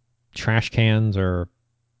have trash cans or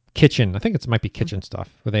kitchen. I think it might be kitchen stuff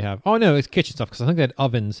where they have. Oh no, it's kitchen stuff, because I think they had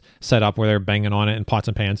ovens set up where they're banging on it and pots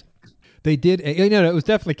and pans. They did. It was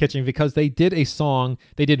definitely kitchen, because they did a song.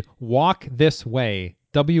 They did "Walk This Way,"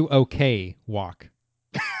 WOK, walk,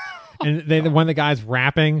 and one of the guys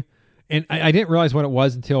rapping. And I didn't realize what it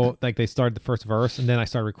was until they started the first verse, and then I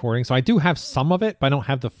started recording. So I do have some of it, but I don't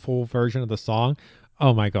have the full version of the song.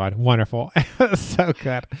 Oh my God, wonderful. So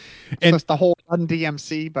good. And so it's the whole Run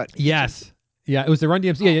DMC, but yes. Yeah, it was the Run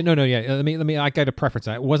DMC. Yeah, no. Let me I got to preference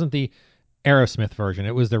that. It wasn't the Aerosmith version.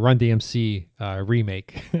 It was the Run DMC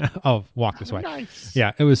remake of Walk This Way. Nice.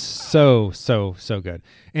 Yeah, it was so good.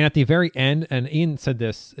 And at the very end, and Ian said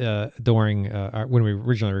this during when we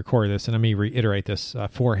originally recorded this, and let me reiterate this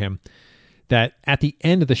for him. that at the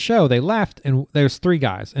end of the show they left, and there's 3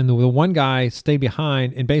 guys, and the one guy stayed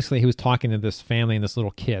behind, and basically he was talking to this family and this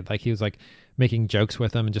little kid, like he was like making jokes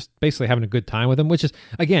with them and just basically having a good time with them, which is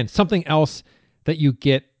again something else that you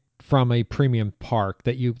get from a premium park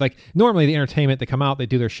that you like. Normally the entertainment, they come out, they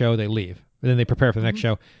do their show, they leave, and then they prepare for the next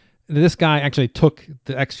show. This guy actually took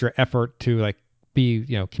the extra effort to like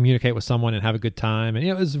communicate with someone and have a good time, and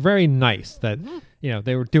it was very nice that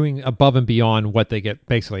they were doing above and beyond what they get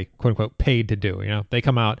basically quote unquote paid to do. They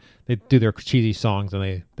come out, they do their cheesy songs,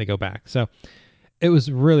 and they go back. So it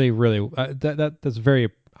was really that's very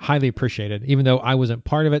highly appreciated. Even though I wasn't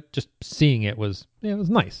part of it, just seeing it was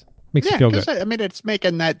nice. Makes you feel good. I mean, it's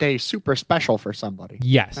making that day super special for somebody.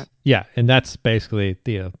 Yes. Yeah. And that's basically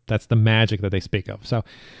that's the magic that they speak of. So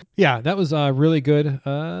yeah, that was really good.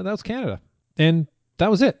 That was Canada. And that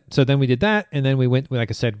was it. So then we did that. And then we went,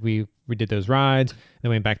 like I said, we did those rides. Then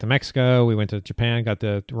we went back to Mexico. We went to Japan, got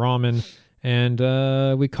the ramen,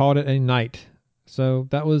 and we called it a night. So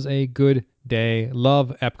that was a good day.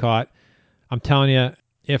 Love Epcot. I'm telling you,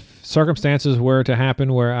 if circumstances were to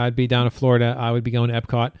happen where I'd be down in Florida, I would be going to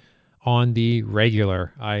Epcot on the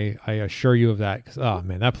regular. I assure you of that, because oh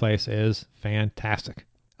man, that place is fantastic.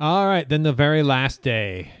 All right, then the very last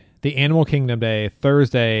day, the Animal Kingdom Day,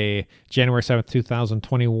 Thursday, January 7th,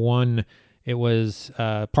 2021. It was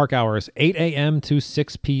park hours 8 a.m. to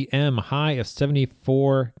 6 p.m., high of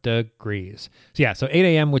 74 degrees. So yeah, so 8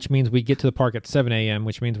 a.m., which means we get to the park at 7 a.m.,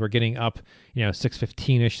 which means we're getting up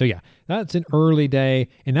 6:15ish. So yeah, that's an early day,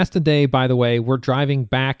 and that's the day, by the way, we're driving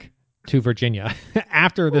back to Virginia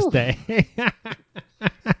after this day.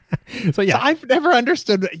 So yeah, I've never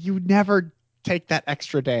understood that you never take that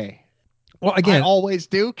extra day. Well, again, I always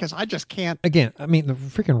do, because I just can't. Again, I mean, the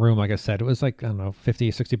freaking room, like I said, it was like, I don't know,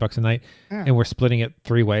 $50-$60 a night, and we're splitting it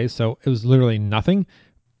 3 ways, so it was literally nothing.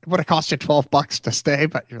 It would have cost you $12 to stay,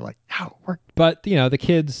 but you're like, no, we're. But the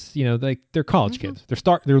kids, they're college kids.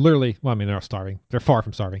 They're literally, well, I mean, they're not starving. They're far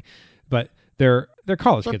from starving, but they're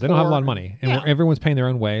college kids. They don't have a lot of money, and everyone's paying their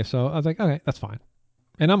own way. So I was like, okay, that's fine.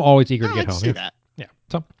 And I'm always eager to get home. See that. Yeah.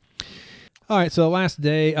 So, all right. So the last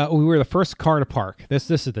day, we were the first car to park.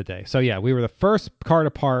 This is the day. So yeah, we were the first car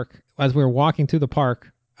to park. As we were walking through the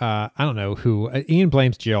park, I don't know who. Ian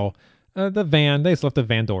blames Jill. The van. They just left the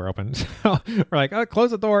van door open. So we're like,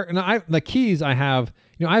 close the door. And the keys I have.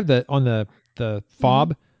 I have on the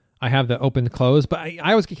fob. I have the open close, but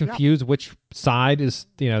I always get confused which side is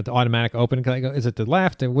the automatic open. Is it the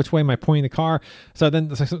left, and which way am I pointing the car? So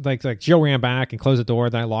then like Jill ran back and closed the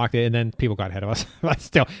door, then I locked it, and then people got ahead of us. But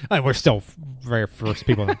still, we're still very first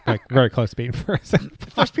people, like very close to being first.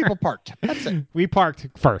 First people parked. That's it. We parked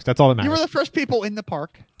first. That's all that matters. You were the first people in the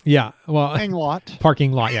park. Yeah. Well, parking lot.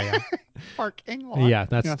 Parking lot. Yeah. Parking lot. Yeah,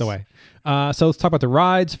 that's the way. So let's talk about the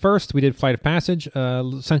rides first. We did Flight of Passage.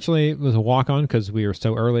 Essentially, it was a walk-on because we were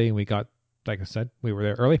so early, and we got, like I said, we were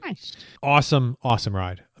there early. Nice. Awesome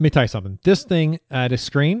ride. Let me tell you something. This thing had a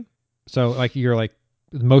screen, so like you're like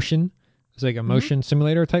motion. It's like a motion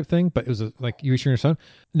simulator type thing, but it was like you were shooting your phone.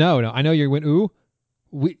 No. I know you went ooh.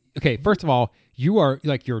 Okay. First of all, you are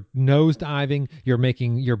like you're nose diving. You're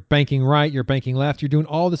banking right. You're banking left. You're doing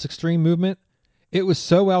all this extreme movement. It was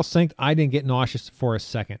so well synced, I didn't get nauseous for a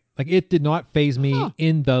second. Like, it did not faze me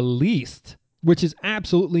in the least, which is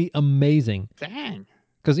absolutely amazing. Dang.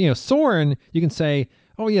 Because, Soarin', you can say,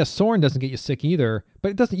 oh, yeah, Soarin' doesn't get you sick either,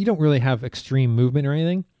 but you don't really have extreme movement or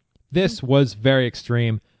anything. This was very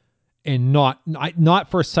extreme, and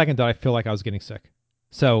not for a second did I feel like I was getting sick.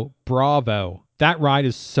 So, bravo. That ride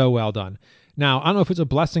is so well done. Now, I don't know if it's a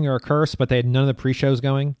blessing or a curse, but they had none of the pre-shows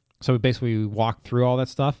going. So basically we walked through all that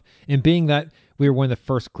stuff. And being that we were one of the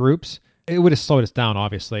first groups, it would have slowed us down,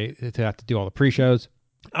 obviously, to have to do all the pre-shows.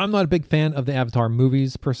 I'm not a big fan of the Avatar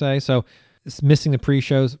movies per se, so missing the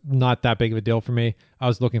pre-shows, not that big of a deal for me. I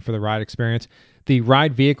was looking for the ride experience. The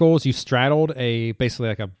ride vehicles, you straddled basically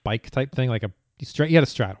like a bike type thing, like you had a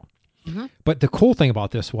straddle. Mm-hmm. But the cool thing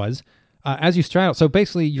about this was, as you straddle, so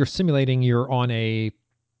basically you're simulating you're on a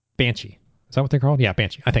Banshee. Is that what they're called? Yeah,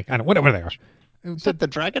 Banshee. I think. I don't know. Whatever they are. Is it the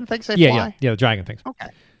dragon things they fly? Yeah, the dragon things. Okay.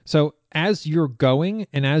 So as you're going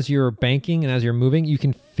and as you're banking and as you're moving, you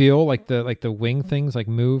can feel like the wing things like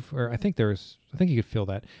move, or I think you could feel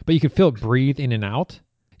that, but you could feel it breathe in and out.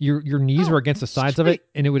 Your knees were against the sides of it,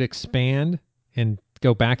 and it would expand and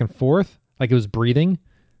go back and forth like it was breathing.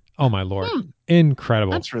 Oh my Lord.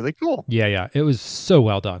 Incredible. That's really cool. Yeah. It was so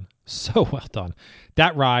well done. So well done.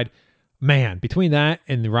 That ride, man, between that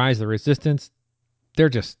and the Rise of the Resistance, they're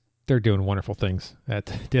doing wonderful things at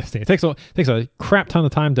Disney. It takes a crap ton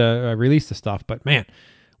of time to release the stuff, but man,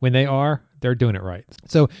 when they're doing it right.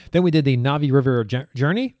 So then we did the Navi River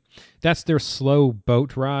Journey. That's their slow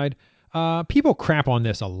boat ride. People crap on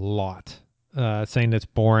this a lot, saying it's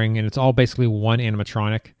boring and it's all basically one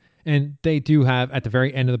animatronic. And they do have, at the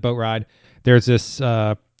very end of the boat ride, there's this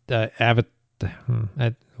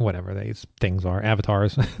whatever these things are,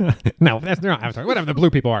 avatars. No, they're not avatars. Whatever the blue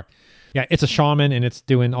people are. Yeah, it's a shaman, and it's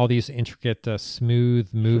doing all these intricate,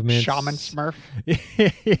 smooth movements. Shaman Smurf.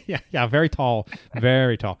 yeah, very tall,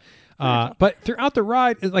 very tall. But throughout the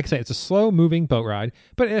ride, like I say, it's a slow-moving boat ride,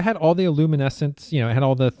 but it had all the luminescence. It had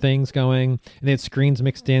all the things going, and they had screens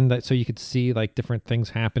mixed in so you could see like different things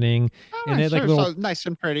happening. And they had like little, so nice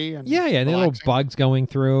and pretty. And and they had little bugs going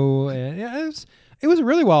through. And it was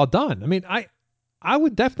really well done. I mean, I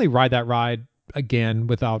would definitely ride that ride again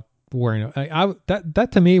without worrying. That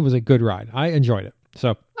to me was a good ride. I enjoyed it.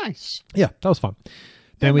 So nice. Yeah, that was fun.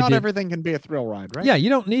 Then not everything can be a thrill ride, right? Yeah, you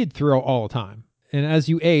don't need thrill all the time. And as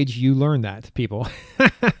you age, you learn that, people.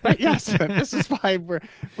 Right, yes, this is why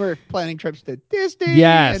we're planning trips to Disney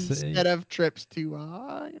instead of trips to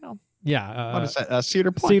what is that?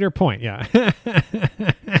 Cedar Point. Cedar Point, yeah.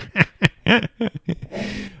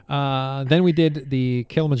 Then we did the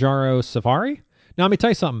Kilimanjaro Safari. Now let me tell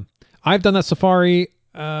you something. I've done that safari.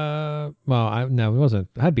 No, it wasn't.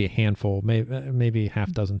 It had to be a handful, maybe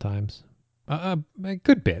half dozen times. A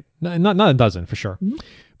good bit, not a dozen for sure,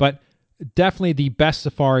 but definitely the best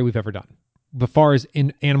safari we've ever done. As far as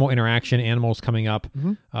in animal interaction, animals coming up,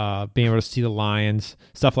 being able to see the lions,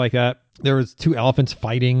 stuff like that. There was 2 elephants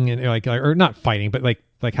fighting, and or not fighting, but like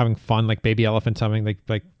having fun, like baby elephants having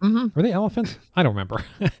were they elephants? I don't remember.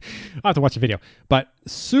 I'll have to watch the video. But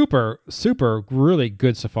super, super, really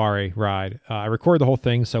good safari ride. I recorded the whole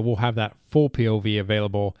thing, so we'll have that full POV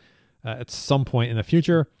available at some point in the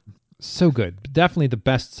future. So good. Definitely the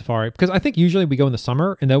best safari, because I think usually we go in the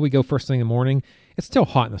summer, and though we go first thing in the morning, it's still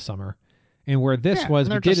hot in the summer. And where this was,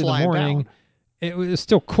 we did it in the morning. Down. It was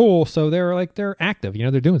still cool, so they're active.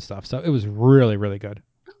 They're doing stuff. So it was really, really good.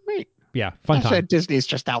 Great. Yeah, fun time. Said Disney's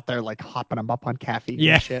just out there like hopping them up on caffeine.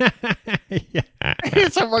 Yeah, and shit. yeah.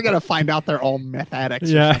 So we're gonna find out they're all meth addicts.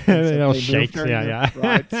 Yeah, they'll shake. Yeah.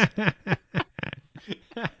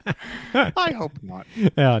 I hope not.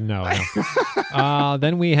 Oh no.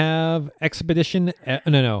 Then we have Expedition.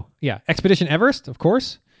 Expedition Everest, of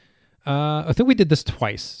course. I think we did this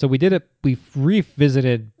twice. So we did it. We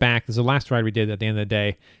revisited back. This is the last ride we did at the end of the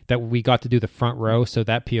day that we got to do the front row. So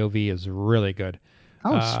that POV is really good.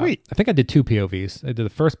 Oh, sweet. I think I did 2 POVs. I did the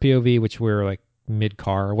first POV, which we were like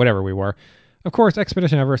mid-car or whatever we were. Of course,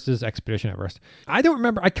 Expedition Everest is Expedition Everest. I don't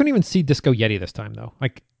remember. I couldn't even see Disco Yeti this time, though.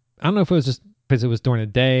 Like, I don't know if it was just because it was during the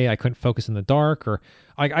day. I couldn't focus in the dark, or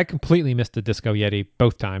I completely missed the Disco Yeti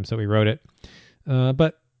both times that we rode it.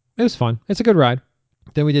 But it was fun. It's a good ride.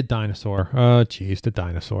 Then we did Dinosaur. Oh, geez, the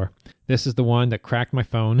Dinosaur. This is the one that cracked my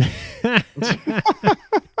phone.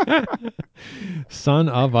 Son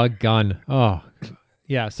of a gun. Oh,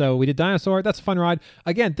 yeah. So we did Dinosaur. That's a fun ride.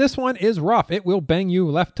 Again, this one is rough. It will bang you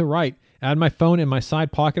left to right. I had my phone in my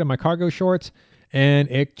side pocket of my cargo shorts, and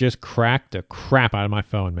it just cracked the crap out of my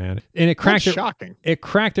phone, man. And it cracked it. Shocking. It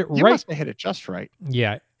cracked it You right. must have hit it just right.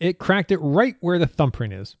 Yeah, it cracked it right where the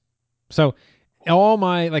thumbprint is. So all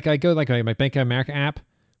my I go my Bank of America app.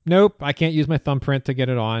 Nope, I can't use my thumbprint to get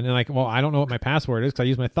it on. And I don't know what my password is because I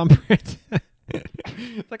use my thumbprint.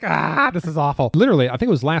 It's like, this is awful. Literally, I think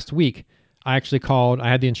it was last week. I actually called. I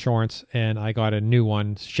had the insurance, and I got a new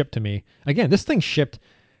one shipped to me. Again, this thing shipped.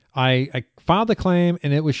 I filed the claim,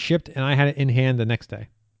 and it was shipped, and I had it in hand the next day.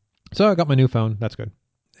 So I got my new phone. That's good.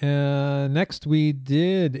 Next, we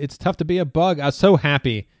did It's Tough to Be a Bug. I was so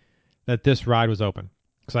happy that this ride was open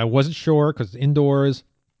because I wasn't sure because indoors,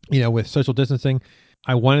 with social distancing.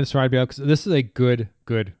 I wanted this ride to be out because this is a good.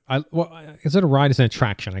 Is it a ride? It's an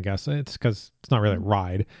attraction, I guess. It's because it's not really a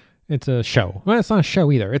ride. It's a show. Well, it's not a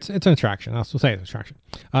show either. It's an attraction. I'll say it's an attraction.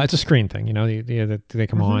 It's a screen thing. They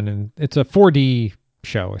come on, and it's a 4D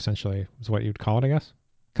show, essentially, is what you'd call it, I guess.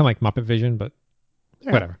 Kind of like Muppet Vision, but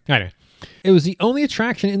whatever. Anyway, it was the only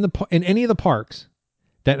attraction in any of the parks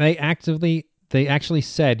that they actually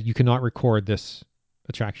said you cannot record this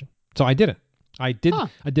attraction. So I didn't. I did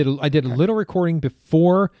a little recording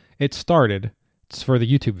before it started. It's for the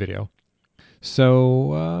YouTube video.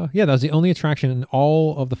 So that was the only attraction in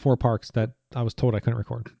all of the 4 parks that I was told I couldn't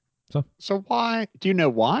record. So why? Do you know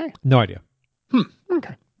why? No idea.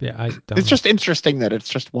 Okay. Yeah, I don't. It's just interesting that it's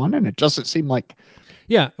just one, and it doesn't seem like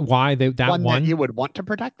why that one that you would want to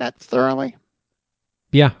protect that thoroughly.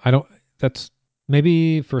 Yeah, I don't. That's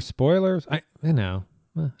maybe for spoilers. I don't know.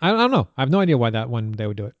 I know. I have no idea why that one they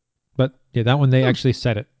would do it. But yeah, that one they actually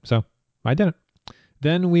said it, so I didn't.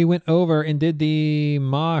 Then we went over and did the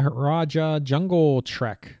Maharaja Jungle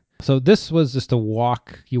Trek. So this was just a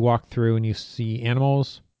walk. You walk through and you see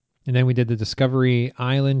animals. And then we did the Discovery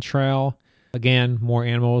Island Trail. Again, more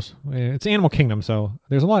animals. It's Animal Kingdom, so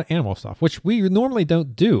there's a lot of animal stuff, which we normally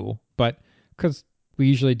don't do, but because we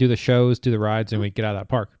usually do the shows, do the rides, and we get out of that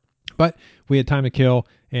park. But we had time to kill,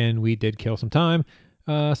 and we did kill some time.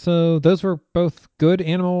 So those were both good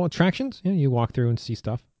animal attractions. You walk through and see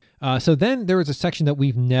stuff. So then there was a section that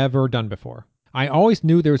we've never done before. I always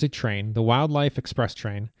knew there was a train, the Wildlife Express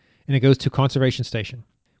train, and it goes to Conservation Station.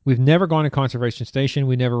 We've never gone to Conservation Station.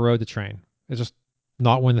 We never rode the train. It's just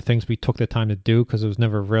not one of the things we took the time to do because it was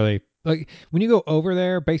never really... Like, when you go over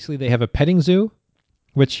there, basically they have a petting zoo,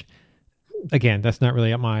 which, again, that's not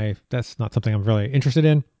something I'm really interested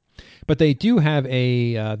in. But they do have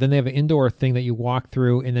then they have an indoor thing that you walk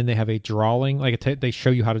through, and then they have a drawing, they show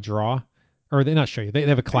you how to draw. Or they not show you. They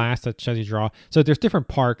have a class that shows you draw. So there's different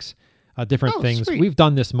parks, different things. Sweet. We've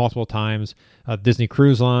done this multiple times. Disney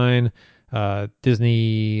Cruise Line,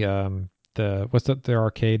 Disney, the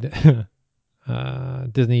arcade?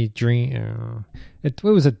 Disney Dream. It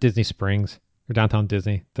was at Disney Springs or Downtown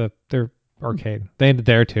Disney. Their arcade. They ended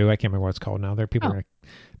there too. I can't remember what it's called now. People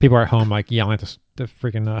are at home like yelling at the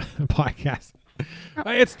freaking podcast.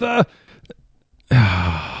 It's the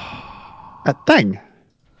A thing.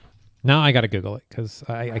 Now I got to Google it because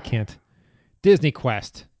I can't. Disney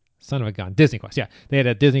Quest. Son of a gun. Disney Quest. Yeah. They had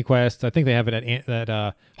a Disney Quest. I think they have it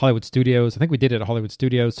at Hollywood Studios. I think we did it at Hollywood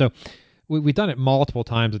Studios. So we've done it multiple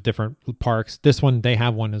times at different parks. This one, they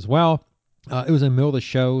have one as well. It was in the middle of the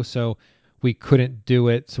show, so we couldn't do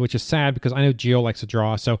it, which is sad because I know Jill likes to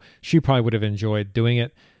draw, so she probably would have enjoyed doing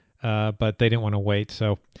it, but they didn't want to wait.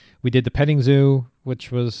 So we did the petting zoo,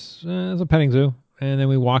 which was a petting zoo. And then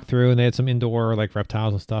we walked through, and they had some indoor like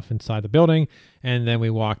reptiles and stuff inside the building. And then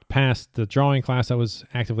we walked past the drawing class that was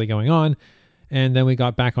actively going on. And then we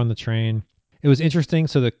got back on the train. It was interesting.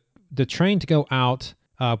 So the train to go out,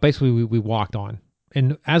 basically we walked on.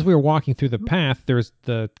 And as we were walking through the path, there was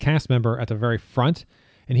the cast member at the very front,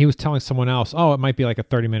 and he was telling someone else, "Oh, it might be like a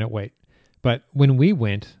 30-minute wait." But when we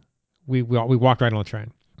went, we walked right on the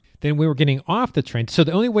train. Then we were getting off the train. So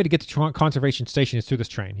the only way to get to Conservation Station is through this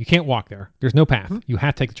train. You can't walk there. There's no path. You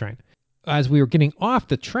have to take the train. As we were getting off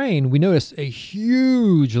the train, we noticed a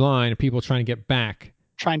huge line of people trying to get back.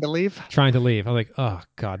 Trying to leave? Trying to leave. I'm like, oh,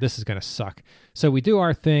 God, this is going to suck. So we do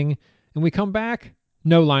our thing, and we come back,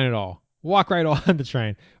 no line at all. Walk right on the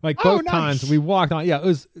train. Like both times we walked on. Yeah,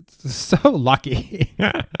 it's so lucky.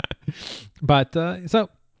 But it's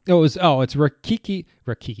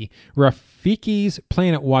Rafiki's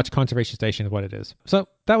Planet Watch Conservation Station is what it is. So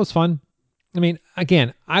that was fun. I mean,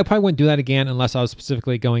 again, I probably wouldn't do that again unless I was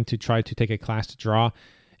specifically going to try to take a class to draw.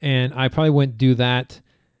 And I probably wouldn't do that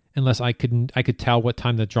unless I could tell what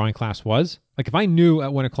time the drawing class was. Like if I knew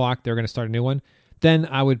at 1 o'clock they were going to start a new one, then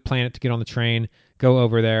I would plan it to get on the train, go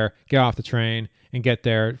over there, get off the train, and get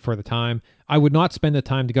there for the time. I would not spend the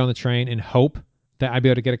time to get on the train and hope that I'd be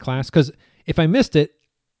able to get a class, because if I missed it,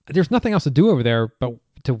 there's nothing else to do over there but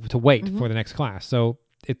to wait for the next class. So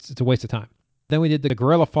it's a waste of time. Then we did the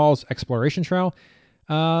Gorilla Falls Exploration Trail.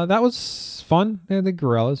 That was fun. The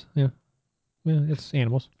gorillas. Yeah, it's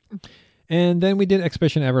animals. And then we did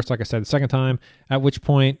Expedition Everest, like I said, the second time, at which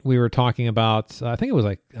point we were talking about, I think it was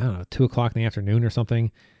like, 2 o'clock in the afternoon or something.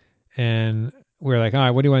 And we were like, all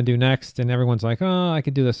right, what do you want to do next? And everyone's like, oh, I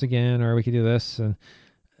could do this again, or we could do this.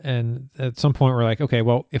 And at some point we're like, okay,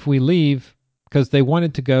 well, if we leave, because they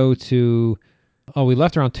wanted to go to, we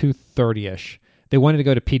left around 2:30ish. They wanted to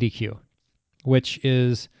go to PDQ, which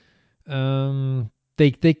is,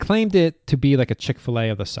 they claimed it to be like a Chick-fil-A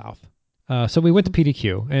of the South. So we went to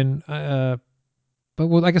PDQ, and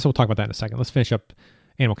but I guess we'll talk about that in a second. Let's finish up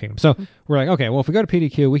Animal Kingdom. So we're like, okay, well, if we go to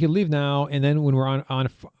PDQ, we can leave now, and then when we're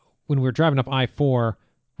when we're driving up I-4,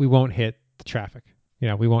 we won't hit the traffic.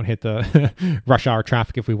 We won't hit the rush hour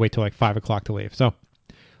traffic if we wait till like 5 o'clock to leave. So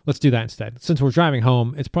let's do that instead. Since we're driving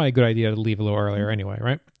home, it's probably a good idea to leave a little earlier anyway,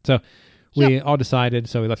 right? So we all decided,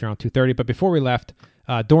 so we left around 2:30. But before we left,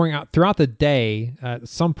 throughout the day, at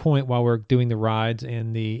some point while we're doing the rides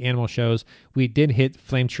and the animal shows, we did hit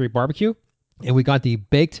Flame Tree Barbecue, and we got the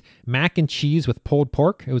baked mac and cheese with pulled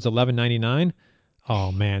pork. It was $11.99.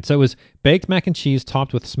 Oh man! So it was baked mac and cheese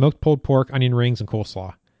topped with smoked pulled pork, onion rings, and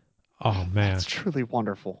coleslaw. Oh man, that's truly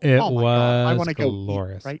wonderful. It God. I want to go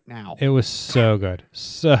eat right now. It was so good,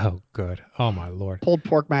 so good. Oh my Lord! Pulled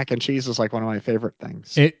pork mac and cheese is like one of my favorite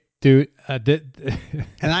things. Dude, and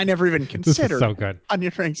I never even considered so good.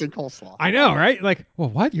 Onion rings and coleslaw. I know, right? Like, well,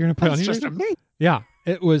 what? You're gonna put onion rings? Just amazing. Yeah,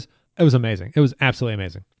 it was amazing. It was absolutely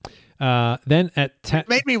amazing. Then it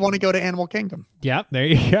made me want to go to Animal Kingdom. Yeah, there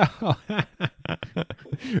you go.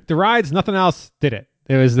 The rides, nothing else did it.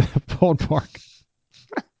 It was the pulled pork.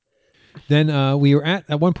 Then we were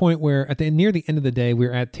at one point where near the end of the day, we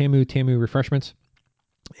were at Tamu Refreshments,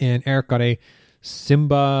 and Eric got a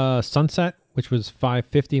Simba Sunset, which was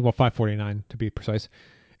 $5.49 to be precise.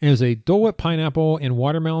 And it was a Dole Whip pineapple and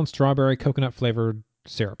watermelon, strawberry, coconut flavored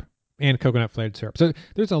syrup. And coconut flavored syrup. So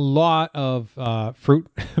there's a lot of fruit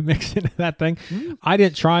mixed into that thing. I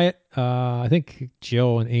didn't try it. I think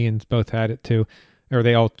Jill and Ian both had it too, or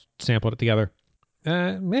they all sampled it together.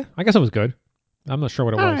 Yeah, I guess it was good. I'm not sure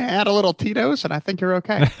what it was. Add a little Tito's, and I think you're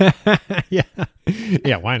okay.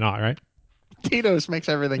 Yeah. Why not? Right? Tito's makes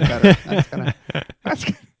everything better. That's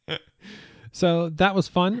gonna. So that was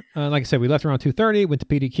fun. Like I said, we left around 2:30, went to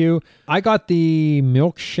PDQ. I got the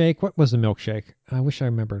milkshake. What was the milkshake? I wish I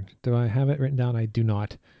remembered. Do I have it written down? I do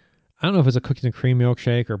not. I don't know if it was a cookies and cream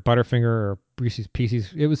milkshake or Butterfinger or Reese's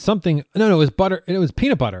Pieces. It was something. No, it was butter. It was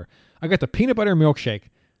peanut butter. I got the peanut butter milkshake.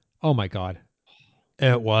 Oh my God.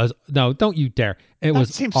 It was. No, don't you dare. That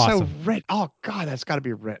seems awesome. so rich. Oh God, that's got to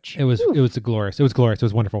be rich. It was glorious. It was glorious. It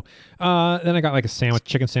was wonderful. Then I got like a sandwich,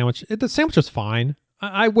 chicken sandwich. The sandwich was fine.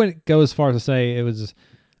 I wouldn't go as far as to say it was.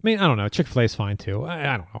 I mean, I don't know. Chick-fil-A is fine too.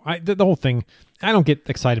 I don't know. The whole thing. I don't get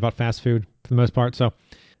excited about fast food for the most part. So,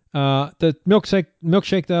 the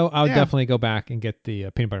milkshake though, I would definitely go back and get the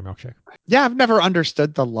peanut butter milkshake. Yeah, I've never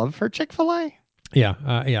understood the love for Chick-fil-A. Yeah.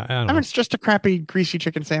 I don't know. I mean, it's just a crappy, greasy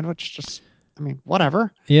chicken sandwich. Just, I mean,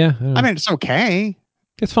 whatever. Yeah. I mean, it's okay.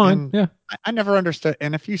 It's fine. Yeah. I never understood.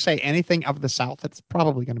 And if you say anything of the South, it's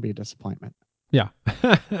probably going to be a disappointment. Yeah.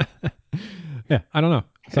 Yeah. I don't know.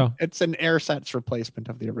 So it's an AirSats replacement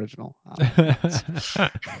of the original.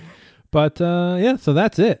 But yeah, so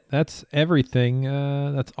that's it. That's everything.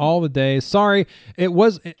 That's all the days. Sorry, it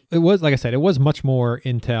was like I said, it was much more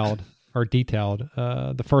detailed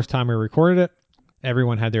the first time we recorded it.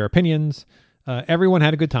 Everyone had their opinions. Everyone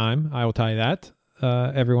had a good time. I will tell you that.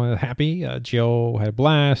 Everyone was happy. Jill had a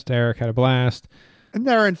blast. Eric had a blast. And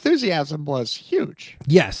their enthusiasm was huge.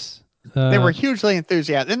 Yes. They were hugely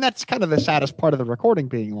enthusiastic. And that's kind of the saddest part of the recording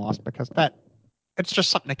being lost, because it's just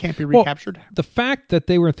something that can't be recaptured. Well, the fact that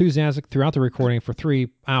they were enthusiastic throughout the recording for 3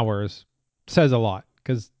 hours says a lot,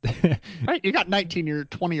 because right, you got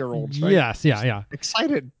 20-year-olds, right? Yes, yeah.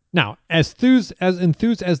 Excited. Now, as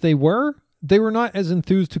enthused as they were not as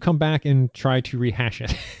enthused to come back and try to rehash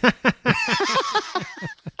it.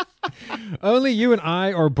 Only you and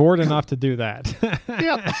I are bored enough to do that.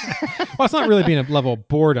 Yep. Well, it's not really being a level of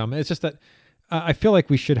boredom. It's just that I feel like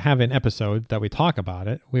we should have an episode that we talk about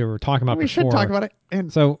it. We were talking about we before. should talk about it.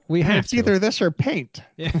 And so we have it's either this or paint.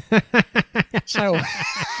 Yeah. So,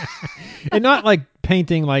 and not like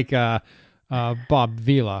painting like Bob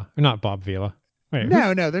Vila. Or not Bob Vila. Wait,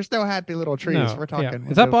 no, there's no happy little trees. No, We're talking.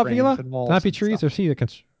 Is that Bob Vila? Happy trees, or is he the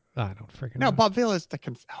I don't freaking know. No, Bob Vila is the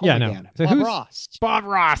no. So Bob Ross. Bob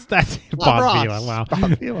Ross. That's Bob Vila. Wow.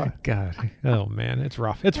 Bob Vila. God. Oh man, it's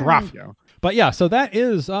rough. It's rough. But yeah, so that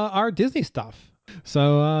is our Disney stuff.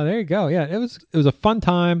 So there you go. Yeah, it was a fun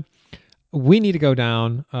time. We need to go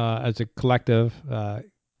down as a collective, and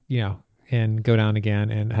go down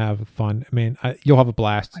again and have fun. I mean, you'll have a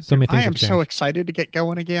blast. So many things. I am so excited to get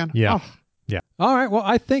going again. Yeah. Oh. Yeah. All right. Well,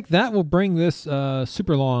 I think that will bring this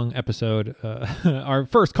super long episode, our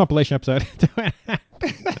first compilation episode, to an end.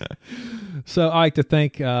 So I'd like to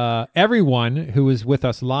thank everyone who was with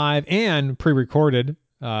us live and pre-recorded.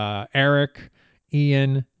 Eric,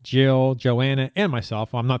 Ian, Jill, Joanna, and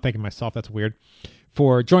myself. Well, I'm not thanking myself. That's weird.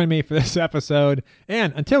 For joining me for this episode.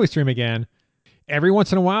 And until we stream again, every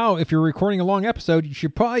once in a while, if you're recording a long episode, you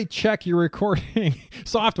should probably check your recording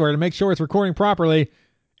software to make sure it's recording properly.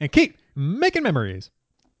 And keep making memories.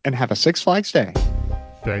 And have a Six Flags day.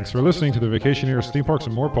 Thanks for listening to the Vacationers Theme Parks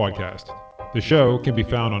and More podcast. The show can be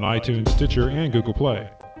found on iTunes, Stitcher, and Google Play.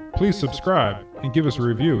 Please subscribe and give us a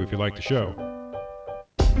review if you like the show.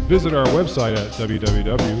 Visit our website at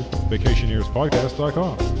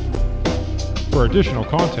www.vacationerspodcast.com. For additional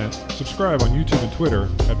content, subscribe on YouTube and Twitter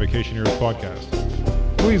at Vacationers Podcast.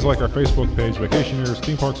 Please like our Facebook page, Vacationers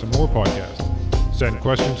Theme Parks and More Podcast. Send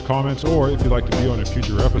questions, comments, or if you'd like to be on a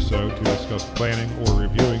future episode to discuss planning or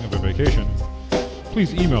reviewing of a vacation,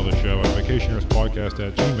 please email the show at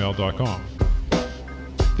vacationerspodcast@gmail.com.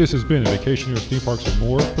 This has been a Vacationers Theme Parks and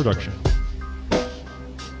More production.